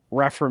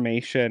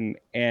reformation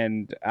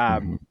and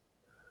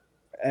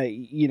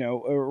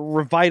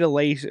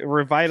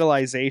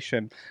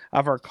revitalization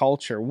of our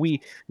culture. We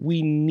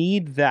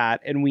need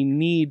that, and we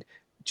need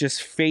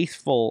just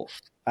faithful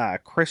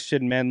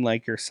Christian men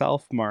like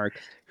yourself, Mark,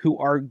 who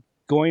are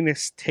going to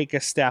take a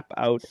step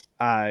out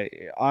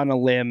on a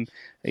limb,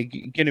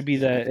 going to be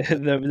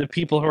the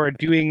people who are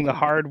doing the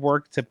hard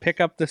work to pick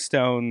up the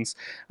stones,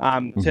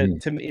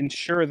 to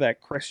ensure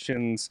that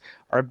Christians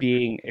are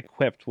being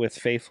equipped with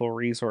faithful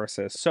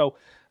resources. So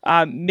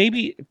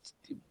maybe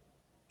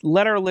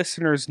let our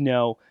listeners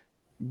know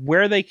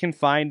where they can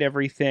find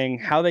everything,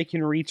 how they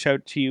can reach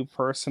out to you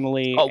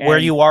personally, where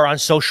you are on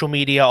social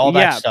media, all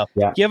that stuff.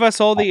 Yeah. Give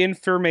us all the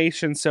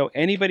information so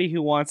anybody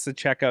who wants to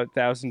check out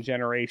Thousand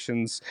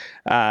Generations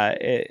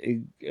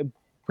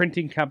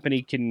printing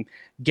company can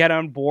get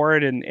on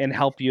board and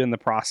help you in the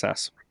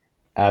process.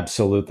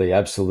 Absolutely.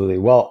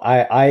 Well,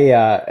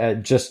 I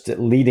just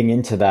leading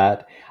into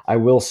that, I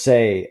will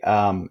say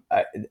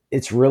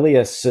it's really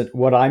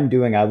what I'm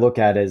doing. I look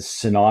at as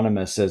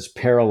synonymous, as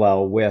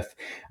parallel with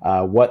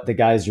what the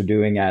guys are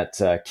doing at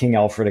King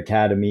Alfred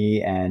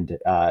Academy and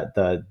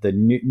the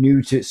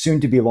new soon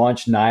to be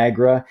launched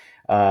Niagara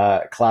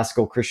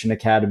Classical Christian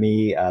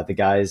Academy. The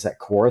guys at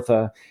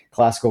Kawartha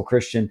Classical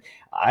Christian.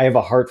 I have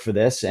a heart for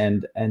this,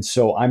 and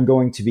so I'm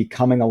going to be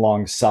coming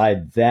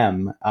alongside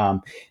them.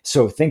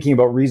 So thinking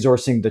about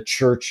resourcing the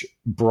church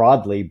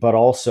broadly, but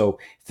also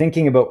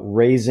thinking about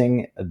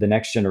raising the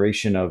next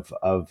generation of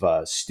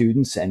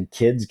students and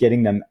kids,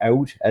 getting them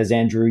out. As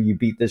Andrew, you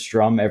beat this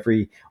drum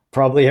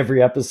probably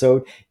every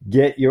episode.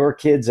 Get your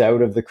kids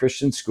out of the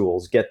Christian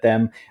schools. Get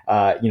them,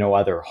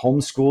 either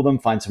homeschool them,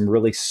 find some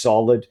really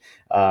solid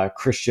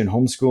Christian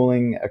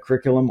homeschooling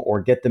curriculum, or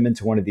get them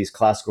into one of these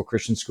classical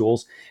Christian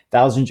schools.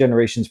 Thousand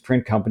Generations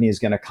Print Company is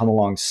going to come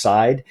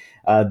alongside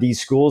these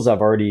schools.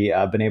 I've already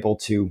been able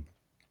to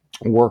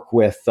work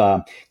with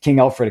King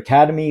Alfred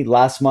Academy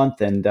last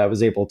month, and I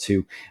was able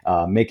to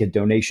make a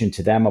donation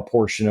to them. A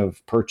portion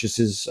of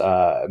purchases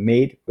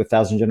made with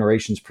Thousand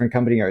Generations Print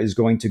Company is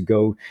going to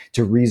go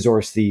to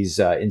resource these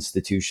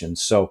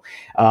institutions. So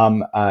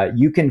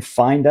you can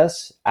find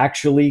us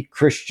actually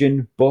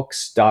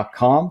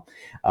christianbooks.com.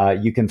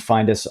 You can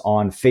find us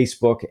on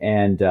Facebook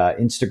and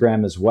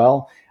Instagram as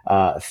well.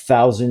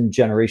 Thousand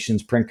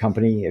Generations Print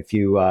Company. If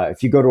you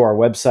go to our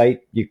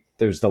website,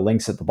 there's the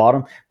links at the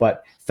bottom,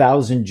 but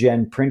Thousand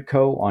Gen Print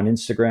Co. on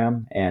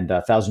Instagram and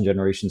Thousand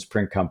Generations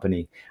Print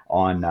Company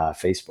on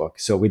Facebook.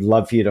 So we'd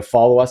love for you to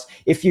follow us.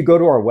 If you go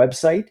to our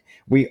website,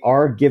 we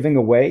are giving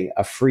away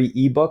a free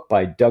ebook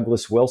by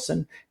Douglas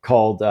Wilson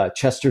called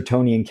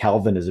Chestertonian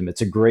Calvinism.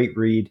 It's a great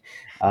read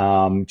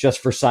just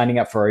for signing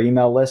up for our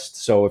email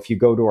list. So if you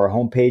go to our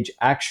homepage,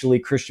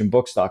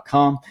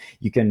 actuallychristianbooks.com,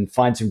 you can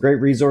find some great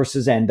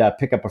resources and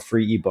pick up a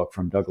free ebook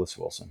from Douglas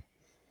Wilson.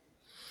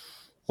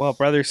 Well,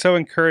 brother, so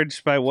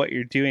encouraged by what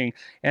you're doing.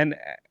 And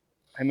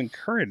I'm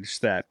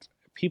encouraged that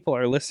people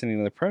are listening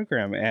to the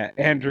program,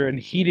 Andrew, and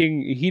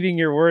heeding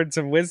your words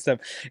of wisdom.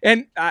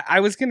 And I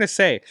was going to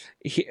say,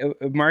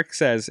 Mark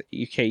says,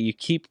 okay, you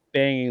keep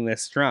banging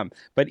this drum,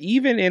 but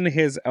even in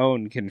his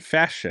own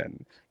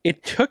confession,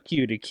 it took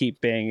you to keep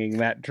banging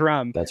that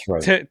drum. That's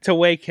right. to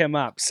wake him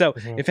up. So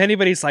if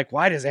anybody's like,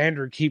 why does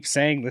Andrew keep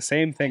saying the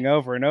same thing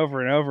over and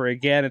over and over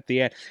again at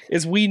the end,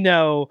 is we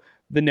know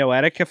the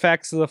noetic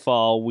effects of the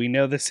fall. We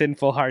know the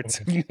sinful hearts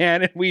of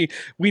man, and we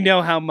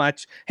know how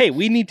much, hey,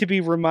 we need to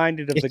be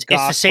reminded of the gospel.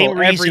 It's the same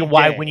reason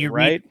why when you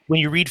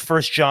read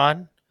First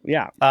John,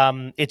 yeah,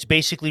 it's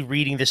basically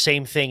reading the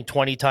same thing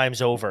 20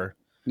 times over.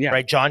 Yeah.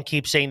 Right. John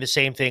keeps saying the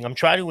same thing. I'm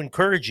trying to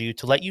encourage you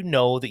to let you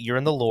know that you're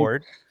in the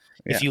Lord.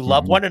 Yeah. If you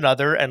love one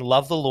another and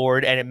love the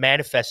Lord, and it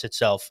manifests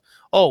itself.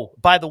 Oh,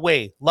 by the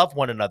way, love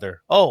one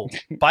another. Oh,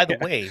 by the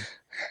way,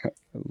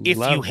 if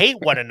you hate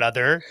one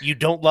another, you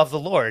don't love the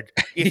Lord.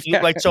 If you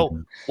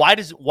so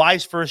why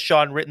is First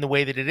John written the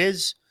way that it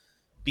is?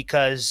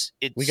 Because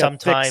we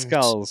sometimes got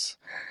thick skulls.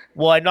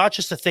 Well, not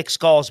just the thick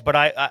skulls, but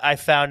I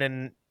found,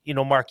 and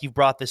Mark, you've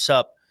brought this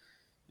up,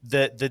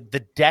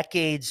 the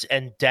decades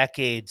and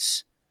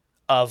decades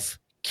of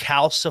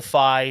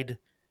calcified,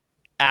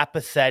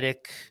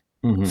 apathetic,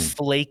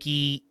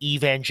 flaky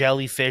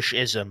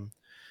evangelifishism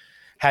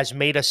has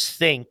made us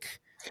think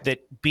that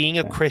being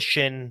a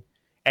Christian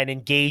and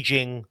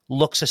engaging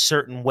looks a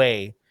certain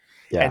way.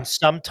 Yeah. And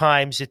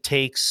sometimes it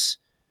takes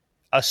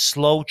a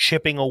slow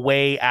chipping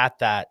away at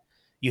that.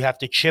 You have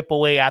to chip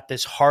away at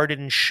this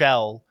hardened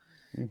shell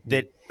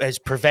that has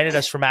prevented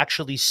us from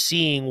actually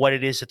seeing what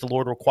it is that the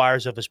Lord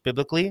requires of us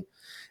biblically.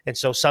 And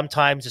so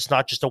sometimes it's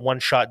not just a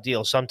one-shot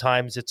deal.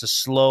 Sometimes it's a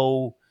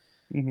slow,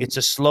 it's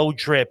a slow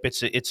drip.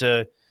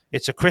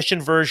 It's a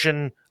Christian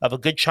version of a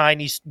good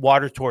Chinese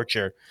water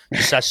torture.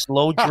 Just a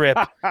slow drip,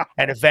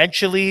 and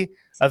eventually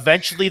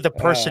the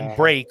person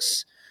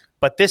breaks.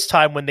 But this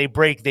time, when they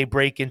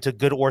break into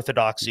good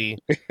orthodoxy,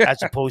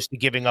 as opposed to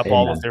giving up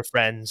all of their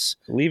friends.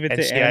 Leave it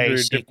and to CIA Andrew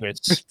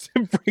secrets.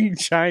 to bring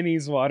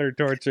Chinese water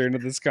torture into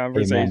this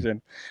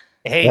conversation.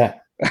 Hey,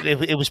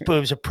 it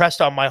was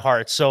impressed on my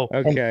heart. So,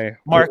 okay,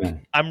 Mark,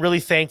 I'm really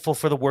thankful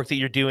for the work that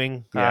you're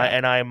doing,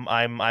 and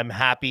I'm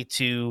happy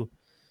to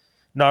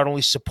not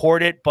only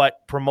support it,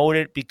 but promote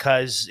it,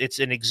 because it's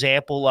an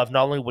example of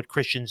not only what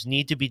Christians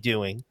need to be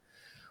doing,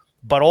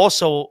 but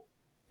also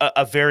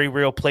a very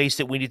real place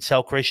that we need to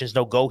tell Christians,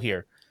 no, go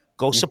here.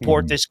 Go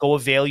support this. Go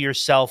avail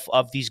yourself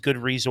of these good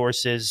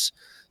resources.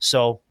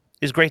 So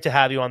it's great to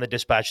have you on the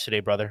Dispatch today,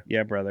 brother.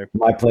 Yeah, brother.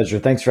 My pleasure.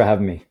 Thanks for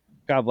having me.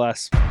 God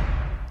bless.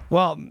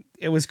 Well,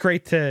 it was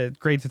great to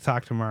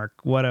talk to Mark.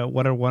 What a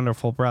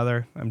wonderful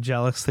brother. I'm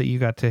jealous that you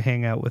got to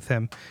hang out with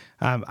him.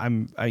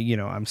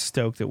 I'm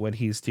stoked at what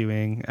he's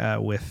doing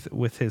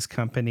with his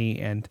company,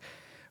 and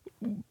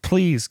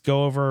please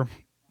go over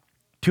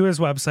to his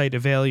website,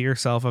 avail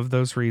yourself of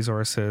those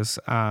resources.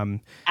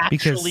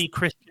 Actually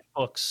Christian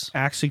books.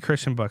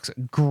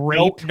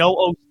 Great. No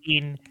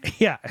Osteen.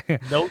 Yeah.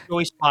 No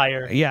Joyce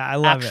Meyer. Yeah, I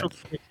love it.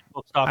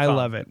 I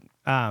love it.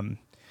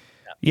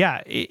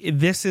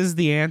 This is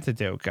the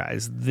antidote,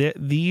 guys.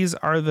 These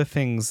are the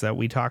things that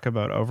we talk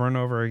about over and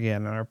over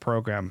again in our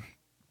program.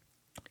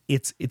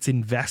 It's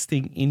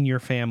investing in your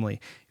family.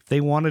 If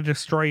they want to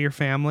destroy your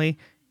family,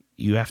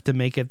 you have to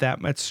make it that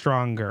much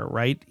stronger,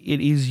 right? It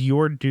is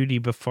your duty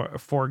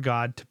before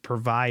God to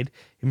provide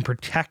and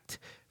protect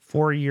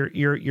for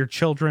your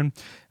children,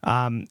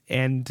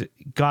 and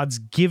God's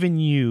given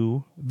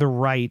you the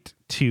right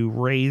to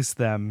raise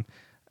them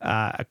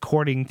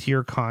according to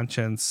your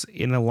conscience,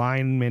 in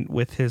alignment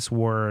with his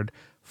word,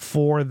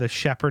 for the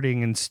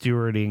shepherding and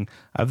stewarding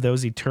of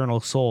those eternal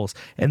souls.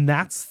 And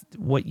that's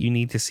what you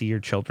need to see your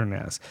children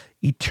as: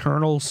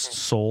 eternal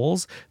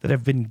souls that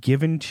have been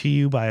given to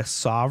you by a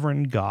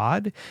sovereign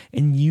God.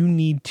 And you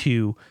need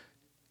to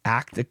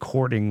act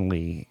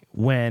accordingly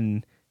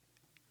when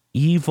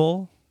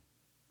evil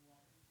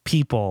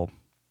people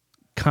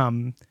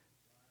come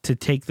to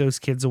take those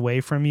kids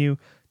away from you,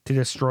 to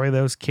destroy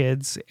those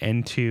kids,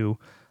 and to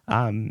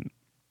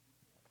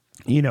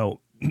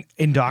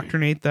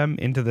indoctrinate them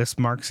into this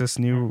Marxist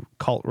new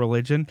cult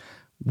religion.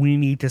 We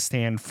need to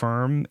stand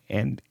firm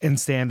and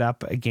stand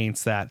up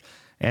against that.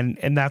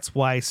 And that's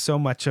why so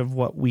much of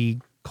what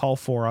we call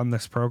for on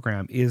this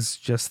program is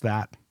just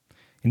that: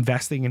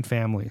 investing in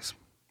families.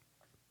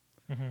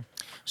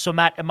 So,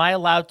 Matt, am I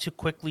allowed to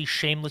quickly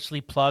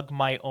shamelessly plug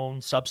my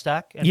own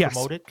Substack and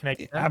promote it? Can I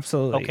do that?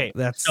 Absolutely. Okay.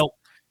 That's so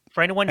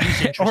for anyone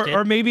who's interested,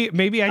 or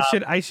maybe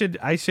I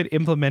should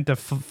implement a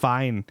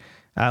fine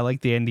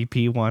like the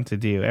NDP want to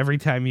do every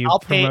time you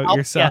promote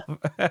yourself.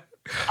 Yeah.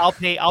 I'll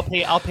pay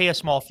a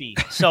small fee.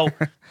 So,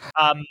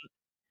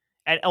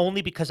 and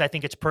only because I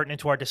think it's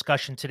pertinent to our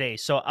discussion today.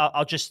 So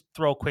I'll just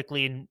throw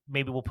quickly, and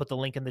maybe we'll put the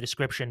link in the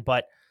description.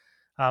 But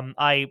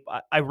I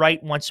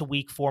write once a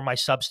week for my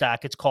Substack.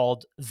 It's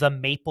called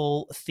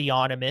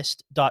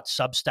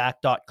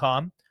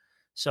themapletheonomist.substack.com.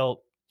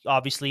 So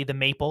obviously the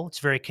maple, it's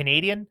very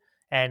Canadian,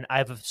 and I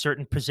have a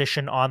certain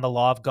position on the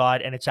law of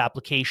God and its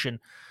application.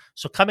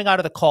 So coming out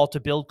of the Call to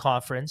Build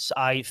conference,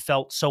 I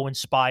felt so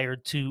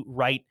inspired to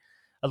write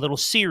a little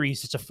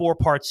series. It's a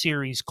 4-part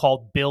series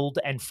called Build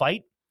and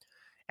Fight.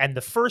 And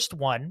the first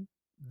one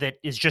that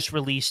is just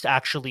released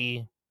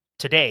actually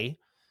today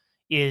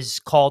is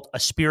called A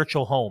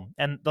Spiritual Home.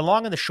 And the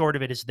long and the short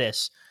of it is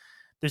this.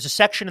 There's a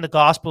section in the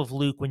Gospel of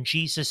Luke when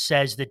Jesus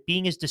says that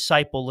being his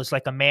disciple is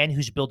like a man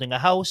who's building a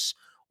house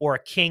or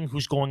a king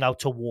who's going out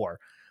to war.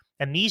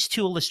 And these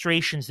two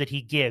illustrations that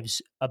he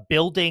gives, a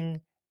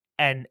building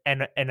and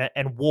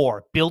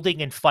war,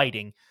 building and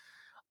fighting,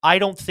 I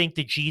don't think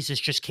that Jesus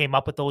just came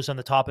up with those on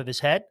the top of his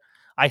head.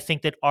 I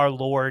think that our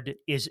Lord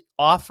is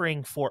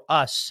offering for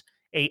us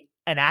an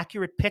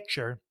accurate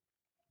picture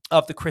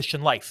of the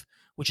Christian life,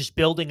 which is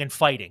building and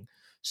fighting.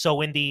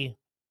 So in the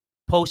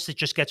post that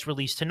just gets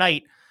released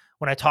tonight,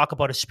 when I talk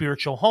about a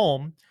spiritual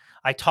home,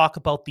 I talk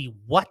about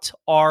what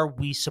are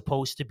we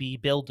supposed to be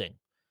building?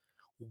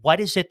 What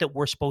is it that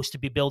we're supposed to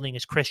be building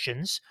as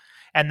Christians?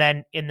 And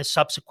then in the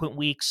subsequent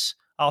weeks,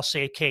 I'll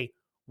say, okay,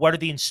 what are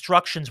the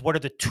instructions? What are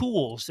the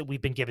tools that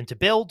we've been given to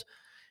build?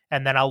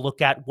 And then I'll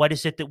look at what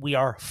is it that we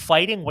are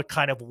fighting? What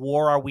kind of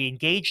war are we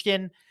engaged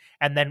in?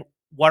 And then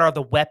what are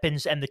the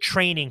weapons and the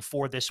training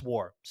for this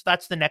war? So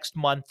that's the next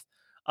month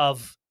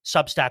of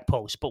Substack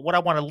posts. But what I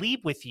want to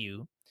leave with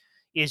you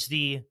is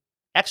the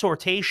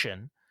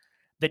exhortation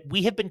that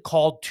we have been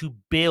called to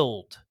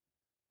build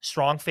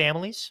strong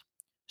families,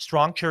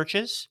 strong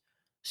churches,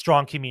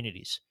 strong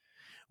communities.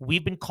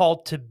 We've been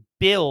called to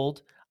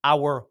build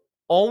our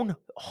own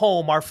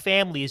home, our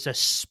family is a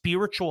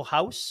spiritual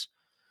house.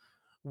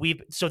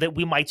 So that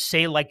we might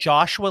say, like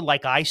Joshua,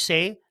 like I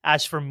say,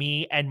 as for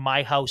me and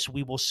my house,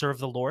 we will serve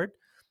the Lord.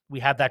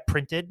 We have that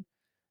printed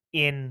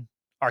in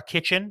our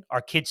kitchen.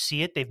 Our kids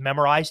see it. They've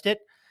memorized it.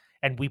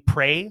 And we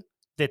pray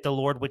that the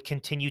Lord would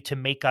continue to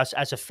make us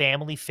as a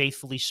family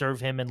faithfully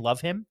serve him and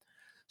love him.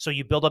 So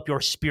you build up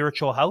your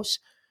spiritual house.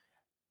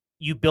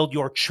 You build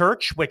your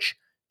church, which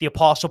the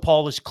Apostle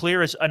Paul is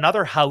clear is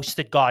another house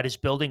that God is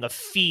building, a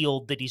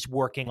field that he's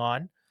working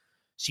on.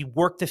 So you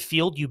work the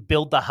field, you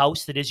build the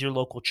house that is your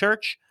local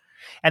church.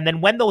 And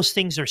then when those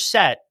things are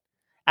set,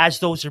 as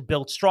those are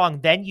built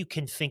strong, then you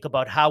can think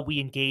about how we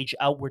engage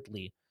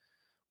outwardly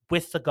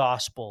with the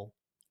gospel,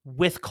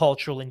 with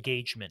cultural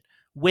engagement,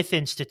 with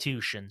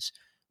institutions.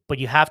 But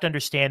you have to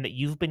understand that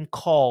you've been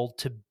called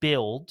to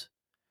build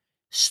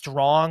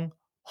strong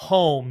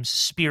homes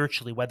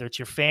spiritually, whether it's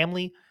your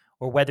family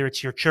or whether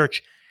it's your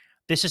church.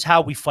 This is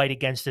how we fight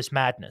against this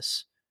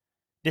madness.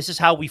 This is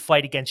how we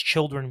fight against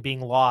children being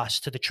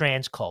lost to the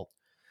trans cult.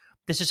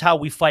 This is how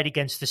we fight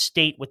against the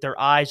state with their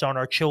eyes on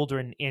our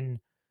children in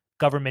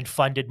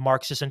government-funded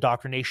Marxist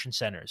indoctrination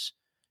centers.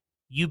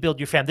 You build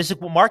your family. This is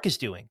what Mark is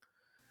doing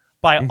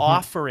by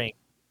offering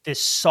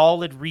this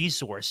solid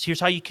resource.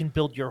 Here's how you can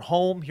build your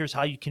home. Here's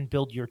how you can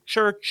build your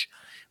church,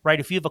 right?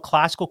 If you have a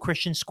classical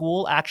Christian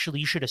school, actually,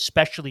 you should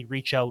especially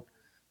reach out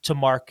to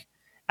Mark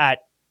at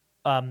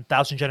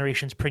Thousand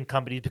Generations Print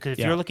Companies, because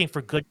if you're looking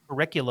for good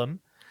curriculum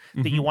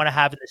that you want to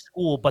have in the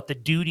school, but the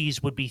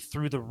duties would be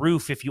through the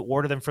roof if you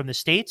order them from the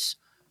States,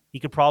 he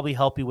could probably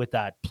help you with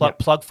that.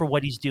 Plug for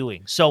what he's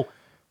doing. So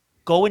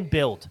go and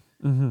build.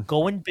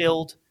 Go and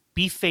build.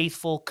 Be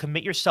faithful.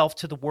 Commit yourself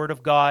to the Word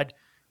of God.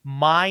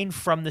 Mine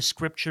from the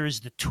Scriptures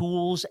the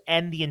tools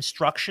and the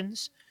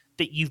instructions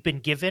that you've been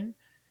given.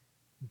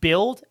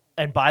 Build.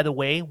 And by the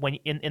way, when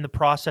in the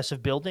process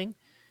of building,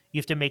 you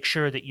have to make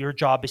sure that your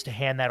job is to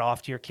hand that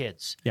off to your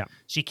kids. Yeah.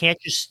 So you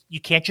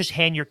can't just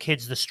hand your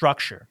kids the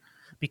structure,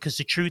 because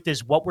the truth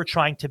is what we're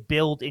trying to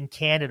build in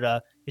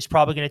Canada is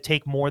probably going to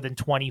take more than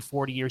 20,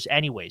 40 years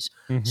anyways.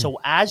 So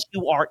as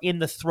you are in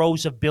the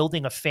throes of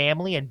building a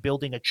family and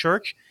building a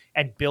church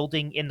and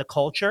building in the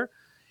culture,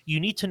 you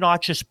need to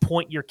not just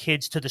point your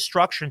kids to the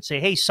structure and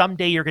say, hey,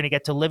 someday you're going to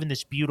get to live in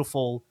this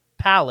beautiful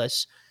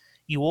palace.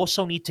 You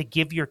also need to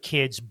give your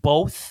kids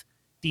both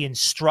the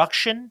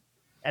instruction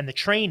and the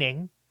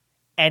training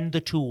and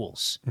the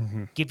tools.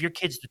 Give your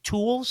kids the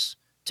tools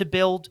to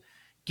build,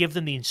 give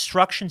them the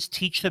instructions,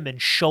 teach them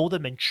and show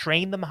them and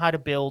train them how to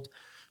build,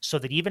 so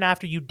that even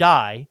after you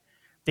die,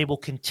 they will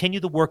continue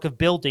the work of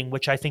building,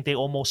 which I think they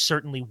almost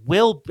certainly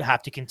will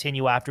have to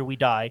continue after we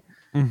die,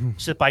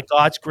 so that by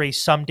God's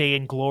grace, someday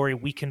in glory,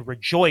 we can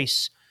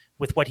rejoice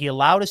with what he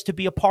allowed us to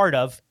be a part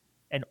of.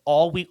 And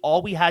all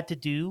we had to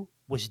do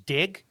was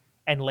dig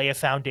and lay a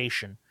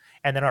foundation.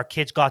 And then our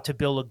kids got to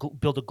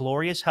build a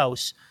glorious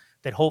house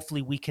that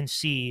hopefully we can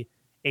see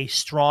a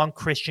strong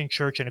Christian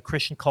church and a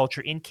Christian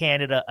culture in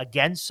Canada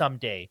again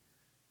someday.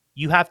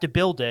 You have to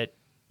build it.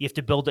 You have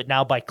to build it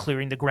now by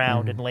clearing the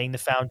ground and laying the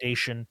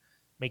foundation.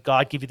 May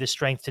God give you the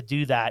strength to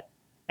do that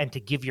and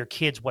to give your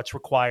kids what's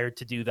required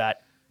to do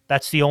that.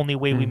 That's the only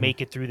way we make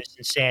it through this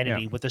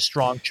insanity, with a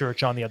strong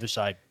church on the other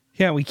side.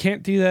 Yeah, we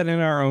can't do that in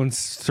our own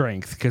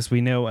strength, because we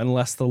know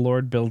unless the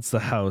Lord builds the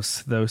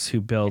house, those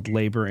who build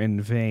labor in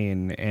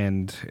vain.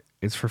 And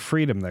it's for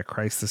freedom that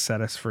Christ has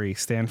set us free.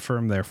 Stand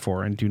firm,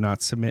 therefore, and do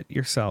not submit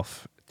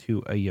yourself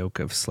to a yoke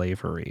of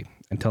slavery.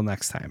 Until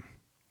next time.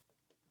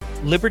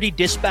 Liberty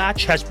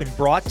Dispatch has been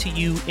brought to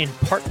you in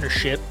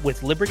partnership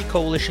with Liberty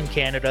Coalition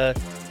Canada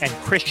and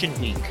Christian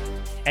Week,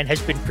 and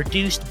has been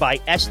produced by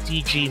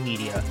SDG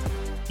Media.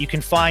 You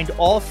can find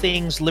all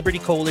things Liberty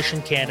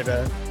Coalition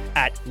Canada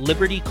at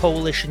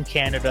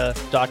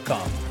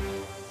libertycoalitioncanada.com.